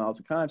 $6 million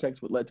in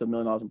contracts, what led to $1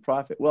 million in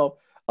profit. Well,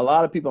 a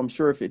lot of people, I'm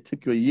sure if it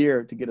took you a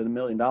year to get $1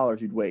 million,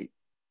 you'd wait.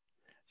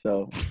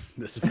 So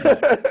that's a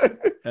fact.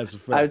 That's a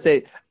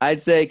fact.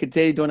 I'd say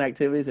continue doing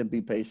activities and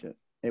be patient.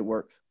 It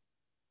works.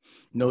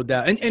 No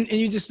doubt. And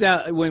you just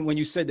now, when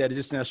you said that, it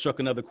just now struck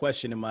another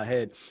question in my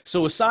head.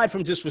 So aside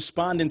from just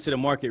responding to the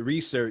market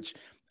research,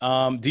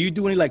 do you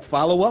do any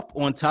follow-up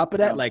on top of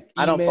that? No, like emails,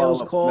 I don't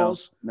follow up.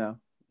 Calls? No.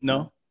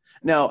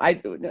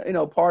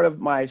 Part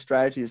of my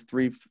strategy is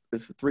three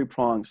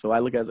prongs. So I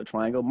look at it as a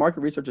triangle.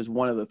 Market research is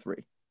one of the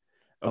three.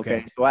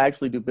 Okay. So I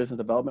actually do business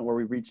development where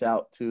we reach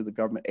out to the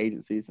government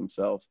agencies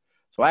themselves.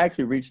 So I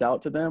actually reached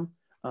out to them.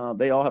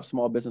 They all have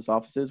small business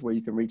offices where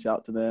you can reach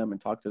out to them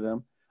and talk to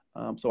them.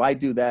 So I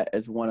do that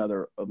as one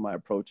other of my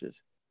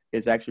approaches,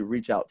 is actually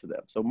reach out to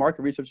them. So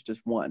market research is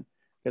just one,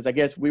 because I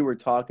guess we were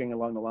talking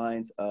along the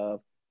lines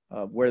of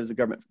where does the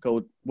government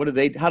go?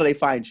 How do they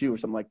find you or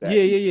something like that?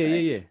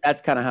 Yeah.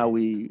 That's kind of how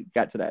we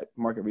got to that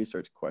market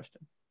research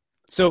question.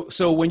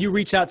 So when you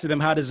reach out to them,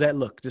 how does that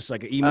look? Just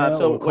like an email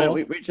or a call? When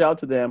we reach out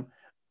to them,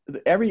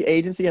 every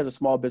agency has a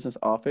small business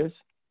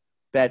office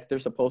that they're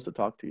supposed to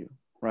talk to you,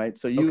 right?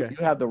 So you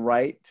have the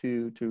right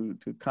to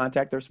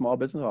contact their small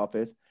business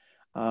office.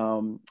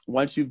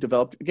 Once you've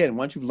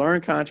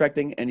learned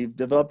contracting and you've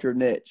developed your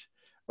niche,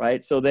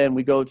 right? So then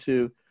we go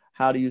to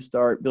how do you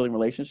start building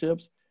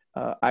relationships?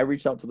 I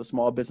reach out to the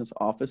small business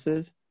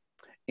offices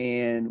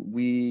and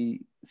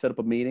we set up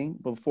a meeting.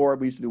 Before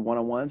we used to do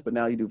one-on-ones, but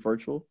now you do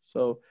virtual.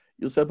 So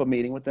you'll set up a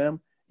meeting with them.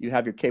 You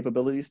have your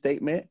capability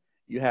statement.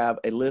 You have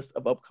a list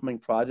of upcoming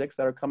projects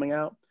that are coming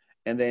out.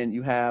 And then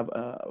you have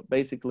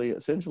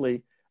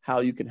essentially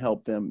how you can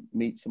help them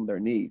meet some of their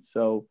needs.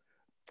 So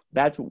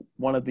that's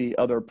one of the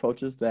other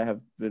approaches that have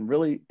been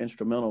really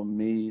instrumental in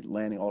me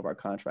landing all of our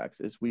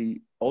contracts, is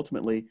we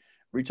ultimately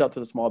reach out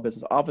to the small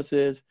business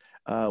offices.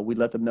 We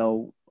let them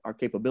know our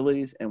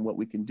capabilities and what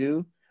we can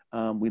do.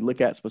 We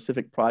look at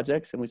specific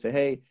projects and we say,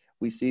 hey,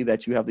 we see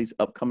that you have these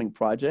upcoming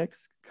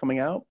projects coming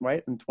out,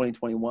 right, in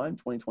 2021,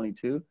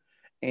 2022.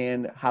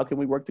 And how can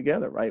we work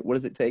together, right? What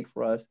does it take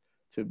for us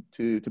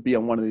to be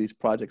on one of these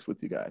projects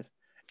with you guys?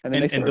 And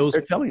then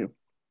they're telling you.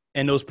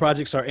 And those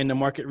projects are in the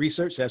market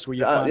research? That's where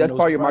you're finding that's those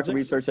part of your projects? market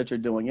research that you're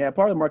doing. Yeah,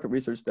 part of the market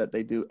research that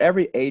they do.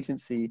 Every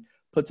agency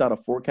puts out a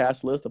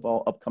forecast list of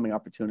all upcoming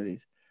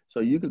opportunities. So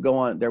you could go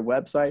on their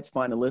websites,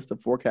 find a list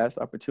of forecast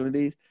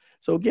opportunities.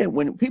 So again,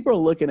 when people are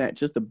looking at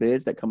just the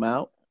bids that come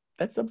out,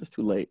 that stuff is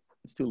too late.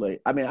 It's too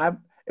late. I mean,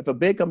 if a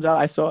bid comes out,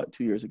 I saw it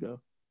 2 years ago.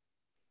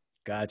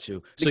 Got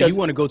you. So you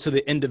want to go to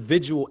the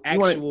individual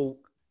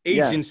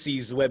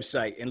agency's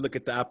website and look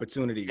at the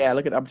opportunities. Yeah,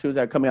 look at the opportunities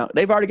that are coming out.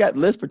 They've already got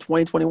lists for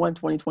 2021,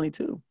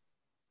 2022.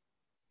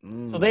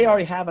 So they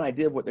already have an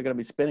idea of what they're going to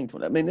be spending.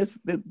 I mean,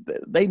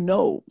 they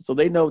know. So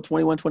they know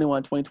 21,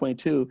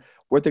 2022,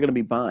 what they're going to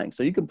be buying.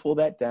 So you can pull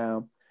that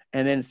down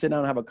and then sit down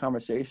and have a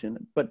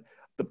conversation. But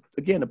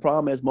again, the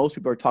problem is most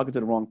people are talking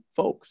to the wrong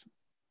folks.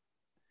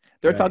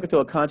 They're talking to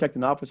a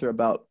contracting officer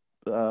about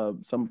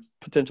some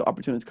potential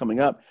opportunities coming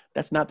up.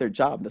 That's not their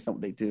job. That's not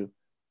what they do.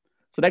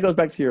 So that goes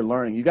back to your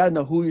learning. You got to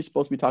know who you're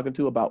supposed to be talking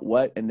to about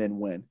what and then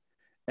when.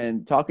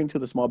 And talking to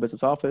the small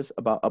business office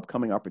about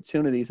upcoming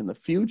opportunities in the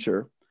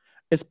future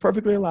is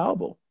perfectly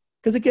allowable.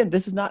 Because again,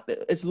 this is not,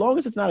 as long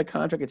as it's not a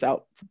contract, it's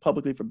out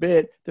publicly for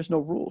bid, there's no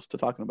rules to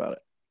talking about it.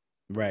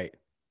 Right.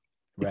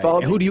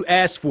 And who do you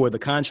ask for? The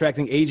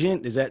contracting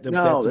agent? Is that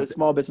the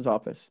small business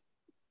office?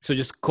 So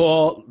just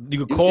call,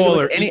 you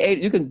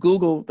can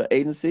Google the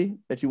agency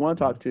that you want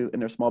to talk to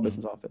in their small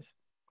business office.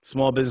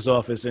 Small business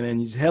office, and then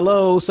you say,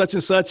 hello, such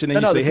and such, and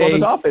then the say, small hey.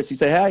 business office. You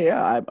say, hey,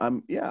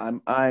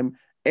 I'm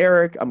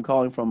Eric. I'm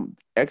calling from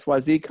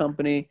XYZ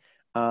company.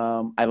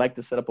 I'd like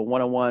to set up a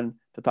one-on-one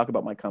to talk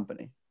about my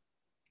company.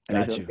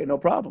 And Got you. Okay, no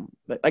problem.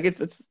 Like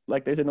it's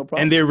like they said, no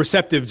problem. And they're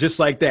receptive just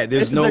like that.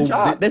 This is their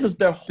job. This is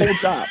their whole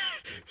job.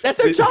 That's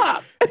their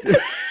job.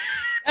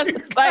 That's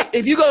like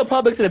if you go to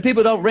Publix and the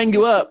people don't ring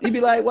you up, you'd be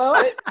like,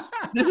 well,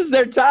 this is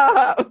their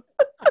job.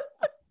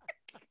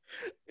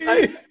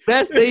 Like,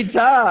 that's their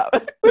job.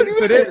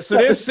 So they're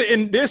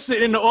sitting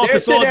in the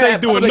office all day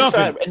doing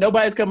nothing. And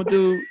nobody's coming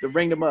through to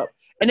ring them up.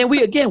 And then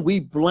we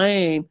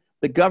blame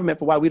the government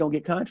for why we don't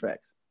get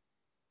contracts.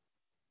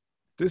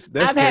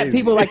 I've had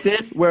people like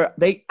this where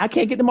I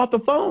can't get them off the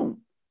phone.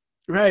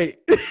 Right.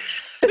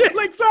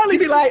 Like finally,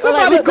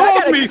 somebody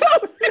called me.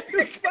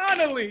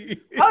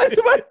 Finally.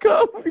 Somebody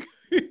called me.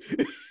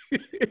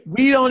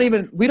 We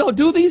don't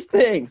do these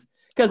things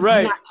because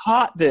we're not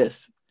taught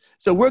this.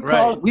 So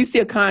we see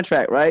a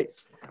contract, right?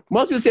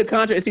 Most people see a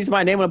contract and see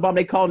somebody name on the bottom,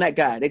 they calling that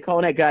guy. They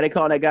calling that guy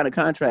in a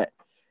contract.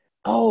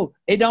 Oh,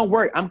 it don't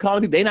work. I'm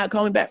calling people. They're not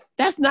calling back.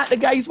 That's not the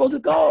guy you're supposed to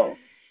call.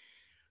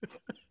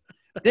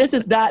 This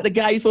is not the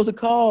guy you're supposed to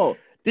call.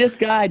 This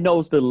guy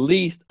knows the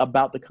least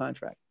about the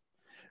contract.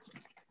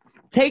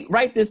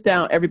 Write this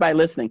down, everybody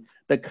listening.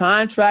 The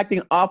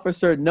contracting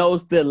officer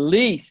knows the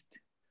least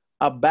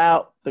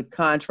about the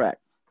contract.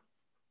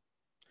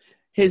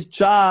 His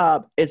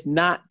job is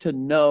not to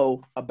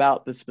know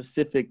about the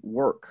specific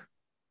work.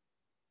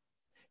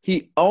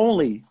 His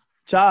only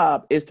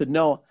job is to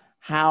know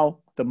how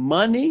the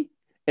money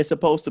is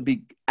supposed to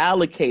be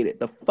allocated,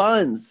 the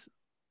funds.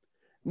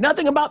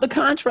 Nothing about the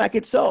contract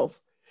itself.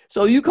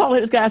 So you call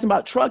this guy asking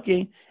about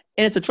trucking,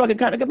 and it's a trucking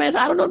contract. Man,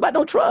 I don't know about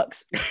no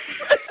trucks.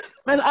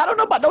 Man, I don't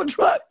know about no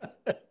truck.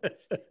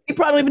 He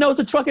probably don't even know it's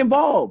a truck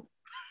involved.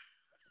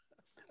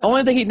 The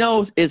only thing he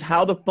knows is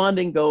how the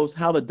funding goes,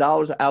 how the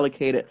dollars are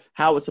allocated,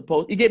 how it's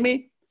supposed. You get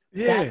me?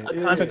 Yeah. That's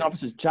a contract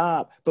officer's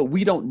job, but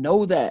we don't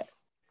know that.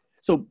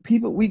 So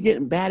we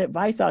getting bad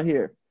advice out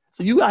here.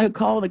 So you out here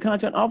calling the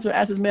contract officer,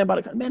 ask this man about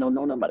it. Man, don't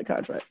know nothing about the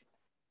contract.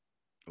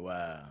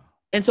 Wow.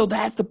 And so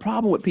that's the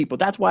problem with people.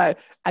 That's why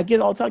I get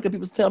it all the time because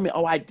people tell me,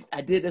 oh, I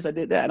did this, I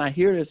did that. And I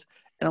hear this,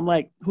 and I'm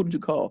like, who did you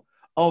call?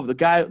 Oh, the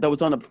guy that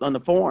was on the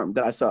form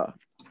that I saw.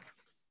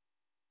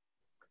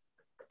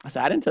 I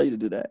said, I didn't tell you to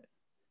do that.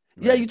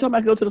 Right. Yeah, you told me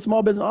I could go to the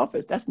small business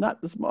office. That's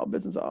not the small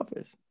business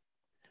office.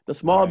 The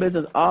small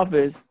business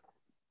office,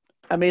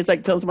 I mean, it's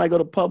like telling somebody to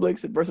go to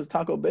Publix versus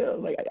Taco Bell.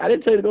 Like, I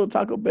didn't tell you to go to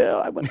Taco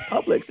Bell. I went to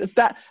Publix. It's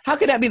not, how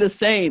could that be the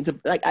same?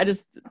 I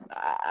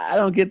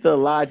don't get the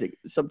logic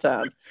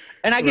sometimes.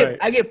 And I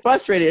get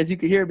frustrated, as you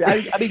can hear me.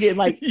 I be getting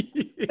like,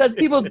 because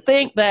people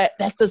think that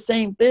that's the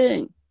same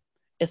thing.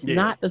 It's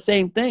not the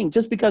same thing.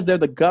 Just because they're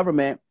the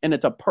government and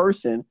it's a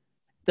person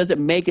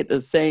doesn't make it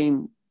the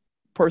same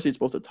person you're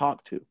supposed to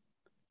talk to.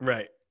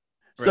 Right.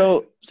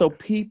 So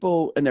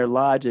people and their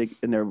logic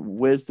and their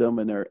wisdom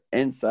and their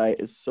insight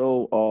is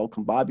so all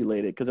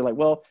combobulated because they're like,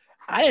 well,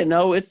 I didn't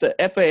know it's the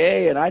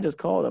FAA and I just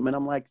called them. And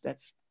I'm like,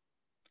 that's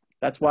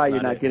why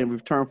you're not getting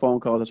return phone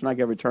calls. That's why you're not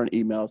getting return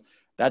emails.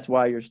 That's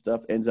why your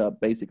stuff ends up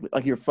basically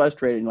like you're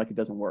frustrated and like it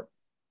doesn't work.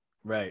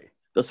 Right.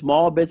 The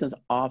small business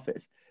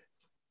office.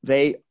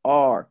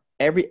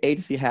 Every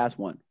agency has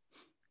one.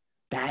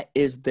 That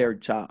is their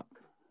job.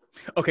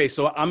 Okay,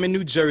 so I'm in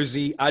New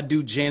Jersey. I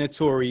do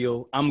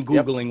janitorial. I'm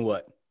Googling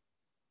what?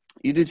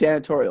 You do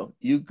janitorial.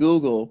 You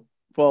Google,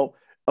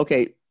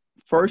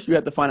 first you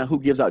have to find out who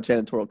gives out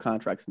janitorial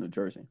contracts in New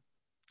Jersey.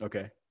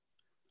 Okay.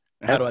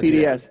 How do I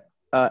do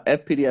that?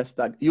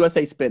 FPDS,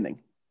 USA Spending.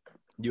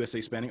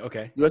 USA Spending,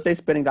 okay.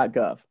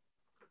 USAspending.gov.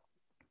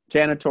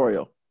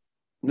 Janitorial,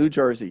 New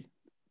Jersey.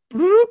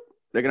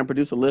 They're going to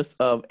produce a list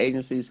of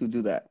agencies who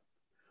do that.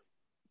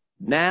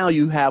 Now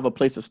you have a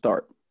place to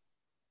start.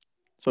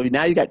 So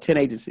now you got 10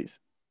 agencies,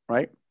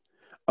 right?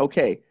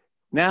 Okay.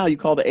 Now you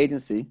call the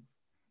agency,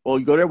 or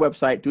you go to their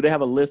website. Do they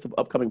have a list of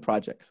upcoming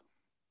projects?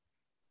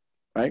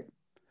 Right?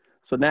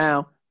 So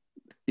now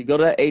you go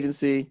to that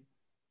agency,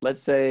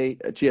 let's say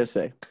a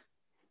GSA.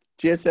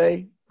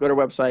 GSA, go to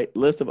their website,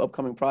 list of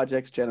upcoming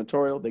projects,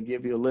 janitorial. They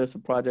give you a list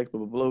of projects,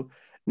 blah, blah, blah.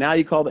 Now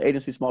you call the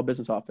agency small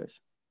business office.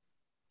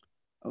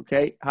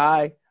 Okay.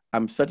 Hi,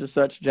 I'm such and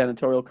such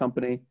janitorial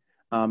company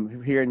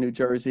here in New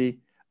Jersey.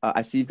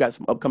 I see you've got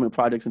some upcoming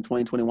projects in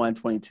 2021,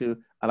 22.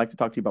 I'd like to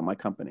talk to you about my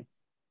company.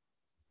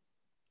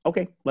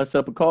 Okay, let's set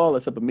up a call.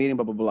 Let's set up a meeting,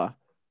 blah, blah, blah.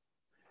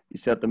 You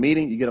set up the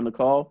meeting. You get on the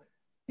call.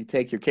 You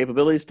take your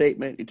capability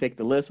statement. You take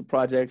the list of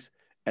projects,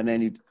 and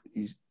then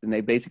and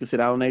they basically sit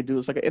down and they do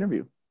it's like an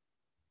interview.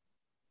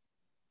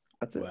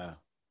 That's it. Wow.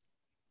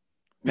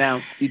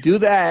 Now, you do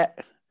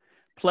that,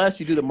 plus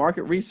you do the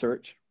market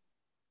research.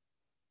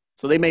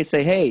 So they may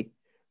say, hey,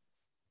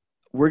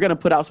 we're going to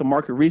put out some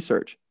market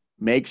research.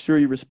 Make sure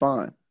you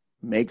respond.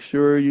 Make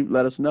sure you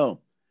let us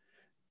know.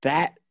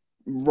 That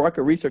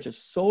market research is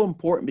so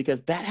important because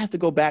that has to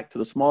go back to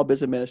the Small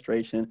Business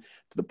Administration,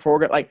 to the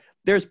program. Like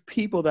there's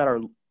people that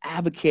are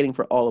advocating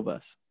for all of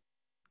us.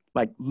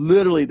 Like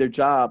literally their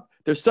job.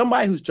 There's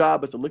somebody whose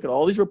job is to look at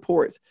all these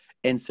reports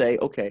and say,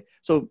 okay,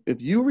 so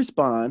if you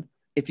respond,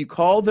 if you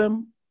call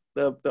them,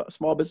 the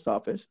small business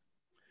office,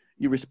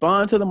 you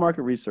respond to the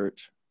market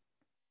research,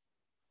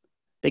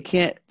 they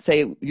can't say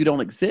you don't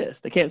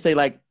exist. They can't say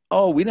like,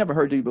 oh, we never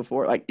heard of you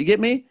before. Like, you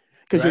get me?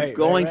 Because you're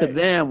going to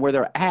them where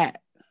they're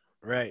at.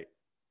 Right.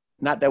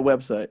 Not that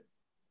website.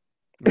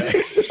 Right.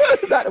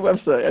 Not the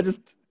website. I just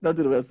don't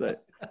do the website.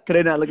 Because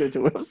they're not looking at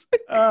your website.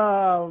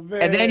 Oh,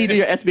 man. And then you do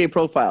your SBA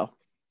profile.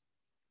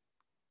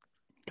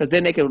 because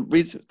then they can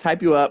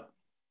type you up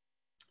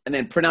and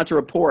then print out your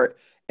report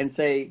and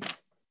say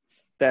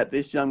that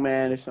this young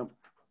man is some.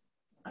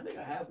 I think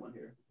I have one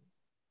here.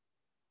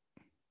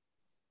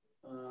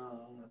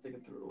 I think I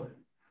threw it away.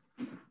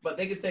 But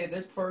they can say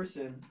this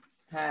person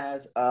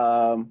has.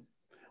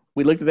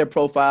 We looked at their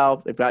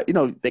profile. They've got,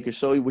 they can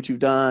show you what you've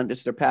done. This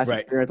is their past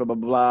experience. Blah blah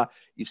blah.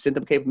 You've sent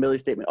them a capability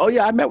statement. Oh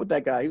yeah, I met with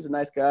that guy. He was a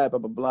nice guy. Blah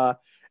blah blah.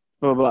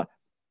 Blah blah blah.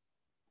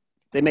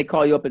 They may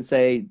call you up and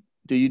say,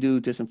 do you do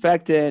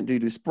disinfectant? Do you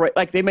do spray?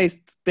 Like they may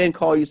then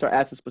call you, start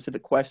asking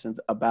specific questions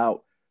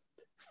about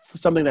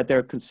something that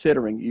they're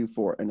considering you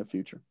for in the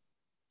future.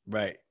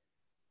 Right.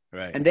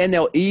 And then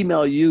they'll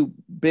email you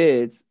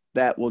bids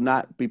that will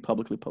not be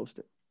publicly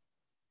posted.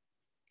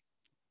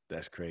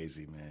 That's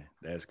crazy, man.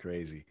 That's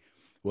crazy.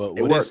 Well,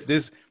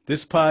 this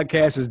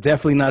podcast is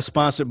definitely not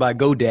sponsored by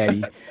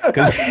GoDaddy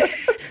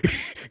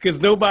because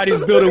nobody's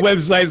building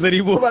websites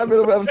anymore. Nobody's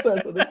building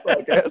websites on this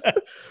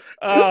podcast.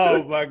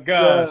 Oh my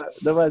gosh!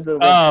 Nobody's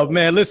building websites. Oh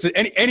man, listen.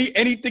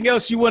 Anything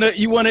else you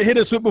wanna hit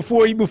us with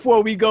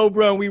before we go,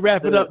 bro? And we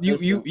wrap it up.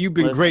 You've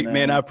been great,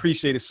 man. I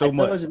appreciate it so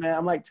much. You, man,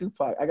 I'm like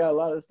Tupac. I got a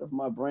lot of stuff in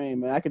my brain,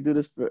 man. I could do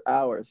this for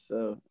hours.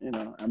 So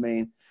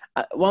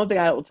one thing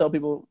I will tell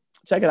people.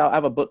 Check it out. I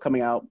have a book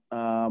coming out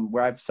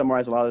where I've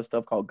summarized a lot of this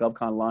stuff called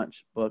GovCon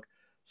Launch book.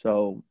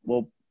 So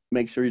we'll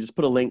make sure you just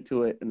put a link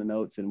to it in the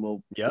notes, and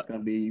it's going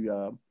to be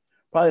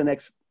probably the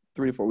next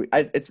 3 to 4 weeks.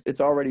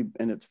 It's already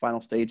in its final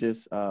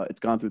stages.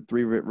 It's gone through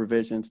 3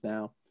 revisions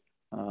now.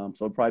 So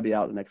it'll probably be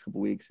out in the next couple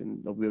of weeks,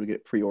 and they'll be able to get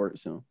it pre-ordered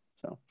soon.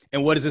 So.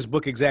 And what does this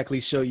book exactly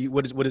show you?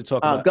 What did it talk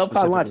about?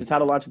 GovCon Launch is how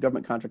to launch a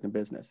government contract in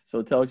business. So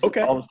it tells you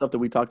all the stuff that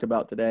we talked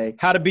about today.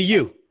 How to be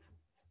you.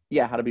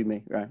 Yeah, how to be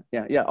me, right?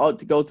 Yeah.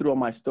 It goes through all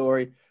my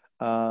story,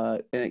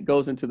 and it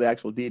goes into the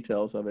actual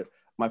details of it.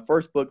 My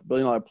first book, $1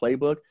 Billion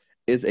Playbook,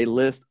 is a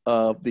list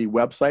of the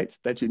websites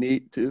that you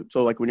need to.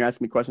 So, like when you're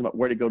asking me questions about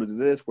where to go to do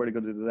this, where to go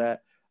to do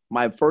that,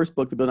 my first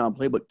book, the $1 Billion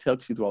Playbook,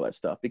 takes you through all that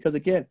stuff. Because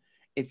again,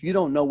 if you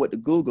don't know what to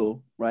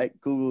Google, right?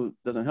 Google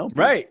doesn't help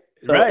you. Right.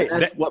 So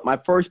that's what my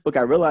first book.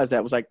 I realized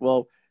that was like,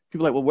 well,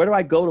 people are like, well, where do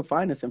I go to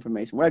find this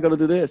information? Where do I go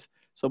to do this?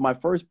 So my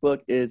first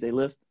book is a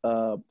list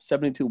of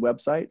 72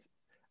 websites.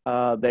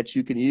 That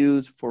you can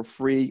use for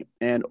free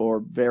and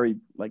or very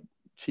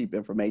cheap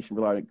information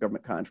regarding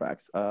government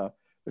contracts.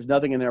 There's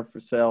nothing in there for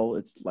sale.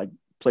 It's like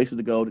places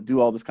to go to do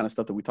all this kind of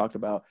stuff that we talked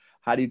about.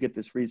 How do you get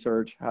this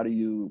research? How do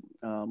you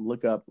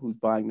look up who's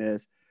buying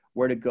this?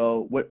 Where to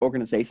go? What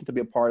organization to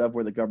be a part of?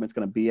 Where the government's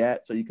going to be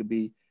at? So you could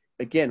be,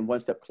 again, one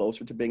step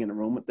closer to being in the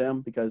room with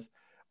them, because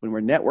when we're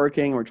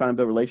networking, we're trying to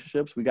build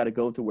relationships, we got to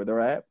go to where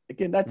they're at.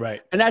 Again, that's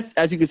right. And that's,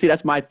 as you can see,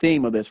 that's my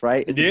theme of this,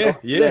 right?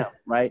 Them,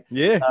 right?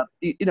 Yeah.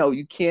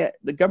 You can't,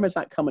 the government's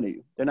not coming to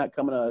you. They're not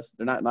coming to us.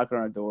 They're not knocking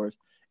on our doors.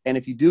 And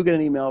if you do get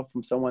an email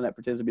from someone that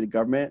pretends to be the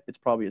government, it's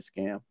probably a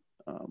scam.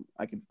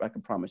 I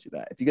can promise you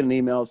that. If you get an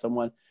email,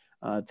 someone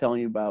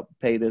telling you about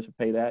pay this or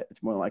pay that,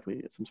 it's more likely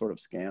it's some sort of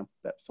scam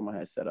that someone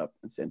has set up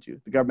and sent you.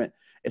 The government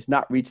is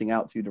not reaching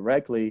out to you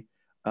directly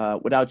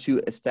without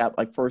you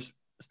first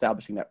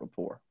establishing that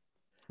rapport.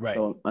 Right.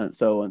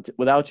 So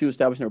without you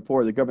establishing a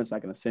rapport, the government's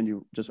not going to send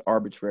you just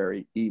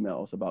arbitrary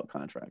emails about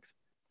contracts.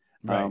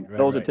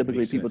 Those are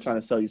typically people trying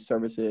to sell you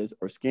services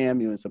or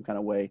scam you in some kind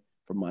of way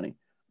for money.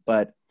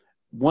 But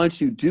once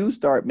you do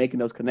start making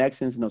those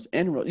connections and those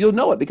inroads, you'll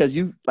know it because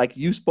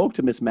you spoke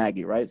to Miss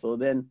Maggie, right? So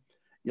then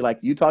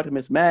you talk to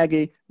Miss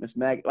Maggie,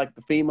 like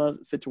the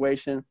FEMA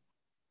situation.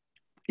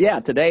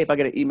 Yeah, today if I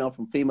get an email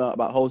from FEMA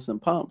about hoses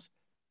and pumps,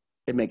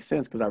 it makes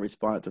sense because I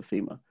responded to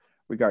FEMA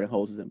regarding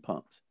hoses and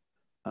pumps.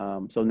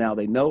 So now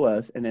they know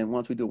us, and then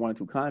once we do 1 or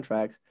 2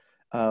 contracts,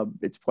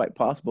 it's quite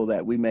possible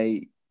that we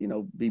may,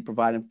 be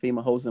providing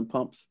FEMA hoses and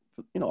pumps,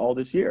 all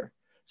this year.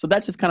 So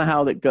that's just kind of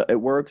how it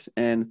works.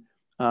 And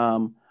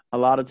a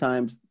lot of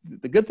times,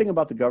 the good thing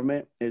about the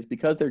government is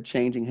because they're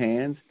changing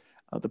hands,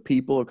 the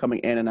people are coming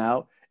in and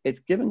out. It's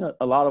giving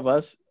a lot of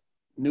us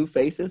new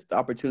faces the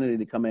opportunity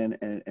to come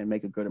in and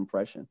make a good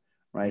impression,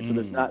 right? So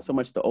there's not so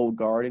much the old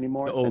guard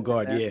anymore. The old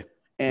guard, yeah.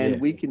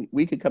 And we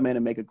can come in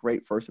and make a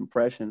great first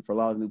impression for a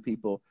lot of new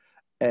people.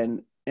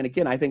 And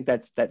again, I think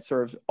that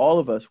serves all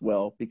of us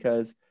well,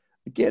 because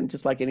again,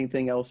 just like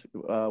anything else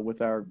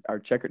with our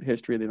checkered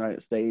history of the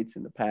United States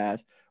in the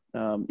past,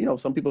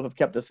 some people have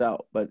kept us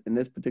out, but in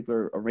this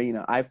particular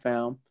arena, I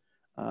found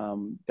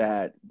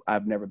that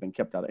I've never been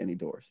kept out of any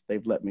doors.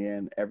 They've let me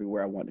in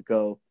everywhere I want to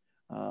go.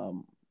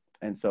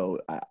 And so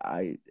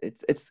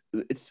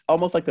it's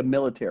almost like the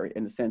military,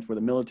 in the sense where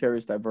the military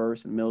is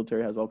diverse and the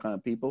military has all kinds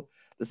of people.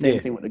 The same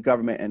thing with the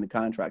government and the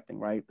contracting,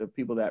 right? The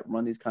people that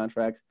run these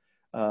contracts,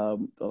 a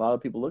lot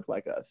of people look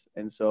like us.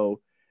 And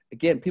so,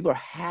 again, people are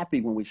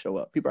happy when we show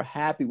up. People are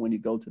happy when you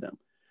go to them.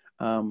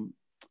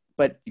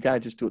 But you got to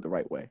just do it the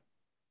right way.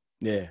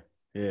 Yeah.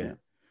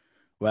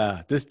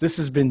 Wow, this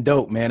has been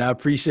dope, man. I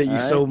appreciate you All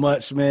so right.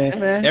 much, man. Yeah,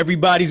 man.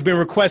 Everybody's been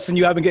requesting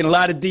you. I've been getting a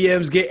lot of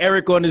DMs. Get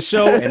Eric on the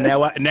show, and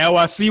now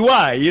I see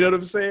why. You know what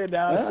I'm saying?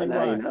 Now I see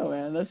Now why. you know,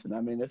 man. Listen,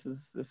 I mean, this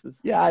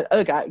is yeah.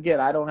 Again,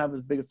 I don't have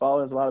as big a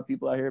following as a lot of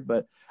people out here,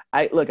 but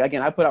I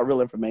put out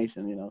real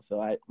information, you know.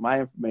 So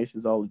my information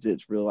is all legit.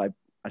 It's real. I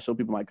show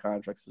people my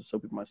contracts, I show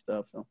people my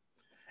stuff. So,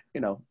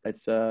 you know, it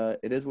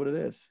is what it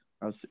is.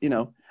 You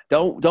know,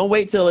 don't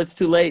wait till it's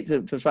too late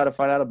to try to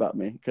find out about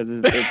me, because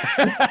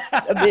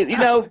I mean, you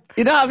know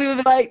how people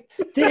be like,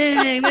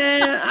 dang,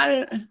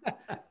 man,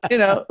 you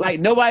know, like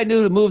nobody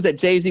knew the moves that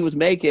Jay-Z was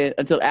making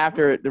until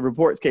after the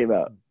reports came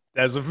out.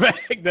 That's a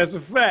fact. That's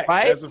a fact.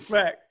 Right? That's a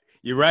fact.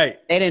 You're right.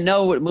 They didn't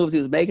know what moves he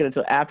was making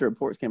until after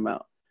reports came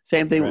out.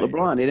 Same thing with Right.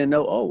 LeBron. They didn't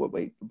know, oh,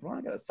 wait,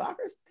 LeBron got a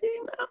soccer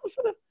team now?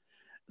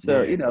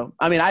 So, Yeah. you know,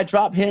 I mean, I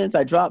drop hints,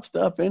 I drop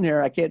stuff in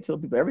here. I can't tell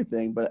people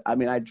everything, but I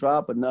mean, I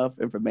drop enough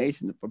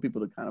information for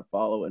people to kind of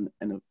follow and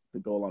to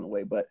go along the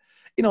way. But,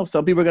 you know,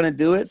 some people are going to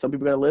do it. Some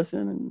people are going to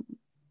listen,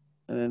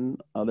 and then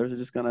others are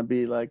just going to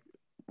be like,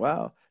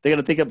 wow. They're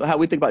going to think of how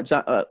we think about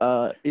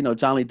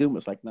John Lee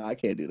Dumas. Like, no, I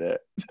can't do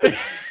that.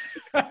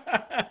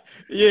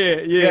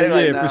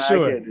 Yeah, for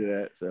sure. I can't do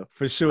that. So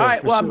For sure. all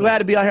right. for Well, I'm sure. glad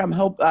to be out here.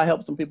 I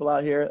help some people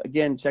out here.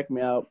 Again, check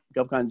me out,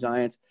 GovCon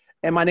Giants.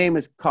 And my name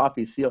is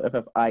Coffie,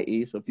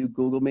 Coffie. So if you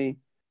Google me,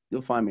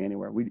 you'll find me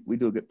anywhere. We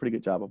do a pretty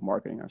good job of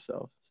marketing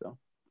ourselves. So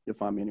you'll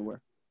find me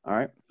anywhere. All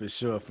right. For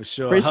sure.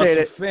 Appreciate Hustle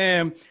it.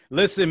 fam.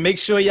 Listen, make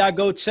sure y'all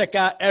go check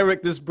out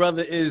Eric. This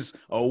brother is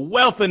a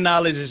wealth of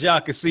knowledge, as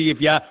y'all can see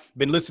if y'all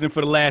been listening for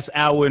the last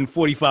hour and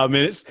 45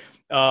 minutes.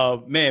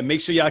 Man,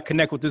 make sure y'all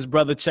connect with this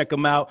brother. Check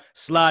him out.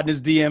 Slide in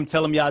his DM.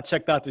 Tell him y'all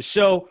checked out the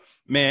show.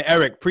 Man,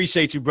 Eric,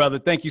 appreciate you, brother.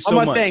 Thank you so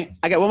much. One more thing.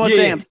 I got one more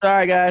thing. I'm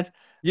sorry, guys.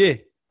 Yeah.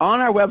 On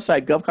our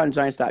website,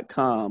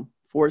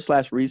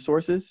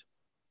 govcongiants.com/resources,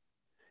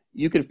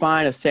 you can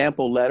find a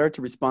sample letter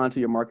to respond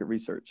to your market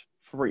research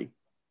free.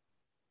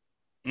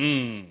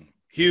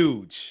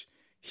 Huge.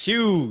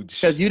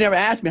 Because you never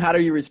asked me, how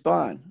do you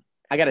respond?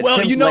 I got a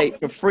template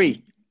for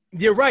free.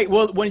 You're right.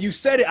 Well, when you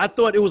said it, I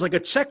thought it was like a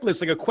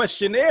checklist, like a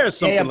questionnaire or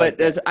something. Yeah, like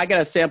but that. I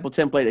got a sample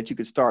template that you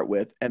could start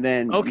with, and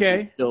then you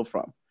can build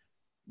from.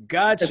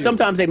 Gotcha.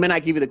 Sometimes they may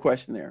not give you the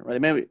questionnaire, right?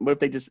 Maybe, what if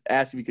they just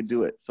ask if you could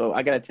do it? So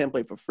I got a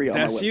template for free on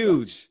my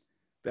website.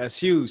 That's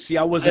huge. See,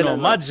 I wasn't on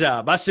my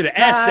job. I should have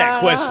asked that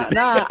question.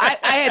 I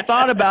had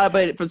thought about it,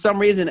 but for some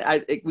reason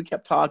we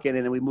kept talking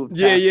and then we moved.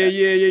 Yeah.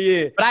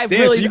 But I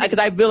because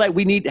I feel like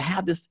we need to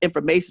have this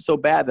information so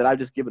bad that I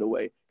just give it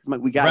away. Because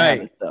like, we got to have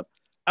this stuff.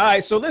 All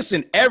right. So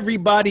listen,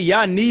 everybody,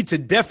 y'all need to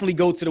definitely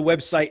go to the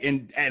website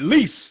and at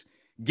least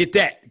get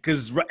that.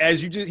 Because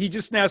as he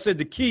just now said,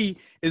 the key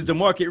is the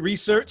market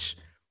research.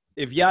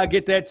 If y'all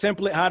get that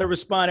template, how to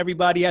respond,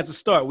 everybody has to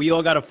start. We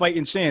all got a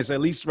fighting chance, at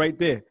least right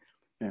there.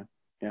 Yeah.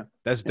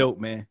 That's dope,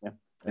 man. Yeah.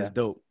 That's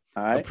dope.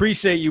 All right.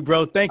 Appreciate you,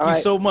 bro. Thank you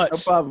so much. No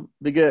problem.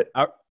 Be good.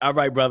 All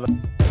right, brother.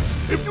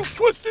 If you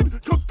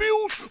twisted,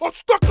 confused, or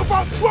stuck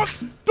about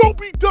trucks, don't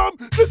be dumb.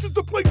 This is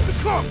the place to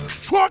come.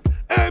 Truck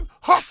and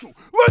hustle.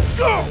 Let's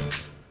go.